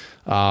 but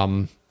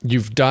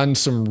you've done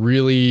some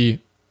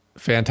really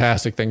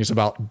fantastic things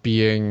about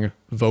being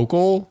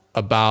vocal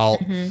about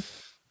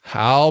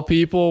how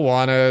people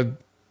want to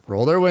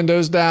roll their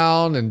windows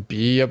down and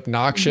be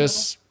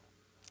obnoxious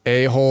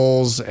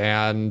a-holes.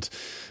 And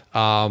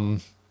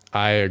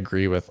I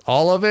agree with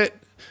all of it.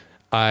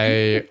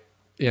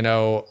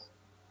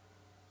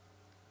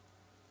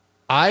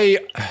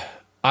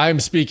 I'm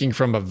speaking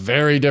from a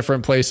very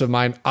different place of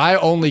mind. I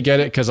only get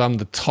it because I'm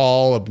the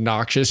tall,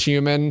 obnoxious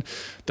human.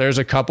 There's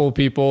a couple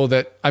people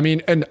that,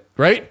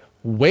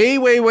 way,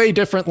 way, way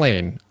different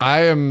lane.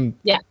 I am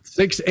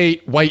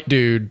 6'8" white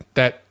dude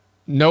that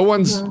no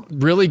one's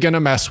really going to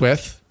mess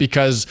with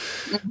because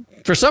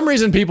for some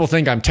reason people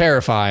think I'm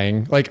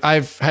terrifying. Like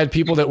I've had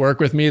people that work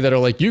with me that are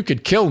like, you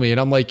could kill me. And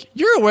I'm like,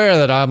 you're aware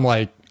that I'm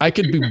like, I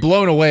could be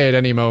blown away at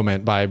any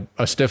moment by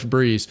a stiff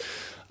breeze.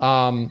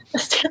 But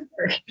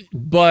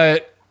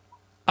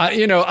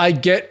I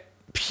get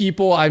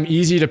people, I'm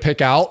easy to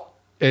pick out,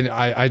 and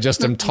I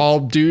just am tall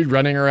dude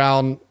running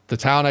around the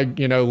town I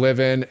live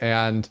in,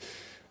 and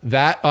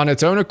that on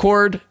its own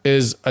accord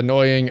is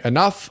annoying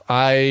enough.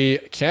 I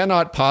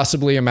cannot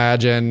possibly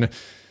imagine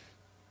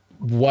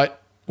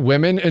what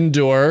women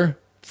endure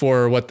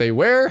for what they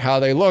wear, how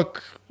they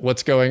look,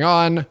 what's going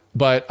on,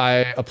 but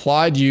I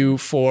applaud you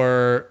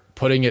for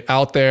putting it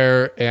out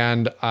there,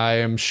 and I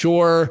am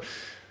sure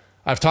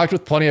I've talked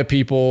with plenty of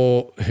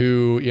people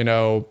who,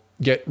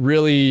 get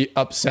really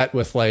upset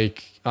with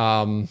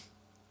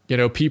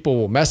people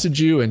will message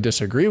you and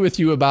disagree with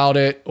you about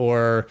it,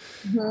 or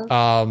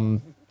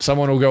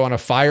someone will go on a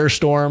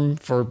firestorm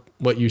for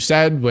what you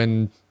said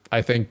when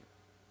I think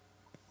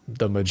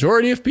the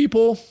majority of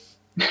people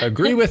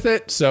agree with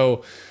it.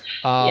 So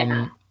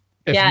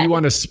if you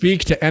want to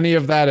speak to any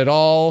of that at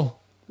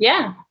all,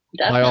 definitely.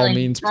 By all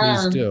means,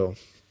 please do.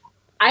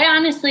 I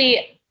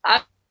obviously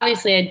I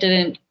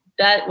didn't,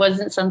 that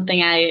wasn't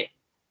something I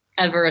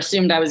ever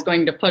assumed I was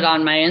going to put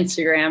on my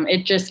Instagram.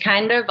 It just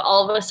kind of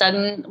all of a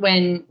sudden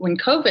when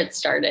COVID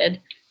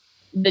started,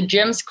 the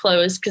gyms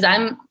closed because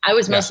I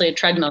was mostly a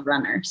treadmill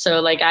runner. So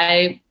like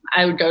I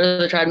would go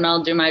to the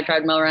treadmill, do my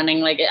treadmill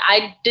running. Like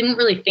I didn't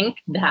really think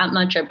that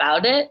much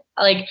about it.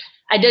 Like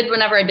I did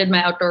whenever I did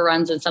my outdoor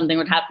runs and something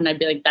would happen, I'd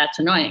be like, that's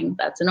annoying.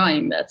 That's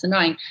annoying. That's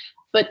annoying.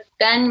 But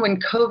then when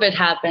COVID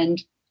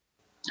happened,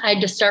 I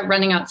had to start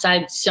running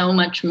outside so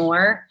much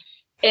more.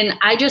 And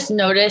I just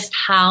noticed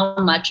how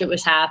much it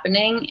was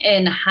happening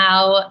and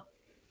how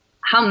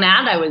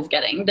mad I was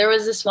getting. There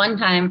was this one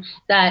time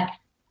that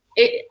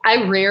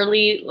I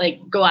rarely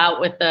go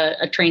out with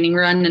a training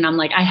run and I'm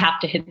like, I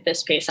have to hit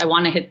this pace. I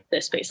want to hit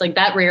this pace. Like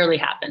that rarely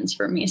happens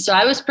for me. So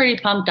I was pretty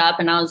pumped up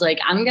and I was like,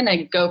 I'm going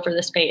to go for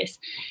this pace.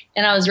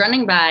 And I was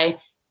running by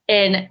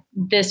and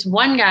this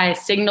one guy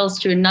signals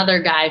to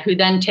another guy who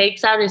then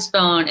takes out his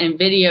phone and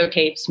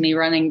videotapes me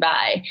running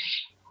by.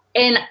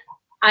 And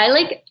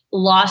I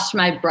lost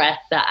my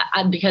breath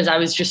because I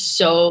was just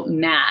so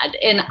mad.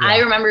 And I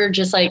remember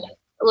just like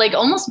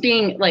almost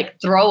being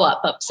throw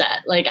up upset.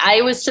 Like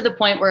I was to the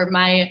point where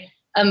my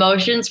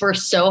emotions were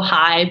so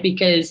high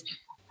because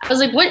I was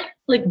like,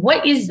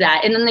 what is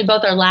that? And then they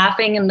both are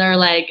laughing and they're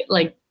like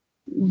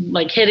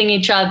hitting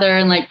each other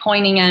and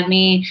pointing at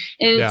me.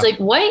 And it's like,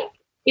 what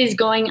is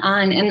going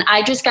on? And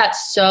I just got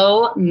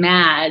so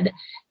mad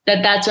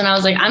that's when I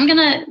was like, I'm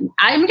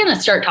gonna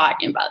start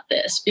talking about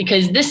this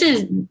because this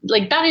is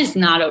that is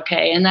not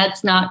okay. And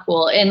that's not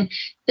cool. And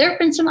there have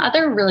been some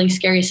other really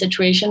scary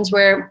situations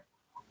where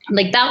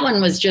that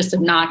one was just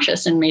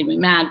obnoxious and made me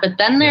mad. But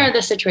then there are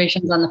the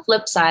situations on the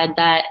flip side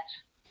that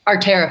are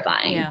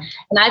terrifying. Yeah.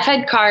 And I've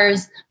had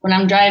cars when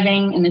I'm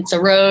driving and it's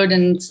a road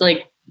and it's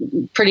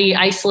pretty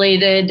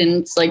isolated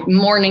and it's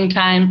morning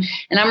time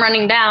and I'm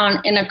running down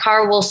and a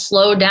car will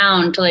slow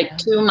down to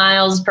 2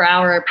 miles per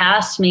hour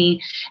past me.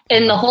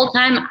 And the whole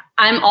time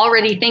I'm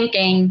already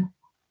thinking,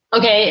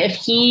 okay, if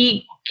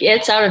he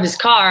gets out of his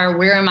car,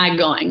 where am I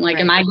going?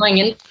 Am I going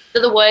into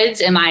the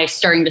woods? Am I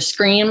starting to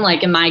scream?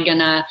 Am I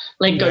gonna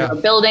go to a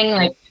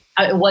building?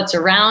 What's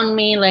around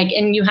me?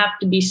 And you have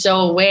to be so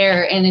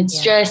aware. And it's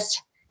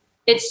just,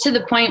 it's to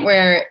the point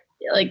where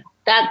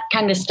that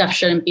kind of stuff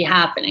shouldn't be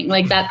happening.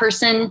 That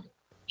person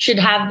should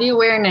have the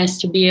awareness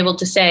to be able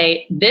to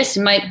say, this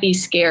might be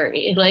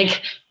scary. Like,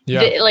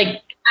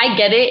 like I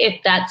get it if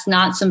that's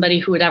not somebody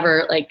who would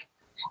ever like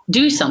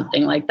do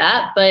something like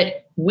that,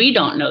 but we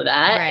don't know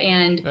that. Right.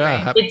 And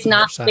it's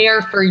not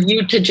fair for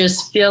you to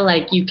just feel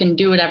like you can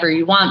do whatever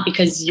you want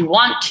because you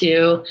want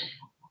to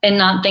and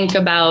not think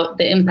about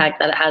the impact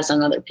that it has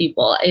on other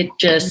people. It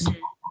just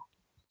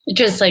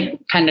like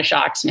kind of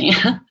shocks me.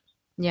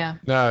 Yeah.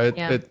 No,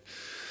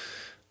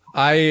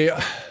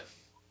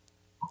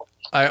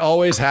 I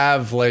always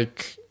have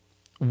like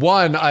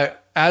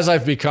as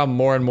I've become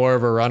more and more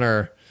of a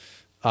runner,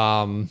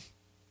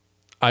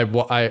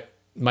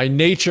 my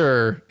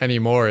nature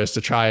anymore is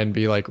to try and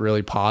be like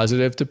really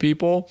positive to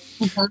people.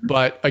 Mm-hmm.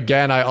 But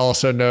again, I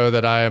also know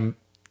that I am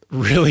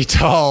really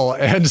tall,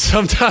 and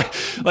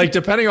sometimes like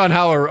depending on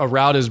how a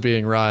route is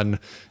being run,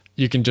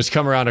 you can just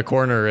come around a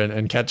corner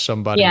and catch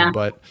somebody. Yeah.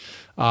 But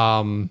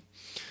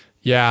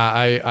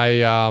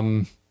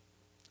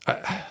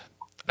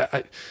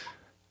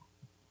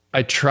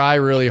I try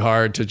really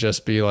hard to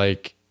just be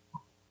like,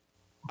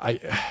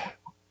 it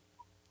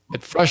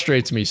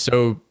frustrates me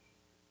so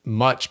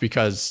much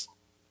because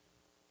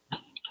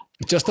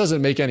it just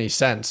doesn't make any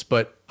sense.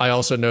 But I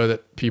also know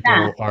that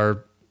people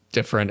are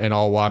different in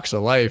all walks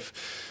of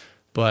life.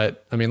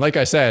 But I mean, like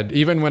I said,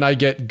 even when I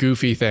get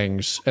goofy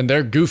things, and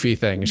they're goofy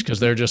things because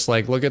they're just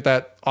like, look at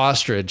that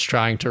ostrich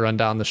trying to run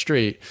down the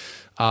street.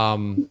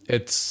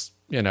 It's,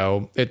 you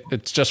know,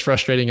 it's just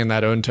frustrating in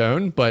that own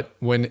tone. But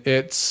when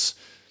it's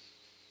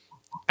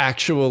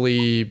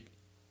actually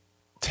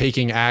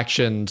taking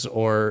actions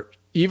or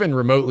even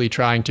remotely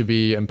trying to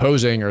be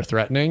imposing or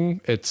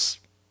threatening, it's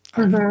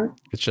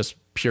just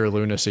pure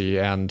lunacy.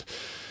 And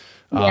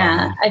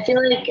I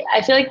feel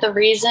like the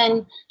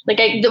reason, like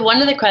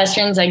one of the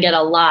questions I get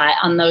a lot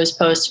on those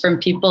posts from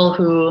people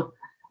who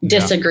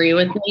disagree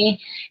with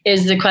me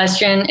is the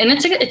question, and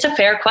it's a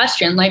fair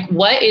question. Like,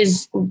 what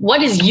is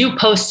you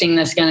posting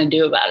this going to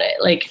do about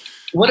it? Like,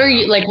 what are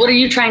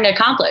you trying to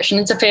accomplish? And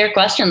it's a fair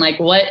question. Like,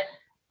 what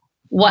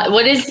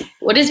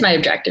is my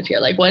objective here?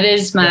 Like, what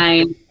is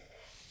my,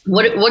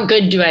 what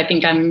good do I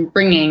think I'm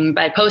bringing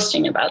by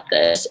posting about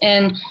this?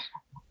 And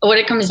what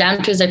it comes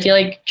down to is I feel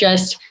like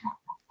just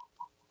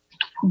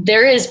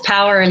there is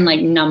power in like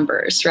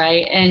numbers,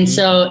 right? And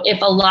so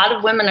if a lot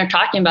of women are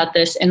talking about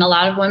this and a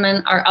lot of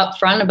women are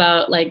upfront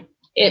about like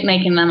it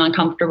making them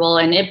uncomfortable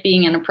and it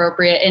being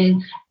inappropriate,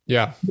 and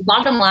the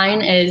bottom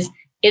line is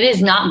it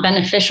is not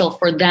beneficial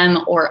for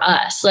them or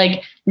us.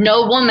 Like,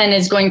 no woman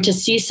is going to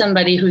see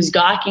somebody who's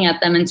gawking at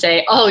them and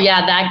say, oh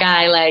yeah, that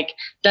guy, like,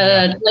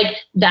 like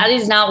that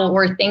is not what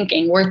we're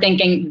thinking. We're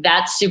thinking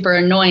that's super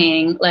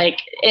annoying. Like,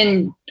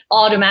 and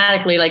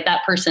automatically, like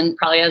that person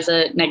probably has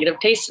a negative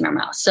taste in our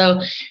mouth.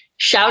 So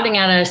shouting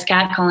at us,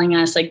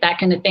 catcalling us, like that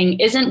kind of thing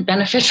isn't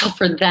beneficial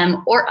for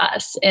them or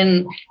us.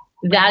 And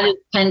that is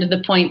kind of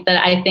the point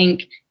that I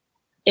think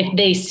if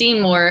they see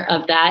more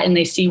of that and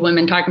they see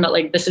women talking about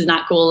like, this is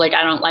not cool, like,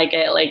 I don't like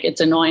it, like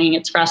it's annoying,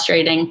 it's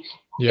frustrating,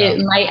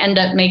 it might end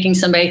up making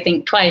somebody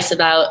think twice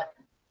about,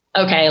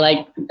 okay,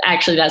 like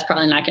actually that's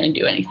probably not going to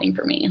do anything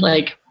for me.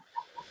 Like,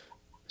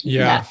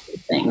 that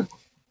thing.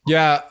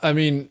 Yeah. I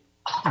mean,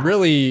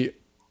 really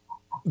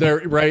there,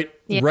 right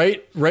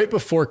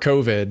before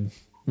COVID,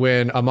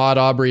 when Ahmaud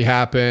Arbery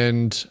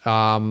happened.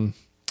 And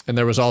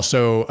there was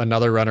also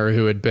another runner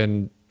who had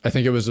been, I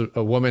think it was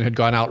a woman had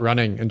gone out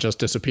running and just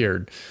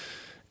disappeared.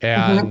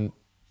 And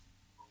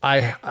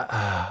I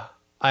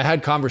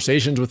had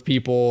conversations with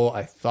people.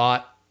 I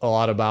thought a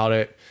lot about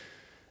it.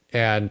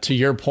 And to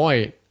your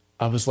point,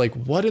 I was like,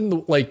 what in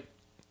the, like,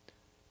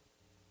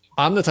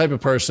 I'm the type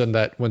of person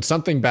that when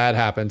something bad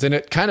happens, and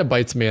it kind of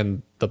bites me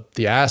in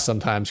the ass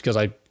sometimes because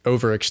I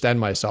overextend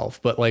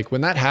myself. But like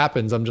when that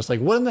happens, I'm just like,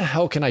 what in the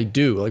hell can I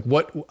do? Like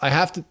what I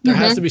have to, there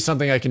has to be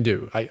something I can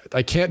do.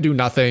 I can't do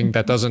nothing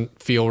that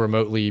doesn't feel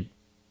remotely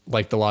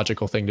like the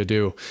logical thing to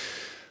do.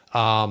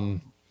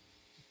 And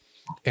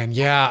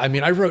yeah, I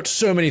mean, I wrote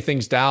so many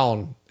things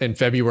down in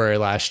February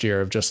last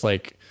year of just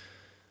like,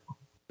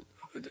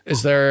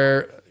 is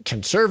there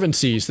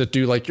conservancies that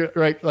do like,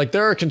 right? Like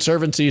there are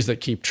conservancies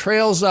that keep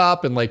trails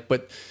up and like,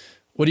 but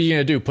what are you going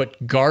to do?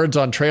 Put guards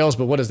on trails,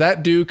 but what does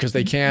that do? Cause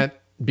they can't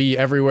be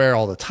everywhere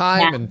all the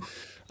time.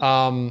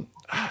 And,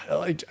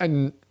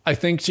 and I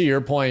think to your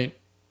point,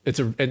 it's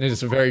a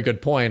very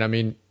good point. I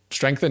mean,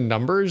 strengthen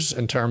numbers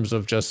in terms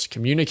of just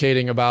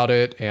communicating about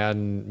it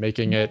and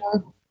making it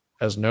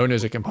as known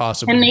as it can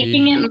possibly be. And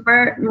making it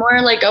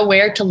more like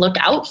aware to look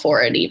out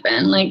for it,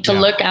 even like to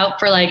look out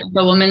for like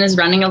the woman is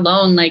running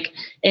alone, like,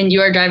 and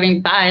you are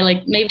driving by,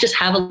 like maybe just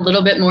have a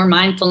little bit more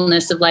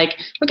mindfulness of like,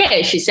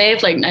 okay, she's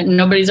safe. Like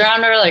nobody's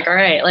around her. Like, all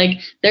right, like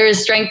there is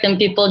strength in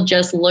people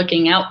just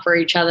looking out for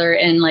each other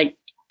and like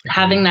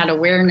having that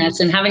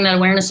awareness and having that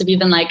awareness of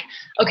even like,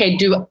 okay,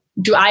 do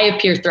I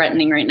appear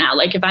threatening right now?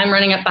 Like if I'm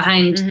running up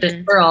behind this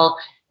girl,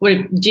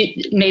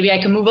 maybe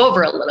I could move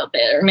over a little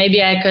bit, or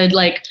maybe I could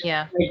like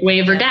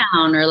wave her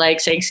down or like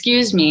say,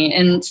 excuse me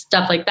and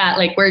stuff like that.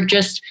 Like we're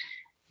just,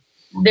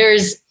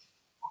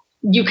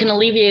 you can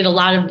alleviate a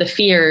lot of the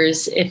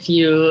fears if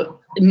you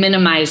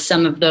minimize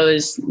some of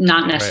those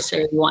not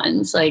necessary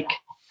ones, like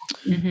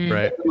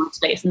right,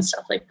 space and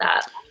stuff like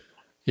that.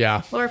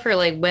 Yeah. Or for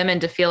like women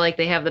to feel like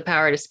they have the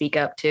power to speak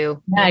up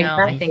too. Yeah, you know,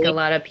 exactly. I think a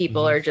lot of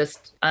people are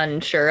just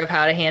unsure of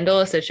how to handle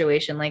a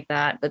situation like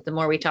that. But the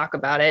more we talk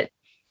about it,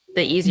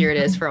 the easier it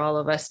is for all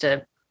of us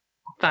to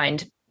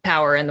find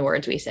power in the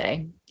words we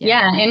say.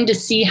 Yeah. And to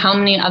see how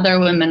many other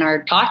women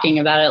are talking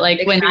about it. Like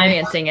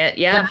experiencing it.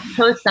 Yeah. When I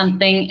post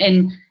something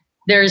and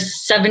there's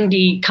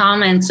 70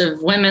 comments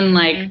of women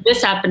like,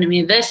 this happened to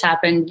me, this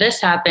happened.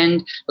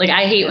 Like,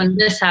 I hate when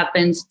this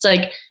happens. It's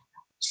like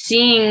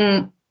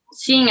seeing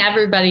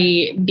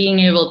everybody being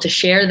able to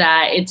share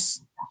that.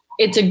 It's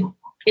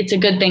a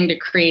good thing to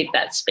create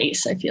that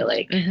space, I feel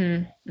like.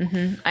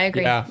 I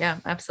agree. Yeah,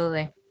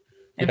 absolutely.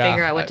 And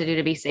figure out what to do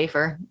to be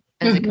safer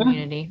as a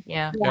community.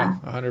 Yeah.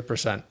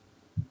 100%.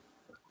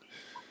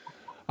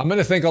 I'm going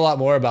to think a lot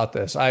more about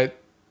this.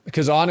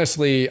 Because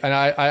honestly, and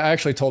I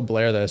actually told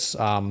Blair this,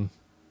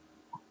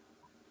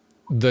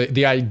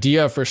 the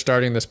idea for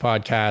starting this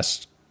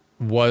podcast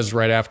was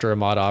right after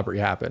Ahmaud Arbery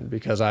happened,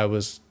 because I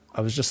was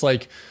just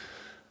like,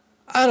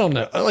 I don't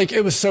know, like,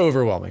 it was so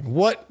overwhelming.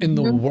 What in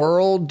the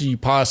world do you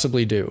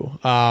possibly do?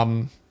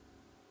 And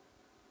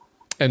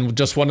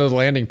just one of the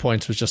landing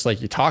points was just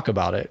like, you talk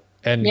about it,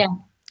 and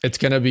it's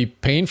going to be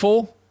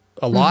painful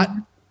a lot.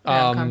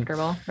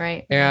 Uncomfortable,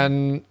 right?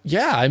 And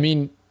I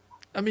mean,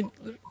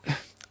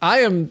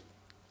 I am,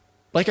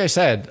 like I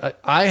said,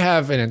 I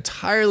have an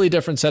entirely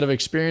different set of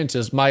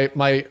experiences.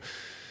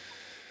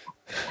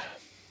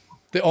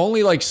 The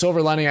only like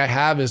silver lining I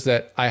have is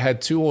that I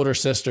had two older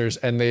sisters,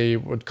 and they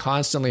would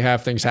constantly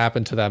have things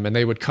happen to them, and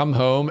they would come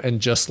home and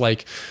just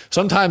like,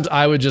 sometimes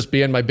I would just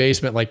be in my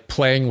basement, like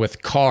playing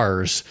with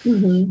cars,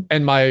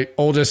 and my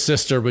oldest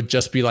sister would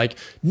just be like,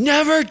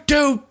 never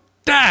do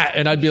that.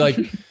 And I'd be like,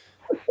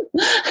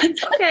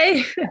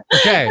 okay,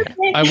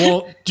 I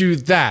won't do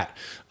that.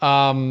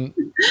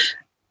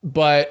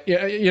 But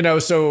you know,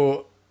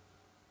 so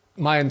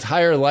my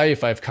entire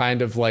life, I've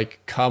kind of like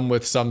come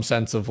with some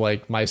sense of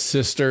like, my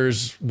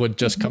sisters would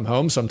just come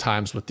home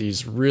sometimes with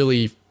these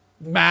really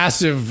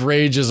massive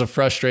rages of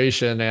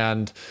frustration.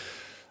 And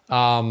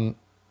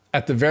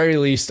at the very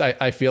least,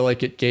 I feel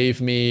like it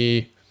gave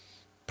me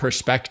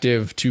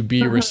perspective to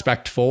be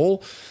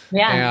respectful.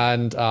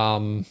 And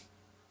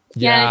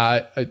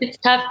it's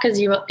tough because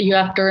you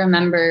have to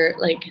remember,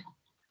 like,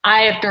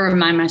 I have to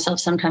remind myself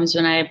sometimes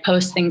when I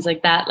post things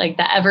like that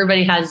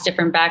everybody has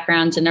different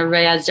backgrounds and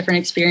everybody has different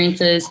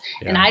experiences.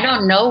 And I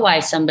don't know why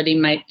somebody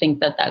might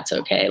think that that's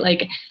okay.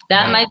 Like,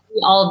 that might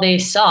be all they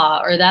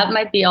saw, or that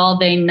might be all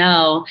they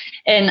know.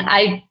 And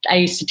I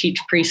used to teach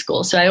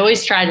preschool. So I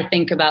always try to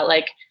think about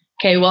like,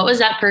 okay, what was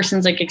that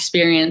person's like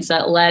experience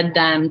that led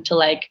them to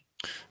like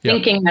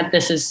thinking that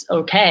this is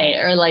okay?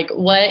 Or like,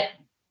 what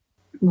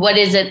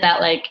is it that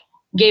like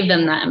gave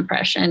them that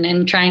impression?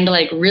 And trying to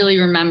like really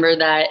remember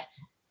that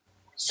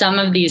some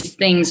of these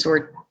things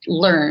were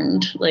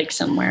learned like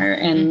somewhere,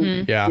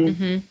 and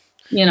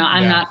you know,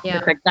 I'm not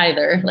perfect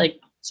either. Like,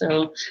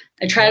 so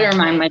I try to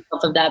remind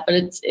myself of that, but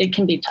it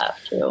can be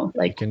tough too.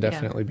 Like, it can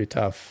definitely be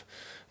tough.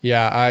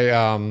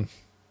 I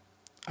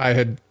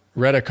had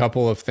read a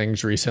couple of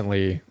things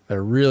recently that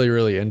are really,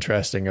 really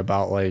interesting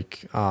about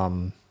like,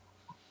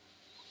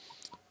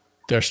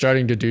 they're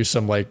starting to do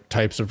some like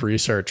types of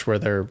research where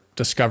they're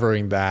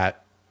discovering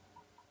that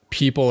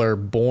people are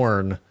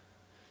born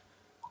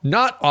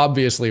not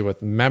obviously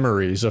with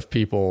memories of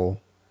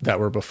people that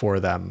were before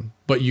them,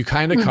 but you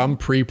kind of come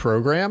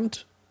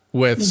pre-programmed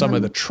with some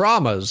of the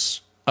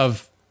traumas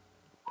of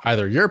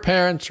either your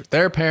parents or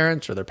their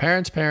parents or their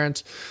parents'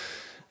 parents.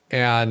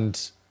 And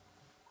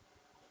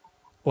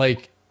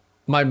like,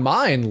 my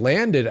mind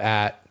landed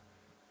at,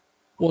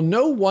 well,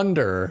 no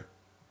wonder.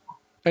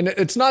 And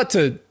it's not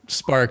to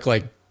spark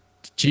like,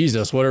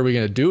 Jesus, what are we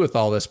going to do with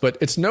all this? But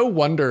it's no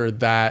wonder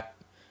that,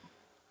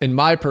 in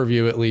my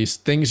purview at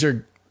least, things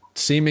are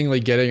seemingly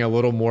getting a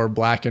little more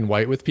black and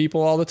white with people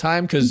all the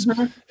time. Because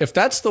if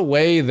that's the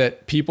way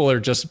that people are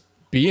just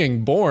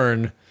being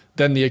born,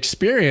 then the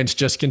experience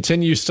just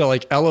continues to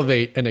like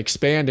elevate and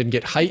expand and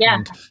get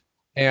heightened.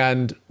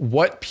 And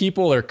what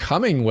people are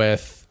coming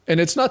with,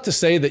 and it's not to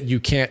say that you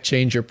can't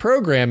change your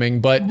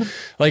programming, but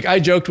like, I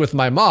joked with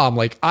my mom,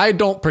 like, I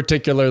don't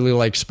particularly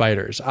like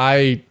spiders.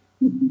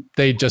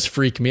 They just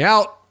freak me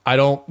out. I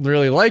don't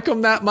really like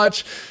them that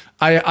much.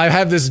 I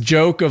have this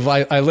joke of,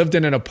 I lived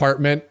in an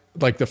apartment.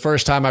 Like, the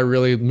first time I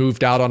really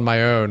moved out on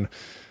my own,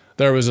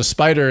 there was a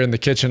spider in the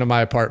kitchen of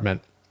my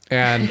apartment.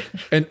 And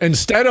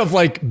instead of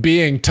like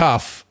being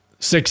tough,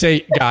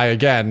 6'8" guy,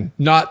 again,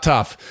 not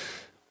tough.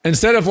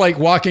 Instead of like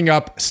walking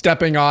up,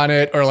 stepping on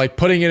it, or like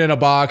putting it in a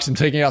box and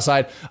taking it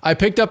outside, I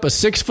picked up a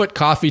 6-foot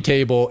coffee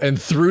table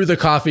and threw the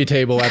coffee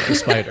table at the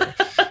spider.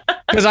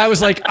 Because I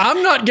was like,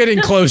 I'm not getting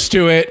close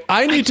to it.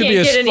 I need to be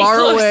as far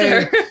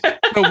away.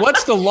 So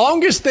what's the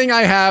longest thing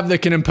I have that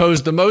can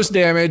impose the most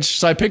damage?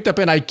 So I picked up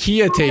an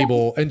IKEA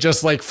table and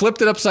just like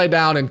flipped it upside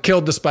down and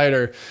killed the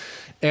spider.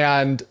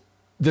 And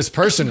this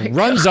person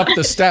runs up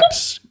the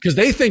steps because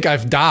they think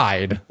I've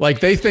died. Like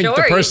they think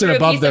the person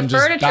above them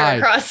just died.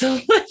 Across the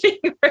living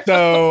room.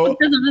 So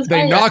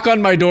they knock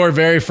on my door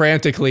very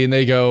frantically and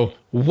they go,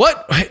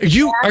 "What?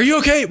 Are you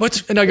okay?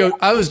 What's?" And I go,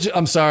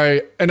 I'm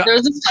sorry. And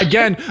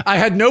again, I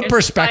had no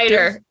perspective.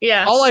 Spider.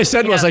 Yeah. All I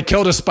said was I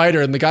killed a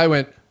spider, and the guy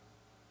went,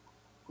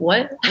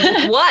 "What?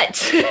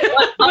 What?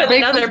 With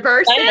another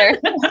person?"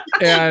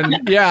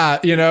 And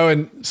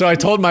and so I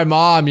told my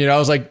mom, I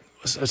was like,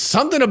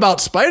 something about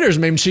spiders.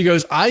 Maybe she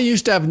goes, "I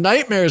used to have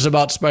nightmares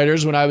about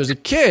spiders when I was a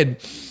kid."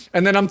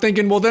 And then I'm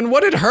thinking, well, then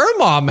what did her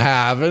mom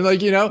have? And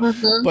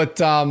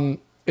but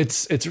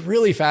it's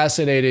really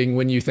fascinating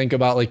when you think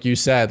about, like you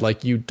said,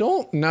 like you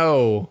don't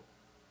know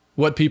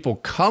what people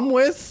come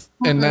with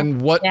and then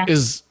what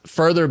is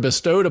further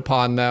bestowed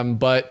upon them.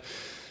 But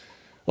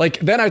like,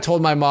 then I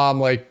told my mom,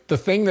 like, the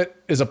thing that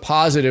is a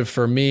positive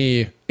for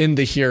me in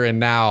the here and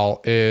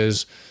now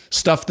is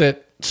stuff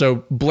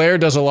so Blair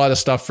does a lot of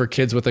stuff for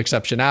kids with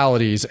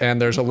exceptionalities,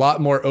 and there's a lot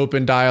more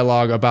open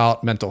dialogue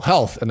about mental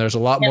health, and there's a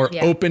lot more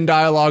open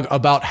dialogue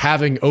about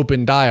having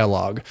open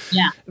dialogue.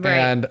 Yeah. Right.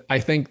 And I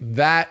think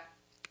that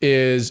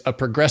is a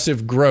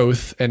progressive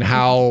growth in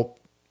how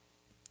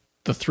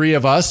the three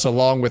of us,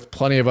 along with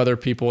plenty of other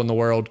people in the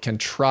world, can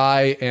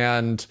try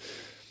and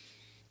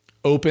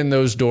open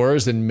those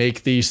doors and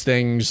make these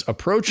things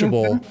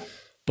approachable.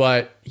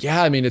 But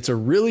yeah, I mean, it's a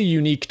really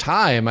unique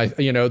time.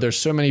 There's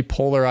so many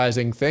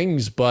polarizing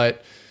things,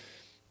 but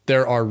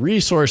there are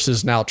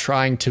resources now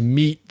trying to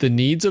meet the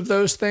needs of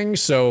those things.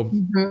 So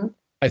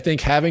I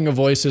think having a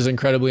voice is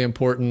incredibly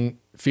important.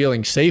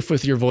 Feeling safe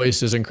with your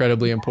voice is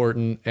incredibly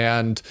important,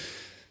 and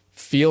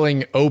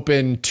feeling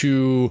open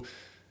to,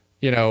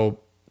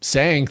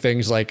 saying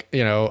things like,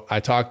 I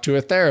talk to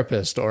a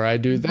therapist, or I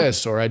do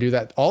this, or I do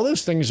that. All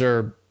those things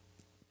are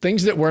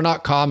things that were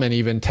not common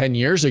even 10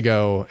 years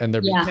ago, and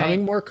they're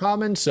becoming more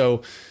common.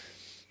 So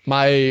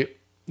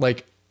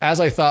as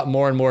I thought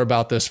more and more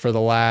about this for the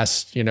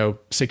last,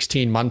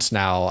 16 months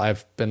now,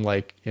 I've been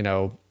like,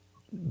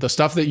 the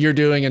stuff that you're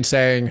doing and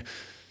saying,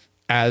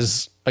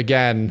 as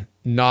again,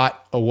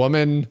 not a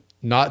woman,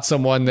 not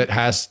someone that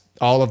has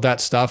all of that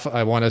stuff,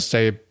 I want to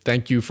say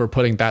thank you for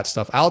putting that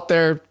stuff out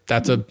there.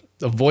 That's a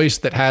voice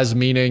that has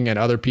meaning, and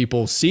other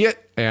people see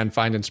it and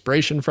find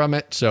inspiration from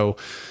it. So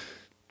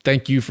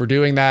thank you for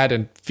doing that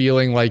and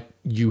feeling like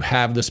you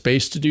have the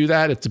space to do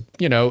that.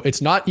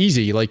 It's not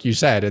easy. Like you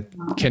said, it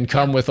can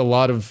come with a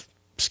lot of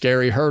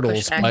scary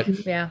hurdles, but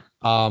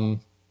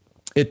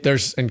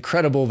there's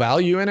incredible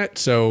value in it.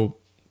 So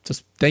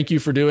just thank you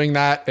for doing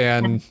that.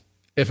 And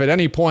if at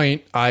any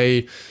point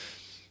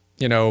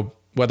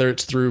whether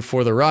it's through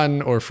For the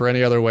Run or for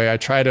any other way, I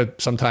try to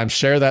sometimes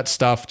share that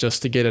stuff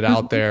just to get it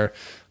out there.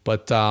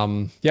 But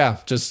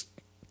just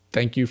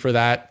thank you for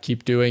that.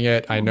 Keep doing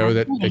it. I know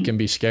that it can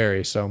be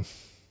scary. So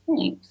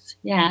thanks.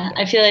 Yeah.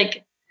 I feel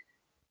like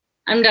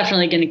I'm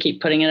definitely going to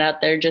keep putting it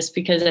out there, just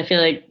because I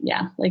feel like,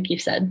 like you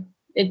said,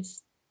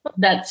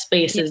 that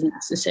space is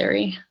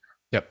necessary.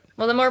 Yep.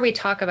 Well, the more we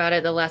talk about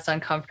it, the less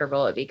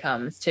uncomfortable it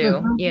becomes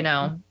too,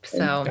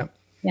 so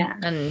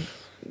and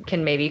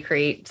can maybe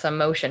create some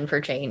motion for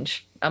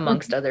change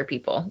amongst other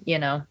people,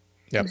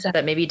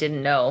 that maybe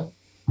didn't know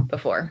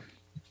before.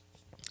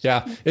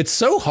 Yeah. It's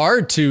so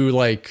hard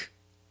to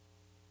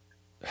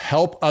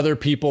help other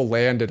people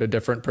land at a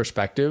different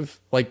perspective.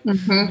 Like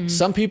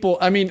some people,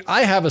 I mean,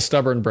 I have a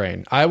stubborn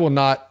brain. I will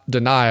not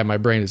deny my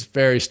brain is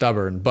very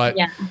stubborn, but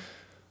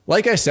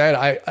like I said,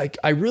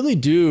 I really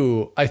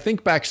do. I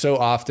think back so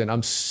often.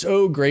 I'm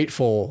so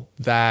grateful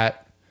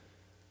that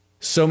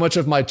so much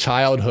of my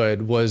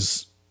childhood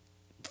was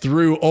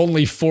through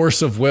only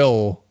force of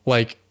will,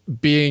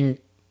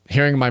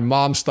 hearing my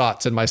mom's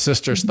thoughts and my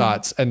sister's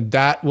thoughts. And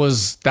that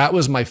was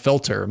my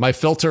filter. My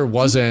filter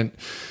wasn't,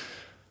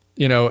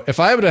 if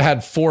I would have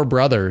had 4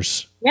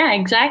 brothers,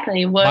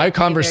 exactly. My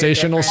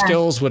conversational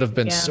skills would have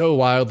been so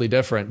wildly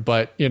different.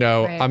 But,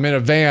 I'm in a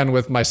van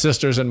with my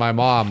sisters and my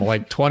mom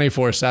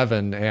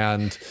 24/7,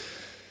 and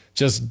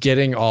just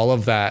getting all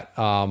of that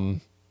was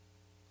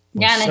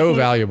so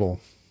valuable.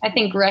 I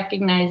think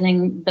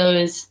recognizing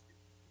those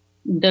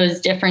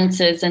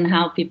differences and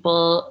how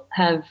people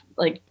have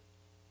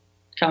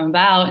come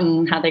about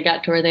and how they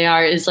got to where they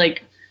are is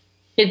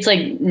it's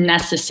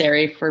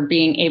necessary for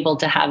being able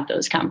to have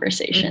those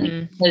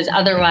conversations, because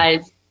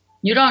otherwise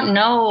you don't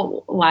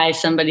know why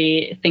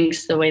somebody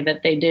thinks the way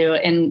that they do.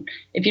 And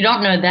if you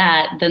don't know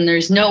that, then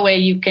there's no way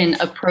you can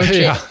approach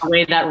it in a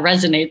way that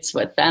resonates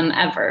with them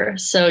ever.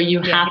 So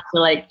you have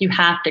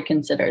to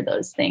consider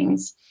those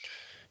things.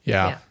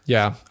 Yeah.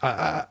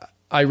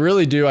 I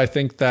really do. I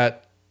think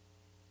that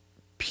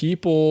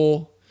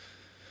people,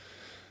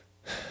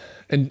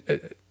 and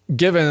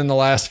given in the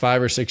last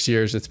 5 or 6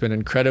 years, it's been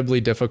incredibly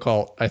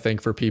difficult, I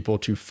think, for people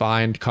to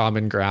find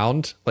common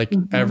ground.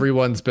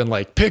 Everyone's been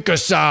pick a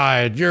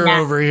side, you're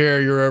over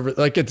here, you're over,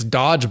 it's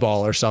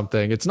dodgeball or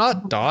something. It's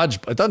not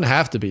dodgeball. It doesn't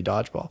have to be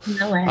dodgeball.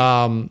 No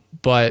way.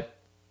 But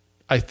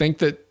I think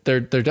that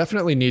there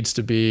definitely needs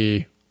to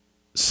be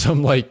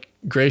some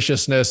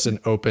graciousness and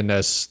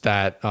openness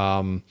that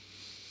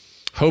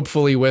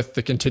hopefully with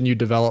the continued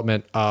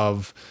development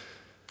of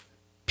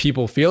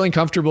people feeling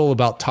comfortable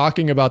about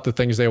talking about the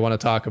things they want to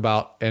talk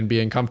about and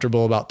being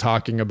comfortable about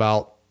talking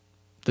about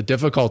the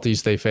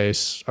difficulties they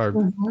face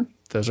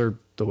those are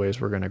the ways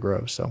we're going to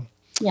grow. So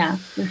yeah,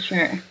 for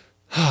sure.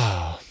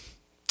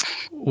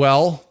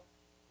 Well,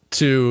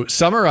 to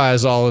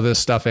summarize all of this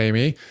stuff,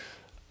 Amy,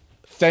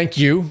 thank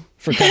you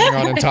for coming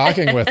on and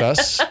talking with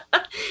us.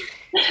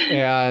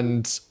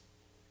 And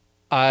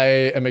I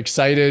am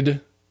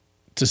excited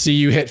to see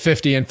you hit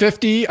 50 and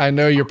 50. I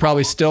know you're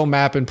probably still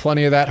mapping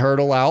plenty of that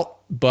hurdle out,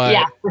 but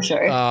yeah, for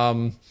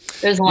sure.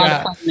 There's a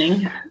lot of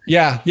planning.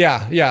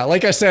 Yeah.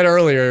 Like I said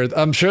earlier,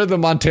 I'm sure the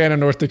Montana,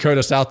 North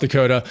Dakota, South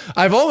Dakota,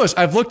 I've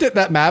looked at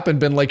that map and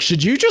been like,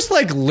 should you just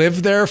like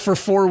live there for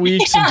 4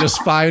 weeks and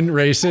just find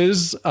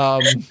races?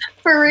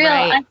 For real.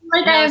 Right. I feel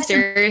like I have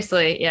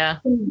seriously,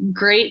 some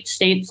great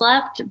states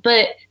left,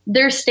 but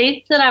there's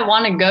states that I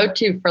want to go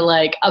to for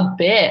like a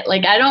bit.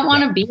 Like I don't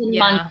want to be in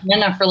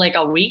Montana for like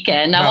a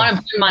weekend. I want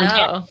to be in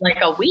Montana for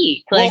like a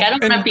week. Like I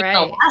don't want to be in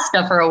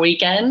Alaska for a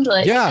weekend.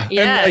 Like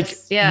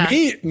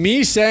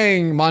me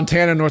saying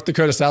Montana, North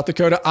Dakota, South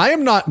Dakota, I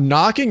am not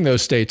knocking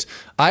those states.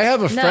 I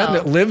have a friend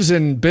that lives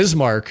in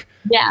Bismarck.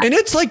 Yeah. And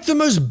it's like the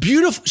most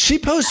beautiful. She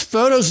posts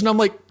photos and I'm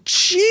like,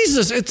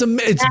 Jesus, it's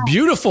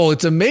beautiful.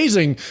 It's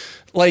amazing.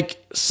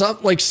 Like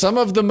some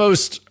of the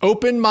most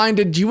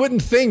open-minded, you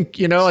wouldn't think,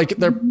 like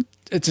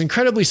it's an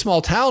incredibly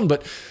small town,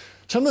 but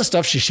some of the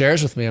stuff she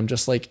shares with me, I'm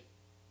just like,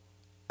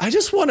 I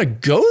just want to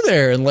go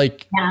there and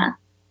like,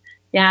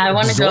 I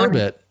want to go and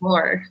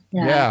explore.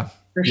 Yeah.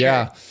 For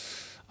sure.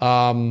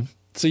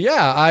 So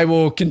I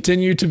will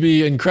continue to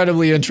be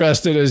incredibly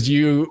interested as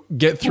you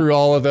get through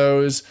all of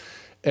those.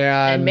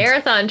 And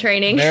marathon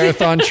training. Yep.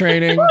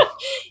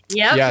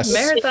 Yes.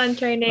 Marathon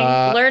training.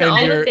 Learn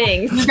all the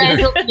things. You guys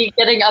will be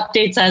getting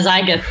updates as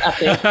I get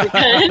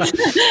updates.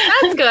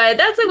 That's good.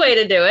 That's a way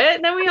to do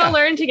it. Then we all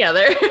learn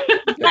together.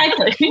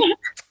 Exactly.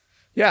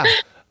 Yeah.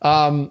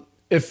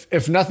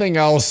 If nothing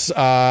else,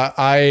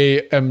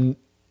 I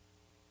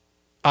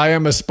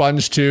am a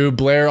sponge too.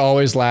 Blair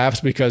always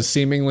laughs because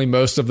seemingly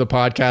most of the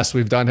podcasts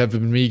we've done have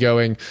been me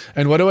going,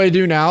 and what do I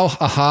do now?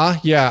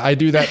 Yeah, I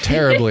do that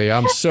terribly.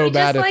 I'm so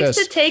bad at this. He just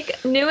likes to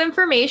take new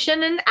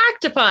information and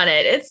act upon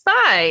it. It's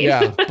fine.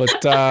 Yeah, but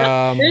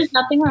there's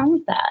nothing wrong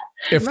with that.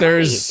 If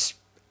there's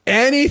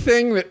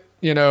anything that,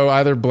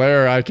 either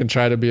Blair or I can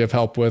try to be of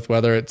help with,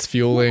 whether it's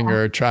fueling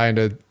or trying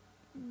to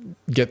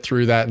get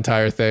through that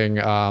entire thing.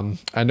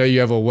 I know you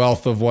have a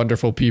wealth of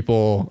wonderful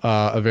people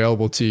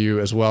available to you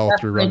as well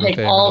through Run With Aim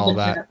and all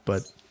that.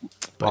 But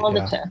all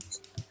the tips.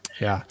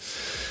 Yeah.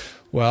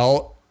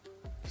 Well,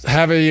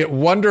 have a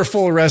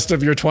wonderful rest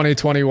of your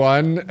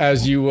 2021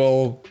 as you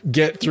will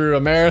get through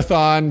a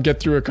marathon, get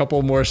through a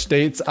couple more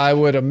states, I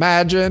would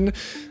imagine.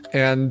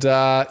 And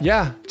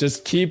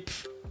just keep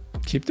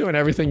doing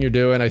everything you're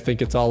doing. I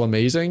think it's all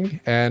amazing.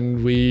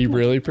 And we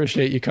really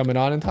appreciate you coming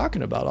on and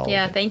talking about all of it.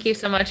 Yeah, thank you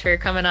so much for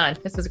coming on.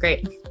 This was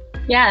great.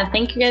 Yeah,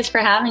 thank you guys for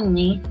having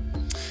me.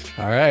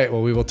 All right.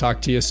 Well, we will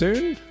talk to you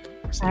soon.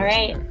 All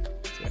right.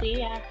 See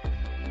ya.